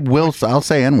 I'll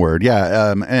say N-word,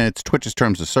 yeah. And it's Twitch's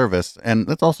terms of service, and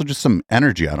that's also just some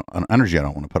energy I don't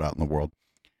want to put out in the world.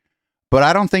 But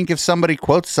I don't think if somebody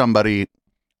quotes somebody,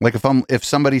 like if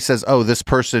somebody says, "Oh, this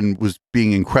person was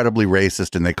being incredibly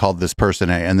racist," and they called this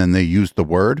person and then they used the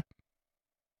word,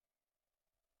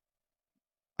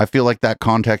 I feel like that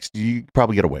context you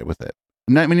probably get away with it.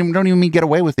 I mean, you don't even mean get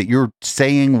away with it. You're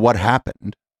saying what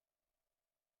happened,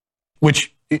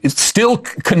 which it still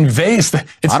conveys that.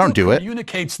 I don't do it.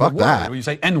 Communicates the word. That. When you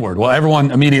say N-word, well,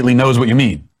 everyone immediately knows what you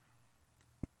mean.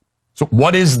 So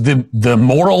what is the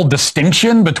moral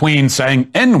distinction between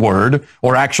saying N-word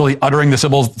or actually uttering the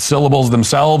syllables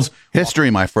themselves? History,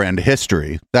 my friend,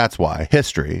 history. That's why.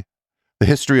 History. The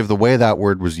history of the way that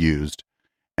word was used,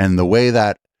 and the way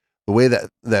that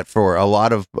for a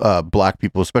lot of black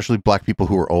people, especially black people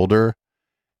who are older,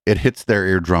 it hits their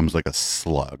eardrums like a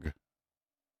slug.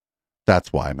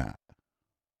 That's why, Matt.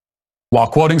 While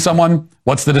quoting someone,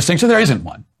 what's the distinction? There isn't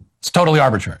one. It's totally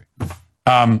arbitrary.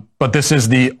 But this is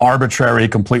the arbitrary,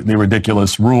 completely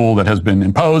ridiculous rule that has been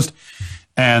imposed.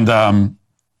 And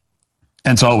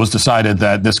so it was decided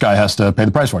that this guy has to pay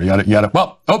the price for it.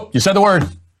 You said the word.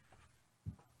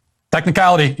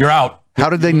 Technicality, you're out. How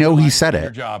did they know he said it?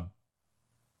 Your job.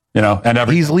 And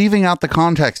he's leaving out the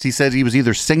context. He said he was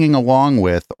either singing along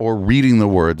with or reading the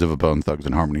words of a Bone Thugs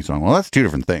and Harmony song. Well, that's two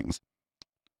different things.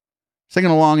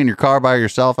 Singing along in your car by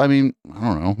yourself, I mean, I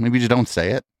don't know. Maybe just don't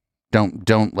say it.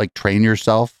 Don't like train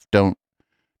yourself. Don't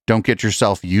get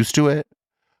yourself used to it.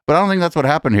 But I don't think that's what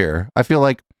happened here. I feel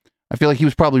like he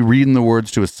was probably reading the words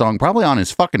to his song, probably on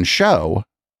his fucking show.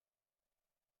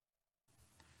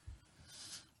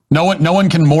 No one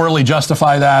can morally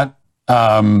justify that,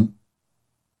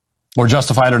 or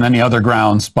justify it on any other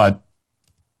grounds, but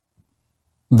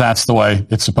that's the way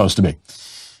it's supposed to be,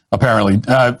 apparently.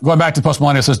 Going back to Post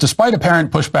Millennial, says, despite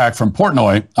apparent pushback from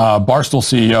Portnoy, Barstool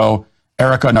CEO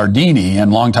Erica Nardini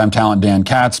and longtime talent Dan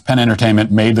Katz, Penn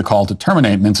Entertainment made the call to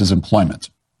terminate Mintz's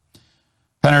employment.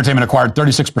 Penn Entertainment acquired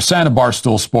 36% of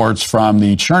Barstool Sports from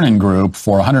the Chernin Group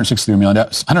for $163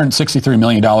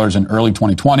 million in early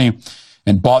 2020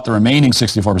 and bought the remaining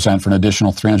 64% for an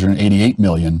additional $388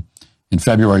 million in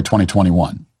February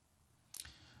 2021.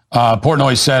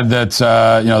 Portnoy said that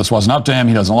this wasn't up to him.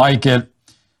 He doesn't like it.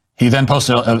 He then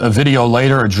posted a video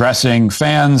later addressing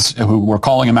fans who were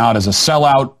calling him out as a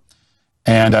sellout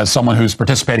and as someone who's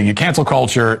participating in cancel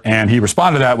culture. And he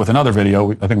responded to that with another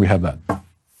video. I think we have that.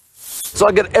 So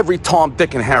I get every Tom,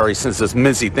 Dick, and Harry since this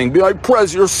Mizzy thing be like,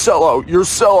 Prez, you're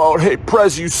sellout. Hey,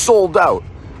 Prez, you sold out.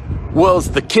 Well,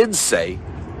 as the kids say,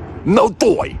 no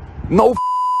doy. No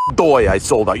doy I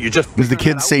sold out. You just... Does the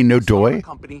kids say no doy?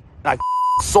 I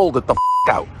sold it the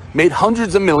out. Made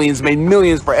hundreds of millions, made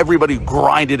millions for everybody who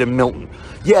grinded in Milton.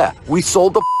 Yeah, we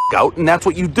sold the out, and that's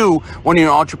what you do when you're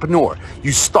an entrepreneur.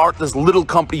 You start this little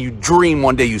company, you dream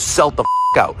one day you sell the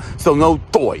out. So no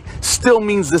doy. Still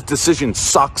means this decision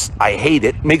sucks. I hate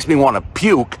it. Makes me want to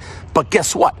puke. But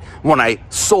guess what? When I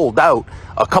sold out,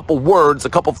 a couple words, a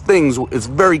couple things is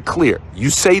very clear. You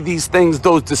say these things,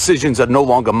 those decisions are no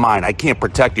longer mine. I can't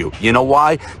protect you. You know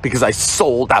why? Because I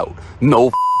sold out. No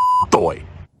doy.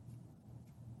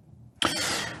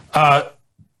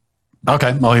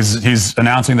 Okay. Well, he's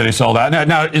announcing that he sold out.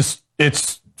 Now it's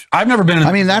I've never been in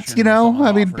I mean, that's, I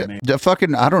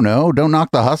don't know. Don't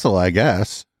knock the hustle, I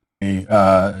guess. What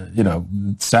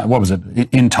was it?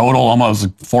 In total, almost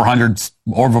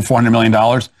over $400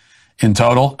 million in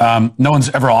total. No one's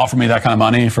ever offered me that kind of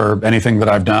money for anything that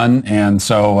I've done. And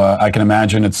so I can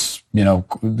imagine it's,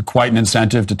 quite an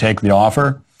incentive to take the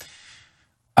offer.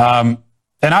 And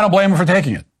I don't blame him for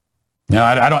taking it.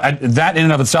 That in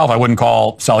and of itself, I wouldn't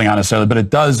call selling out necessarily, but it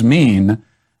does mean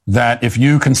that if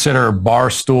you consider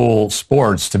Barstool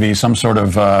Sports to be some sort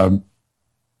of,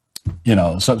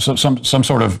 some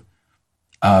sort of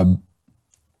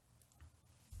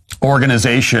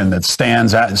organization that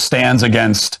stands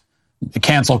against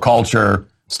cancel culture,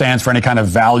 stands for any kind of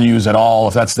values at all,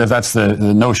 if that's the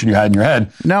notion you had in your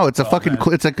head. No, it's a fucking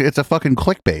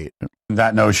clickbait.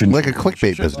 That notion, like a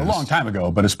clickbait business, a long time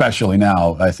ago, but especially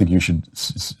now, I think you should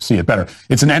see it better.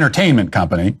 It's an entertainment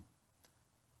company.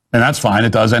 And that's fine.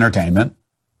 It does entertainment.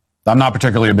 I'm not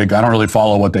particularly I don't really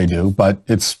follow what they do, but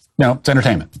it's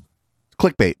entertainment.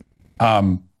 Clickbait.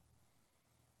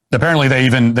 Apparently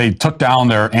they took down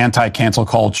their anti-cancel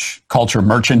culture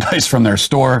merchandise from their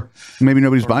store. Maybe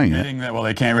nobody's buying it. Well,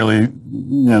 they can't really,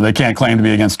 they can't claim to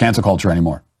be against cancel culture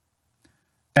anymore.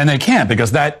 And they can't,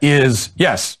 because that is,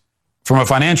 yes, from a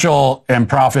financial and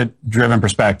profit-driven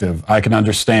perspective, I can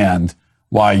understand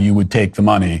why you would take the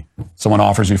money. Someone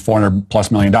offers you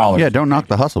 $400+ million. Yeah, don't knock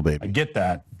the hustle, baby. I get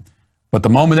that. But the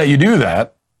moment that you do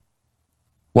that,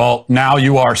 well, now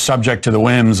you are subject to the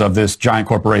whims of this giant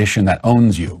corporation that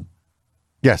owns you.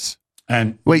 Yes.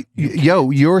 And wait,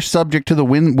 you're subject to the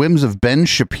whims of Ben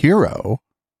Shapiro.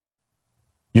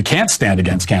 You can't stand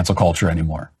against cancel culture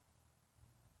anymore.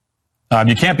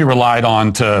 You can't be relied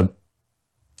on to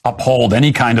uphold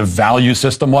any kind of value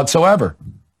system whatsoever,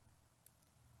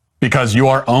 because you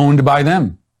are owned by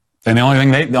them. And the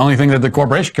only thing that the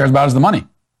corporation cares about is the money.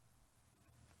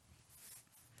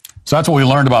 So that's what we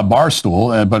learned about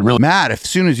Barstool. But really, Matt, as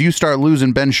soon as you start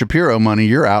losing Ben Shapiro money,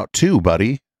 you're out too,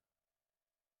 buddy.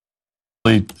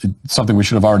 It's something we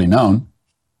should have already known.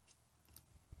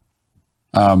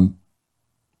 And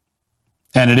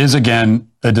it is, again,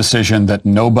 a decision that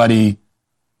no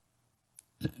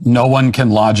one can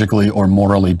logically or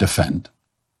morally defend.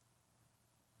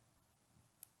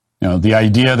 The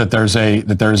idea that there's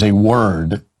a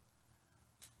word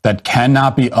that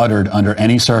cannot be uttered under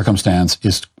any circumstance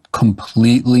is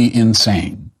completely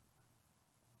insane.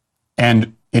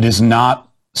 And it is not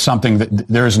something that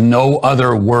there is no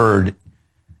other word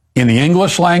in the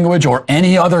English language or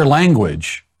any other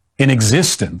language in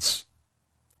existence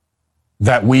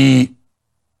that we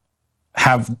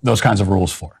have those kinds of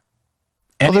rules for.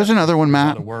 Well, there's another one,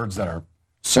 Matt. The words that are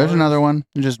There's another one.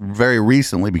 It just very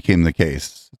recently became the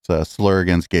case. It's a slur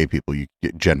against gay people. You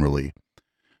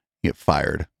get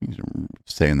fired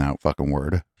saying that fucking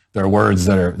word. There are words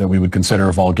that we would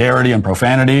consider vulgarity and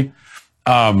profanity,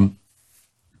 and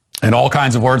all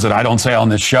kinds of words that I don't say on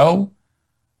this show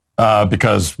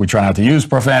because we try not to use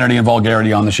profanity and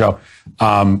vulgarity on the show.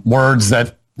 Words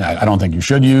that I don't think you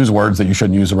should use, words that you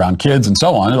shouldn't use around kids, and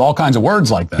so on. And all kinds of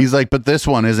words like that. He's like, but this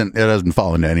one isn't. It doesn't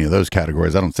fall into any of those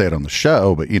categories. I don't say it on the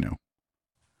show, but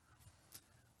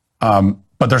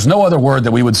But there's no other word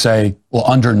that we would say, well,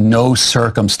 under no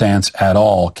circumstance at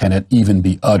all can it even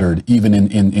be uttered, even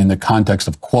in the context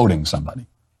of quoting somebody.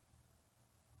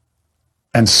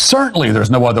 And certainly there's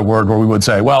no other word where we would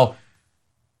say, well,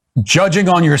 judging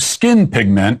on your skin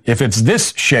pigment, if it's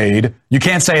this shade, you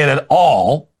can't say it at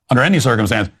all under any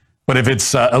circumstance. But if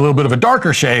it's a little bit of a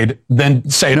darker shade, then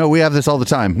say no. We have this all the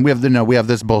time. We have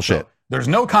this bullshit. So there's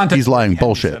no context. He's lying.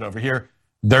 Bullshit over here.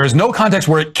 There is no context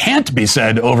where it can't be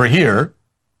said over here.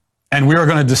 And we are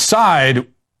going to decide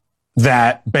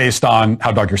that based on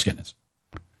how dark your skin is.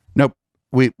 Nope.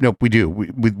 We do.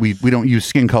 We don't use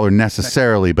skin color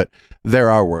necessarily, but there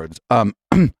are words. I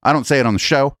don't say it on the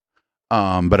show.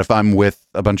 But if I'm with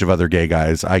a bunch of other gay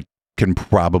guys, I can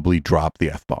probably drop the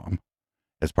F-bomb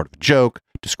as part of the joke,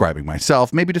 describing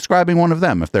myself, maybe describing one of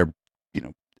them if they're,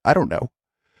 I don't know.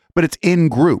 But it's in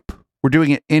group. We're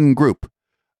doing it in group.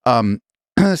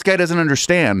 This guy doesn't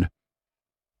understand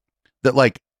that,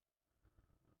 like,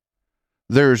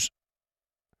 there's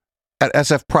at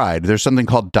SF Pride, there's something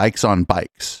called Dykes on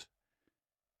Bikes.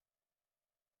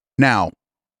 Now,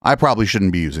 I probably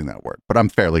shouldn't be using that word, but I'm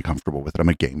fairly comfortable with it. I'm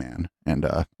a gay man, and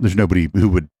there's nobody's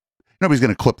going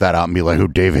to clip that out and be like, "Oh,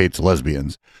 Dave hates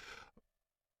lesbians."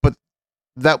 But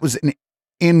that was an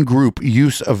in-group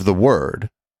use of the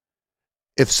word.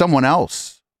 If someone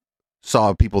else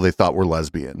saw people they thought were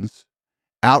lesbians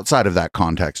outside of that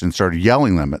context and started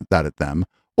yelling at them,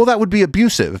 well, that would be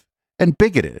abusive and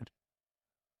bigoted.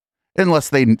 Unless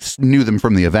they knew them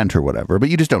from the event or whatever, but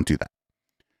you just don't do that.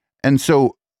 And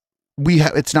so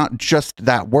it's not just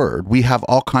that word. We have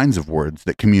all kinds of words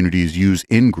that communities use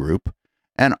in group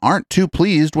and aren't too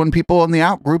pleased when people in the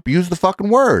out group use the fucking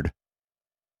word.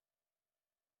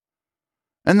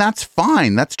 And that's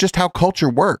fine. That's just how culture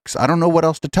works. I don't know what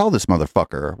else to tell this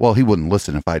motherfucker. Well, he wouldn't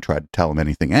listen if I tried to tell him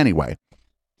anything anyway.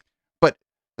 But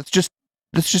that's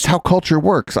just how culture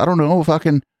works. I don't know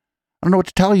what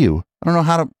to tell you.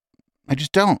 I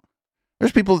just don't.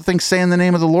 There's people that think saying the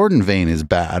name of the Lord in vain is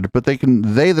bad, but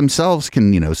they themselves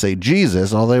can, say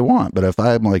Jesus all they want. But if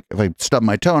I stub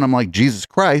my toe and I'm like, Jesus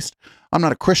Christ, I'm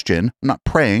not a Christian, I'm not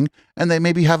praying, and they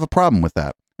maybe have a problem with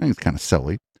that. I think it's kind of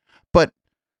silly. But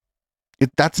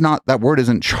that word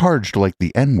isn't charged like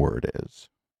the N word is.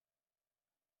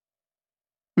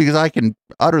 Because I can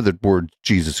utter the word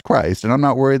Jesus Christ, and I'm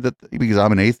not worried because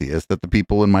I'm an atheist, that the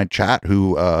people in my chat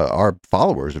who are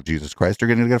followers of Jesus Christ are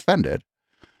going to get offended.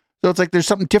 So it's like there's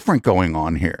something different going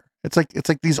on here. It's like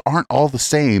these aren't all the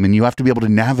same, and you have to be able to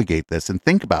navigate this and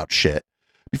think about shit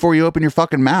before you open your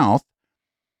fucking mouth.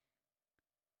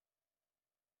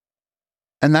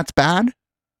 And that's bad?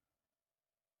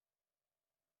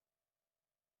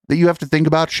 That you have to think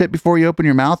about shit before you open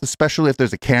your mouth, especially if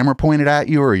there's a camera pointed at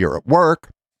you or you're at work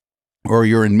or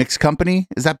you're in mixed company?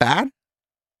 Is that bad?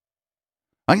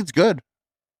 I think it's good.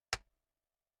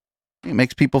 It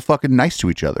makes people fucking nice to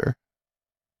each other.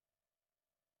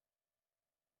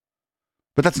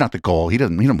 But that's not the goal. He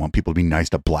don't want people to be nice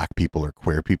to black people or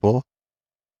queer people.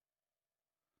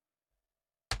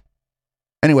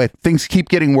 Anyway, things keep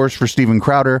getting worse for Steven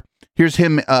Crowder. Here's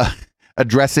him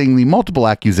addressing the multiple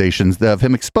accusations of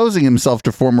him exposing himself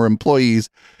to former employees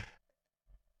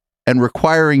and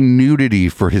requiring nudity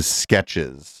for his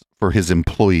sketches for his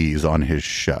employees on his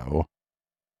show.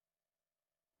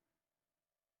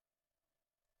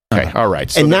 Okay, all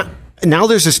right. So now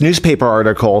there's this newspaper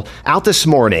article out this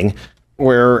morning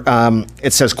where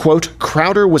it says, quote,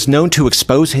 Crowder was known to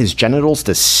expose his genitals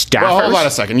to staffers. Well, hold on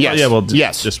a second. Yes. Yeah, well,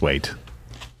 yes. Just wait.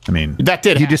 I mean, that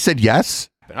did. You just said yes?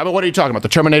 I mean, what are you talking about? The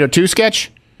Terminator 2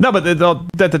 sketch? No, but at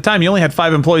the time you only had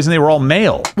 5 employees and they were all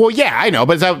male. Well, yeah, I know,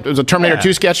 but it was a Terminator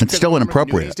 2 sketch. It's still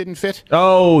inappropriate. Didn't fit.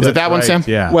 Oh, was it that one, Sam?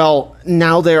 Yeah. Well,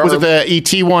 now there was it the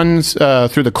ET ones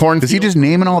through the cornfield? Is he just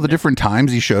naming all the different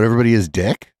times he showed everybody his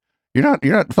dick? You're not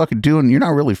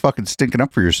really fucking stinking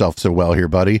up for yourself so well here,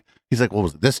 buddy. He's like, well,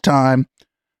 was it this time?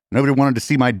 Nobody wanted to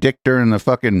see my dick during the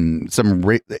fucking some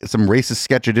racist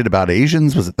sketch I did about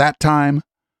Asians. Was it that time?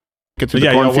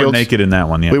 Yeah, you were naked in that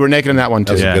one. Yeah, we were naked in that one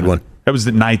too. That was a good one. That was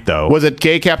the night though. Was it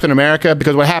Gay Captain America?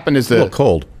 Because what happened is the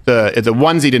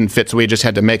onesie didn't fit, so we just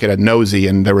had to make it a nosy,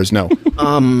 and there was no.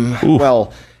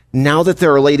 Well, now that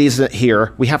there are ladies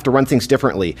here, we have to run things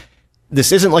differently.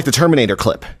 This isn't like the Terminator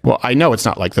clip. Well, I know it's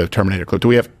not like the Terminator clip. Do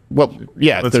we have? Well,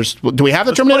 yeah. Do we have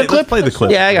the Terminator clip? Let's play the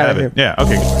clip. Yeah, I got it here. Yeah.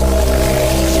 Okay.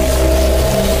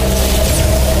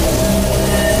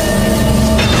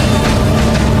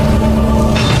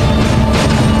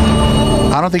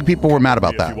 I don't think people were mad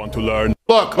about that.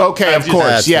 Look, okay, of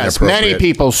course, yes. Many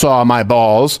people saw my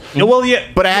balls. Well,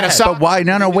 yeah, but I had a. But why?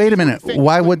 No, wait a minute.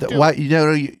 Why would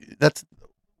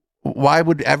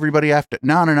everybody have to?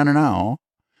 No.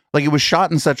 Like, it was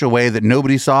shot in such a way that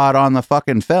nobody saw it on the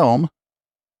fucking film.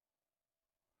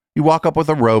 You walk up with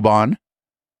a robe on.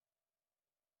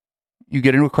 You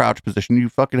get into a crouch position. You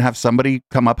fucking have somebody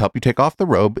come up, help you take off the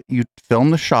robe. You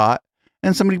film the shot,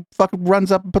 and somebody fucking runs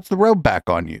up and puts the robe back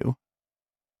on you.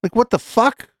 Like, what the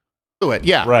fuck? Do it,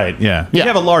 yeah. Right, yeah. You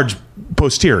have a large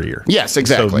posterior. Yes,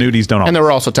 exactly. So nudies don't. And there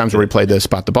were also times where we played the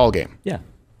spot the ball game. Yeah.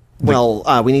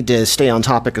 Well, we need to stay on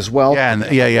topic as well. Yeah, and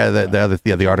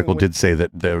the article did say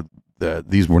that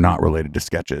these were not related to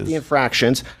sketches. The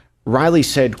infractions. Riley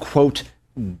said, quote,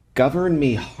 "Govern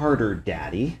me harder,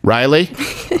 Daddy." Riley?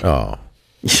 Oh.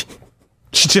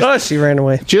 She ran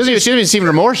away. She doesn't even seem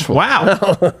remorseful. Wow.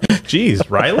 Jeez,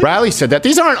 Riley? Riley said that.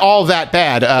 These aren't all that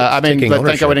bad. I mean, but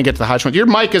thank God we didn't get to the high one. Your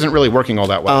mic isn't really working all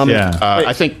that well.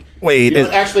 I think... Wait.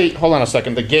 Actually, hold on a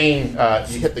second. The gain,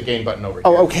 you hit the gain button over here.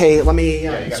 Oh, okay. Let me...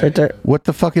 It's right there. What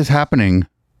the fuck is happening?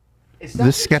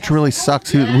 This sketch really sucks.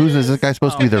 Who's this guy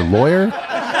supposed to be their lawyer?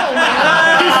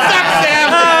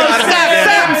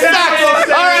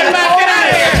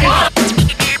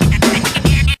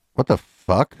 What the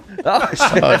fuck?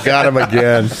 I got him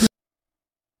again.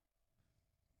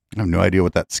 I have no idea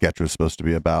what that sketch was supposed to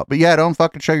be about. But yeah, don't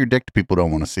fucking show your dick to people who don't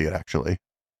want to see it, actually.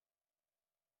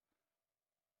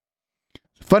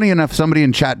 Funny enough, somebody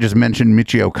in chat just mentioned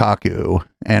Michio Kaku,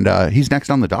 and he's next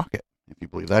on the docket. If you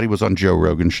believe that, he was on Joe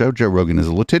Rogan's show. Joe Rogan is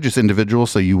a litigious individual,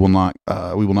 so we will not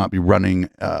be running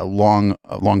a long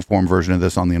form version of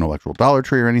this on the Intellectual Dollar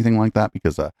Tree or anything like that,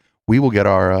 because we will get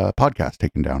our podcast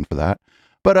taken down for that.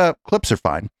 But clips are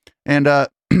fine, and they're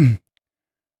going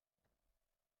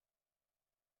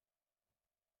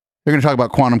to talk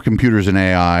about quantum computers and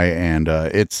AI, and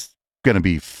it's going to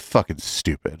be fucking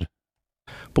stupid.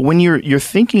 But when you're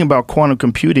thinking about quantum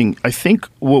computing, I think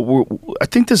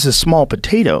this is small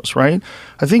potatoes, right?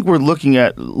 I think we're looking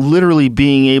at literally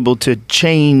being able to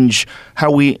change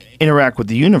how we interact with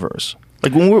the universe.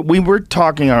 Like when we were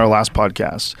talking on our last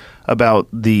podcast about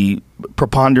the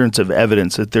preponderance of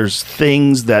evidence that there's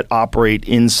things that operate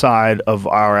inside of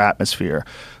our atmosphere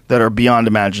that are beyond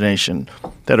imagination,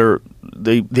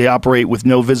 they operate with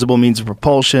no visible means of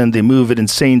propulsion, they move at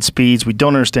insane speeds, we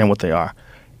don't understand what they are.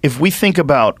 If we think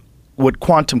about what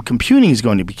quantum computing is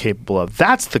going to be capable of,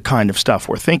 that's the kind of stuff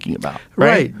we're thinking about,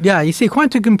 right? Yeah. You see,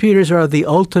 quantum computers are the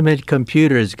ultimate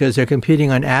computers because they're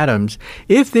computing on atoms.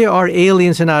 If there are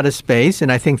aliens in outer space,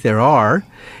 and I think there are,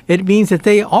 it means that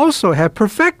they also have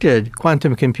perfected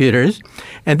quantum computers,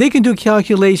 and they can do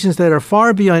calculations that are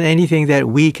far beyond anything that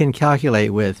we can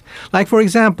calculate with. Like, for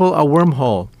example, a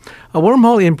wormhole. A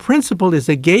wormhole, in principle, is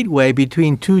a gateway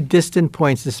between two distant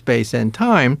points of space and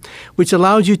time, which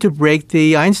allows you to break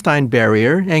the Einstein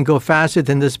barrier and go faster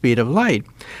than the speed of light.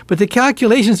 But the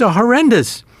calculations are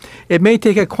horrendous. It may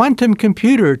take a quantum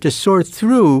computer to sort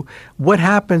through what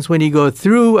happens when you go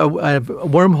through a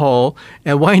wormhole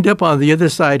and wind up on the other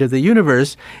side of the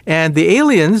universe, and the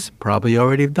aliens probably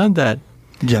already have done that.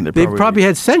 Yeah, They've probably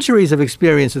had centuries of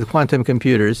experience with quantum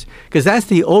computers because that's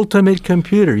the ultimate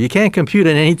computer. You can't compute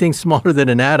on anything smaller than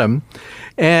an atom.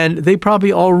 And they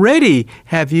probably already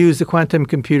have used the quantum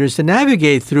computers to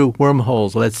navigate through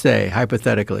wormholes, let's say,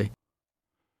 hypothetically.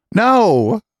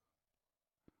 No.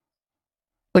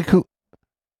 Like, who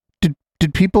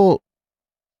did people?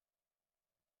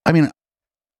 I mean,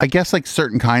 I guess like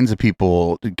certain kinds of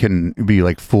people can be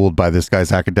like fooled by this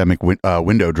guy's academic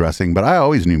window dressing, but I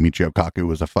always knew Michio Kaku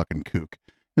was a fucking kook.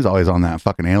 He was always on that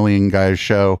fucking alien guy's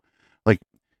show. Like,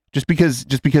 just because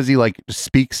he like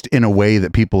speaks in a way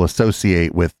that people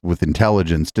associate with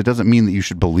intelligence, it doesn't mean that you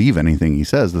should believe anything he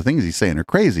says. The things he's saying are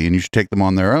crazy, and you should take them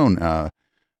on their own.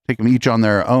 Take them each on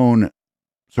their own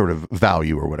sort of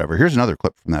value or whatever. Here's another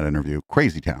clip from that interview.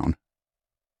 Crazy Town.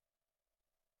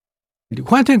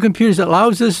 Quantum computers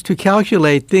allows us to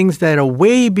calculate things that are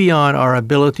way beyond our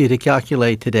ability to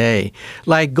calculate today,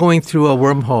 like going through a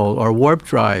wormhole or warp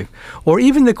drive, or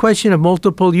even the question of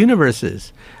multiple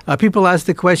universes. People ask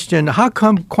the question, how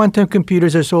come quantum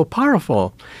computers are so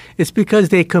powerful? It's because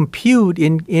they compute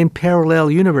in parallel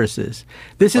universes.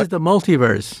 This is the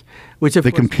multiverse, which of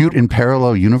course, compute in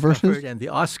parallel universes? And the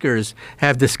Oscars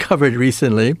have discovered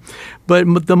recently. But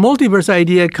the multiverse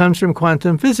idea comes from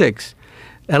quantum physics.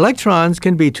 Electrons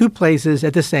can be two places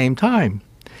at the same time.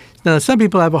 Now, some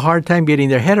people have a hard time getting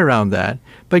their head around that,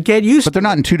 but get used to it. But they're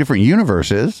not in two different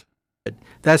universes.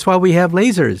 That's why we have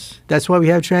lasers. That's why we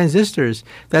have transistors.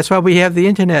 That's why we have the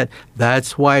internet.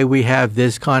 That's why we have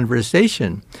this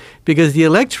conversation. Because the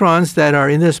electrons that are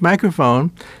in this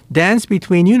microphone dance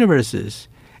between universes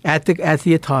at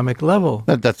the atomic level.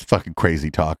 That's fucking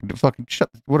crazy talk. Fucking shut.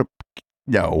 What a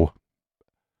no.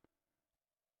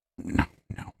 No.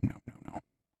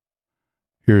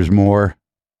 Here's more.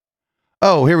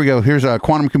 Oh, here we go. Here's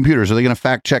quantum computers. Are they going to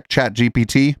fact check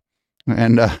ChatGPT?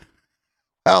 And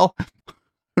well,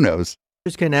 who knows?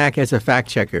 Can act as a fact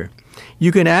checker.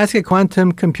 You can ask a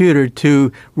quantum computer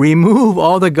to remove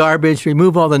all the garbage,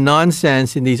 remove all the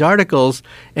nonsense in these articles,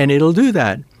 and it'll do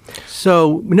that.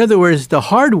 So, in other words, the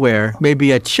hardware may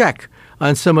be a check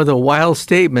on some of the wild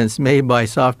statements made by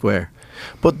software.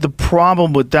 But the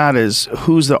problem with that is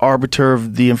who's the arbiter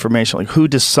of the information? Like who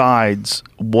decides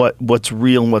what's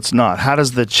real and what's not? How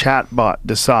does the chatbot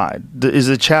decide? Is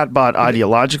the chatbot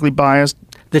ideologically biased?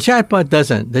 The chatbot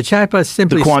doesn't. The chatbot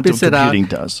simply The quantum spits it out. computing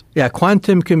does. Yeah,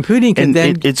 quantum computing can And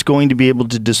then. it's going to be able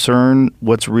to discern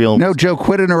what's real. No, Joe,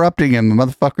 quit interrupting him,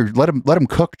 motherfucker. Let him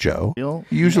cook, Joe. You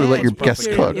usually let your guests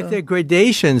cook. If there are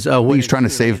gradations of what He's trying to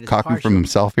save Kaku from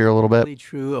himself here a little bit.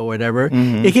 True or whatever,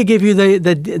 it could give you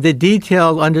the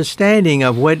detailed understanding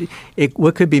of what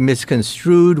could be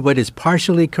misconstrued, what is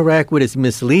partially correct, what is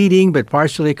misleading but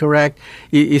partially correct.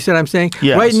 You see what I'm saying?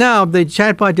 Yes. Right now, the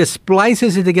chatbot just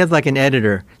splices it together like an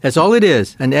editor. That's all it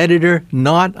is, an editor,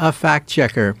 not a fact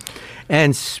checker,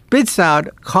 and spits out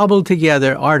cobbled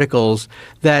together articles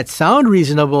that sound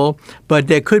reasonable, but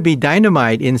there could be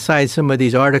dynamite inside some of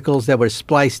these articles that were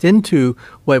spliced into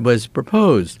what was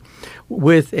proposed.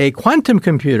 With a quantum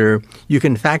computer, you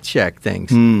can fact check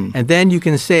things. And then you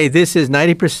can say, this is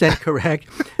 90% correct,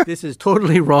 this is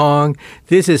totally wrong,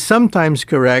 this is sometimes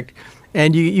correct,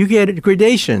 and you get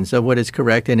gradations of what is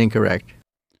correct and incorrect.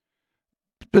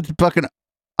 But fucking,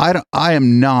 I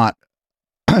am not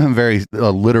very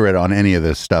literate on any of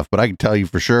this stuff, but I can tell you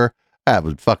for sure,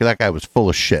 that guy was full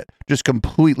of shit. Just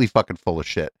completely fucking full of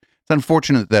shit. It's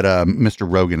unfortunate that Mr.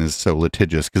 Rogan is so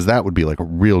litigious, because that would be like a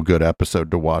real good episode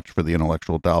to watch for the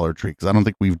Intellectual Dollar Tree, because I don't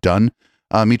think we've done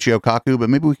Michio Kaku, but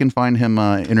maybe we can find him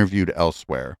interviewed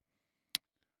elsewhere.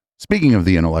 Speaking of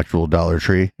the Intellectual Dollar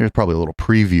Tree, here's probably a little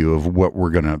preview of what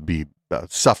we're going to be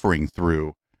suffering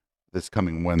through this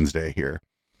coming Wednesday here.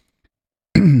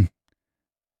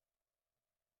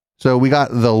 So we got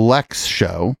the Lex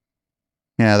show.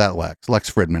 Yeah, that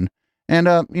Lex Fridman. And,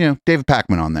 David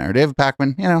Pakman on there. David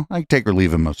Pakman, I can take or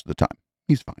leave him most of the time.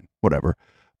 He's fine, whatever.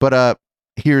 But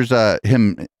here's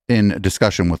him in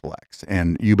discussion with Lex.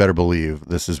 And you better believe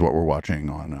this is what we're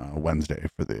watching on Wednesday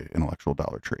for the Intellectual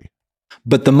Dollar Tree.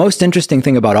 But the most interesting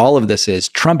thing about all of this is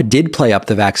Trump did play up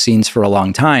the vaccines for a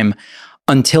long time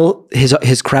until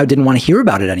his crowd didn't want to hear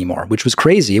about it anymore, which was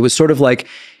crazy. It was sort of like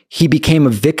he became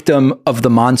a victim of the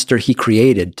monster he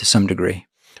created to some degree.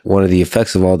 One of the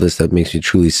effects of all this that makes me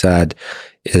truly sad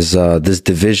is this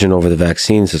division over the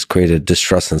vaccines has created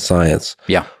distrust in science.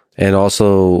 Yeah. And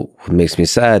also what makes me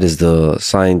sad is the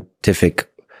scientific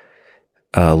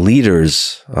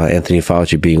leaders, Anthony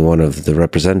Fauci being one of the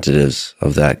representatives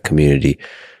of that community,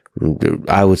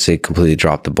 I would say completely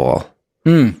dropped the ball.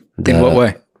 In what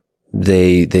way?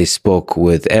 They spoke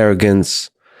with arrogance.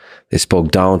 They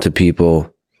spoke down to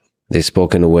people. They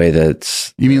spoke in a way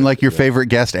that's... You mean like your favorite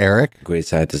guest, Eric? Great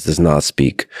scientist does not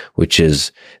speak, which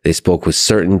is they spoke with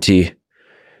certainty,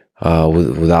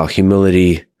 without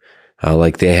humility,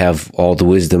 like they have all the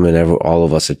wisdom and all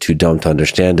of us are too dumb to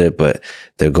understand it, but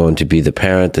they're going to be the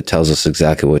parent that tells us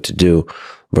exactly what to do,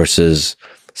 versus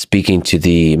speaking to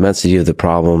the immensity of the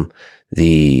problem,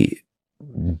 the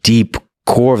deep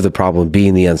core of the problem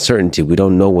being the uncertainty. We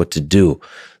don't know what to do.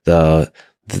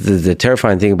 The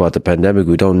terrifying thing about the pandemic,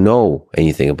 we don't know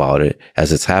anything about it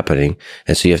as it's happening.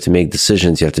 And so you have to make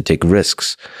decisions. You have to take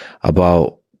risks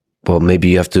about, well, maybe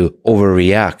you have to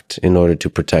overreact in order to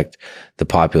protect the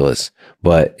populace.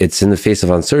 But it's in the face of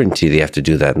uncertainty they have to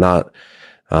do that, not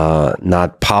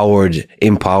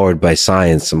empowered by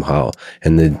science somehow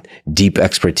and the deep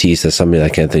expertise that somebody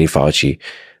like Anthony Fauci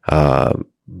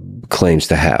claims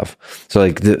to have. So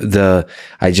like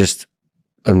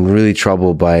I'm really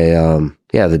troubled by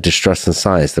the distrust in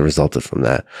science that resulted from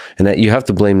that. And that you have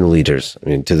to blame the leaders. I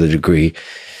mean, to the degree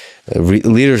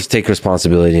leaders take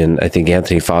responsibility. And I think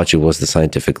Anthony Fauci was the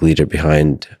scientific leader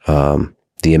behind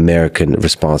the American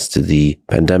response to the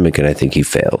pandemic. And I think he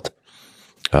failed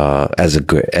as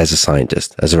a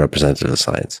scientist, as a representative of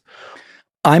science.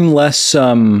 I'm less,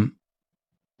 I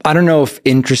don't know if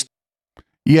interest.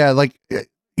 Yeah, like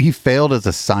he failed as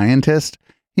a scientist.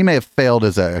 He may have failed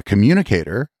as a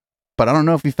communicator, but I don't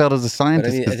know if he failed as a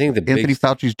scientist. I think Anthony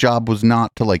Fauci's job was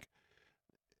not to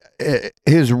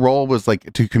his role was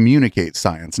to communicate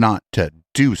science, not to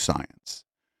do science.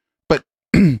 But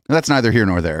that's neither here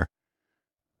nor there.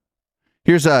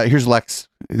 Here's Lex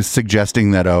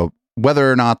suggesting that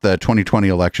whether or not the 2020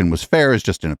 election was fair is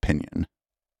just an opinion.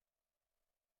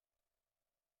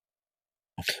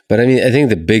 But I mean, I think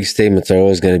the big statements are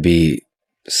always going to be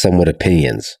somewhat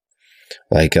opinions.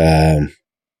 Like,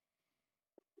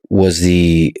 was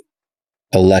the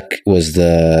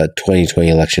 2020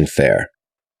 election fair?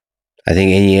 I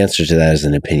think any answer to that is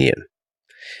an opinion.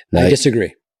 Now, I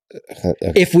disagree.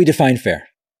 Okay. If we define fair.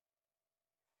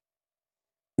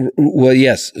 Well,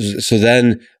 yes. So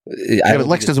then, but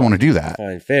Lex doesn't want to do that.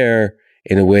 Define fair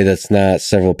in a way that's not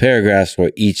several paragraphs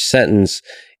where each sentence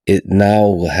it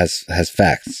now has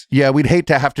facts. Yeah, we'd hate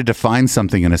to have to define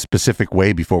something in a specific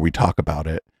way before we talk about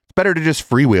it. It's better to just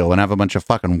freewheel and have a bunch of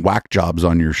fucking whack jobs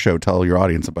on your show, tell your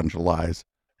audience a bunch of lies.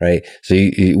 right? So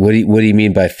what do you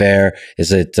mean by fair?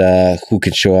 Is it who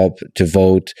can show up to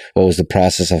vote? What was the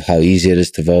process of how easy it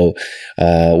is to vote?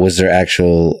 Was there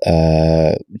actual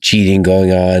cheating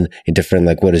going on in different,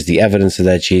 like, what is the evidence of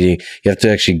that cheating? You have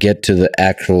to actually get to the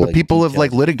actual. But people have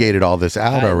like litigated all this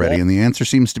out already, and the answer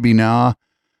seems to be nah,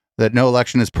 that no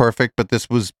election is perfect, but this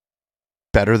was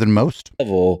better than most.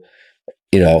 Level,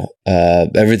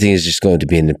 everything is just going to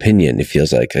be an opinion. It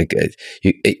feels like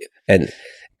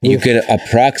you can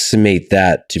approximate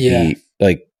that to be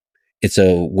like it's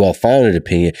a well-founded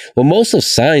opinion. Well, most of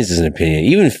science is an opinion.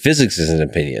 Even physics is an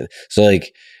opinion. So,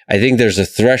 like, I think there's a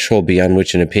threshold beyond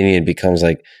which an opinion becomes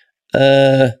like,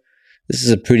 this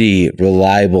is a pretty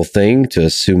reliable thing to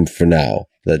assume for now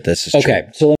that this is okay.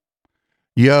 True.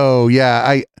 So,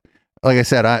 Like I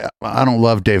said, I don't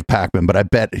love Dave Pakman, but I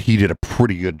bet he did a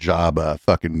pretty good job. I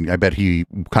bet he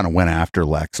kind of went after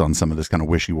Lex on some of this kind of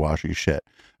wishy-washy shit.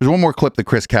 There's one more clip that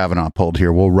Chris Kavanaugh pulled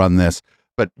here. We'll run this,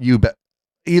 but you bet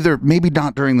either maybe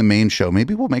not during the main show.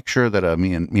 Maybe we'll make sure that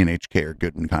me and HK are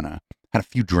good and kind of had a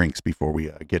few drinks before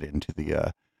we get into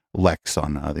the Lex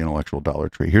on the intellectual Dollar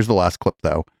Tree. Here's the last clip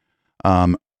though.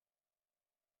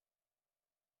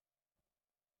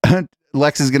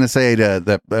 Lex is going to say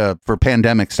that for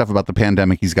pandemic stuff about the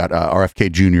pandemic, he's got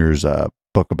RFK Jr.'s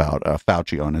book about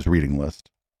Fauci on his reading list.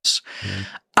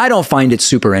 I don't find it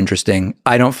super interesting.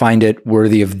 I don't find it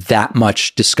worthy of that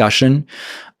much discussion.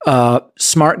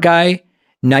 Smart guy,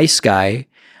 nice guy,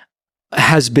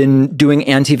 has been doing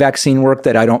anti-vaccine work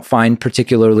that I don't find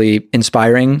particularly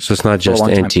inspiring. So it's not just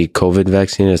anti-COVID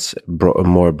vaccine, it's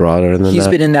more broader than that? He's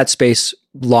been in that space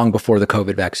long before the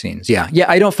COVID vaccines. Yeah,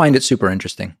 I don't find it super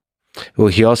interesting. Well,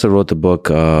 he also wrote the book,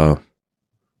 The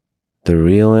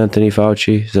Real Anthony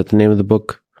Fauci. Is that the name of the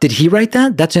book? Did he write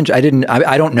that? That's interesting.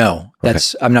 I don't know.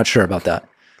 I'm not sure about that.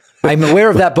 I'm aware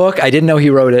of that book. I didn't know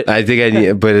he wrote it. I think I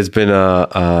need, but it's been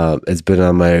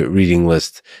on my reading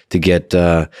list to get.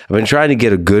 I've been trying to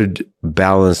get a good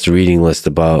balanced reading list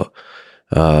about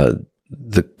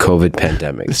the COVID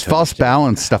pandemic. This false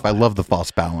balance stuff. I love the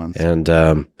false balance. And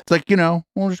it's like,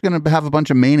 we're just going to have a bunch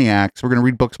of maniacs. We're going to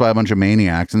read books by a bunch of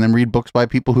maniacs and then read books by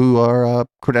people who are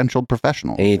credentialed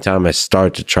professionals. Anytime I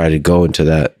start to try to go into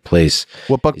that place.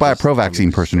 What book by a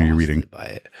pro-vaccine person are you reading?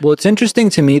 Well, it's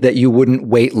interesting to me that you wouldn't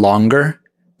wait longer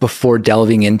before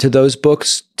delving into those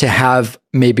books to have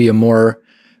maybe a more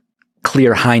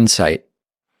clear hindsight.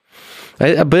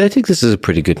 But I think this is a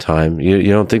pretty good time. You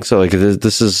don't think so? Like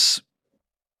this is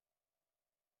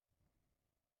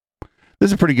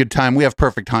a pretty good time. We have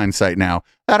perfect hindsight now.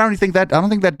 I don't think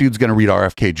that dude's going to read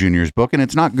RFK Jr.'s book, and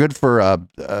it's not good for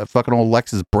fucking old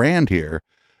Lex's brand here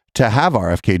to have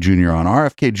RFK Jr. on.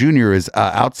 RFK Jr. is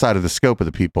outside of the scope of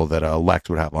the people that Lex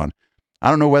would have on. I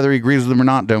don't know whether he agrees with them or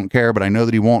not. Don't care, but I know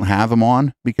that he won't have him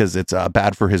on because it's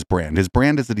bad for his brand. His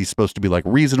brand is that he's supposed to be like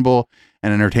reasonable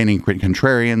and entertaining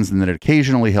contrarians, and that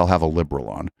occasionally he'll have a liberal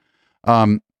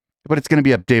on. But it's going to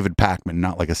be a David Pakman,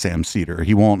 not like a Sam Cedar.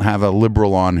 He won't have a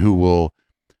liberal on who will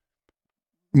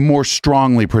more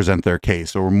strongly present their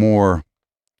case, or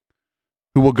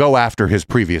who will go after his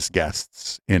previous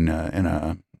guests in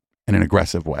an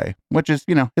aggressive way. Which is,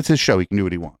 it's his show; he can do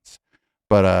what he wants.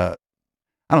 But I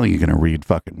don't think he's going to read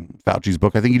fucking Fauci's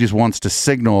book. I think he just wants to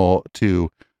signal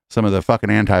to some of the fucking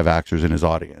anti-vaxxers in his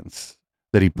audience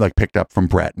that he like picked up from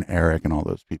Brett and Eric and all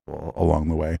those people along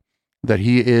the way that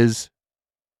he is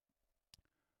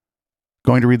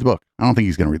going to read the book. I don't think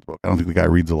he's going to read the book. I don't think the guy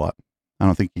reads a lot. I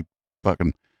don't think he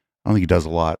does a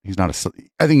lot. He's not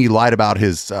I think he lied about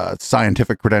his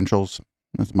scientific credentials.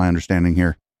 That's my understanding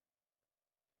here.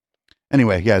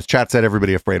 Anyway, yeah, as chat said,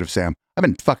 everybody afraid of Sam. I've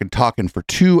been fucking talking for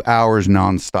 2 hours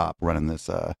nonstop running this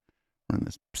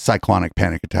cyclonic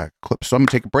panic attack clip. So I'm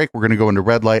gonna take a break. We're gonna go into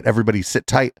red light. Everybody sit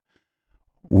tight.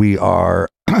 I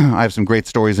have some great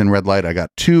stories in red light. I got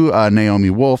 2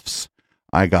 Naomi Wolfs.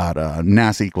 I got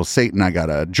NASA equals Satan. I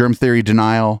got germ theory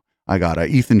denial. I got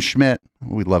Ethan Schmidt.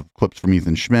 We love clips from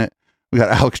Ethan Schmidt. We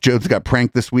got Alex Jones got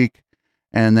pranked this week.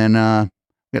 And then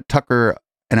we got Tucker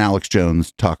and Alex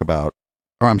Jones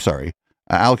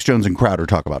Alex Jones and Crowder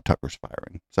talk about Tucker's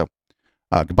firing. So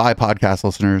goodbye, podcast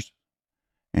listeners.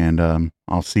 And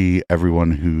I'll see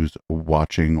everyone who's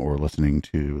watching or listening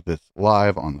to this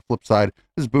live on the flip side.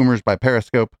 This is Boomers by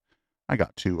Periscope. I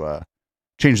got to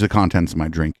change the contents of my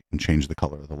drink and change the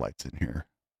color of the lights in here.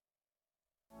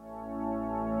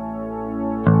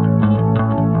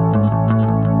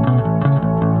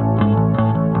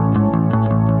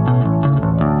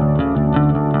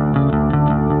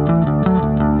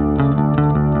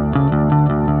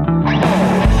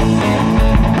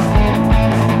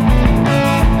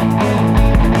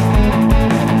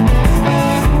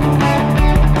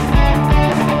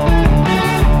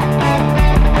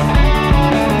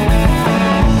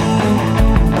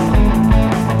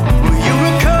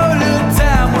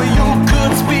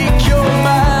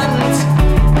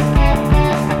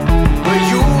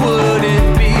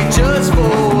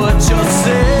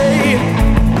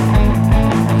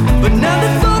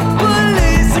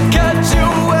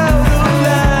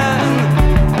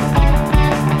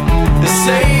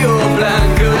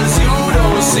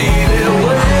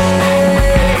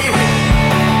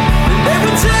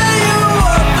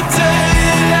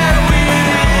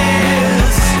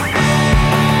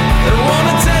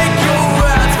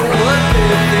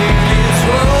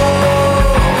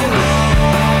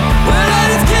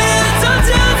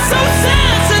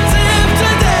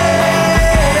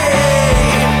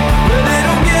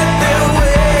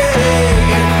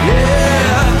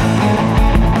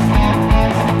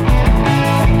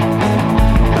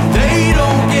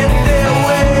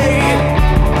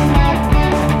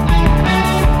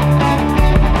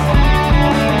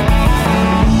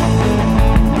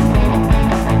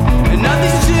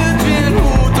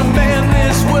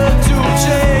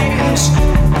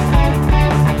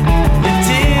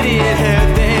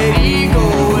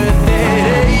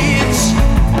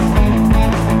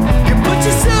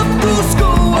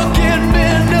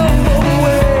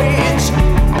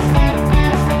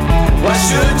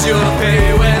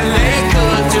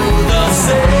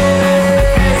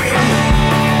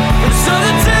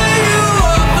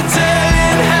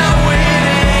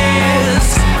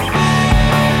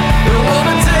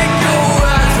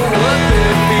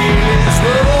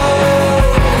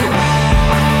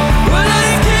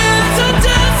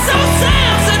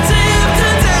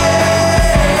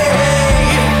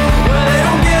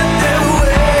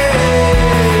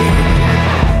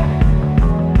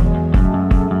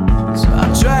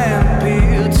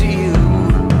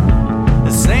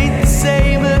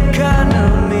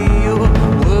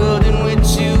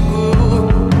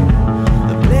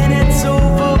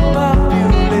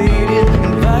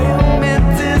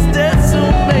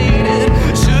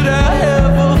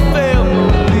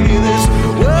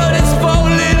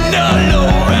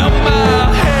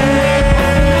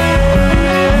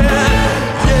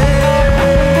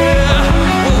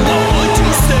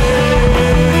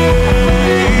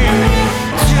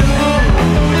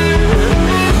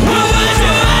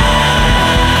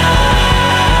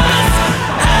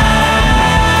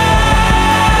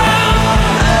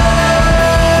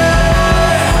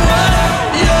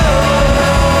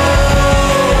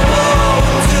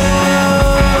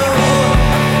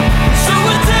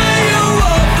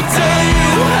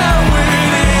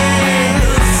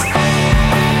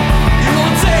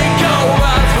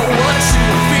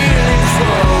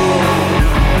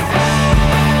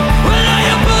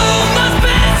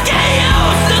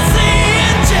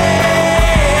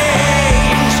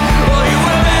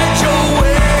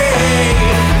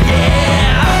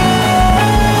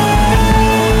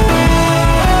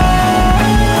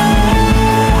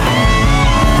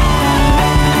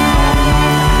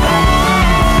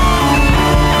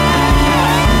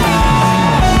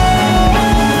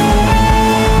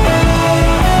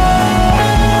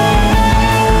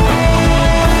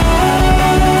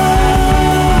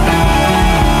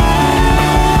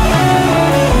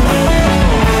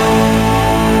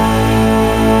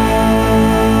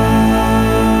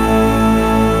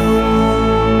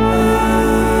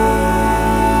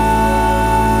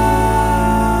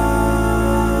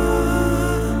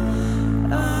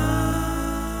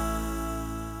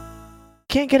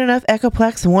 Can't get enough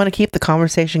Echoplex and want to keep the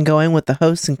conversation going with the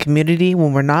hosts and community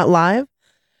when we're not live?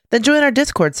 Then join our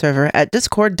Discord server at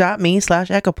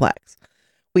discord.me/Echoplex.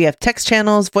 We have text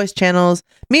channels, voice channels,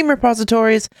 meme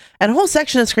repositories, and a whole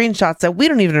section of screenshots that we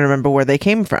don't even remember where they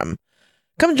came from.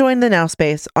 Come join the Now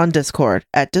Space on Discord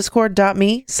at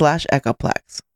discord.me/Echoplex.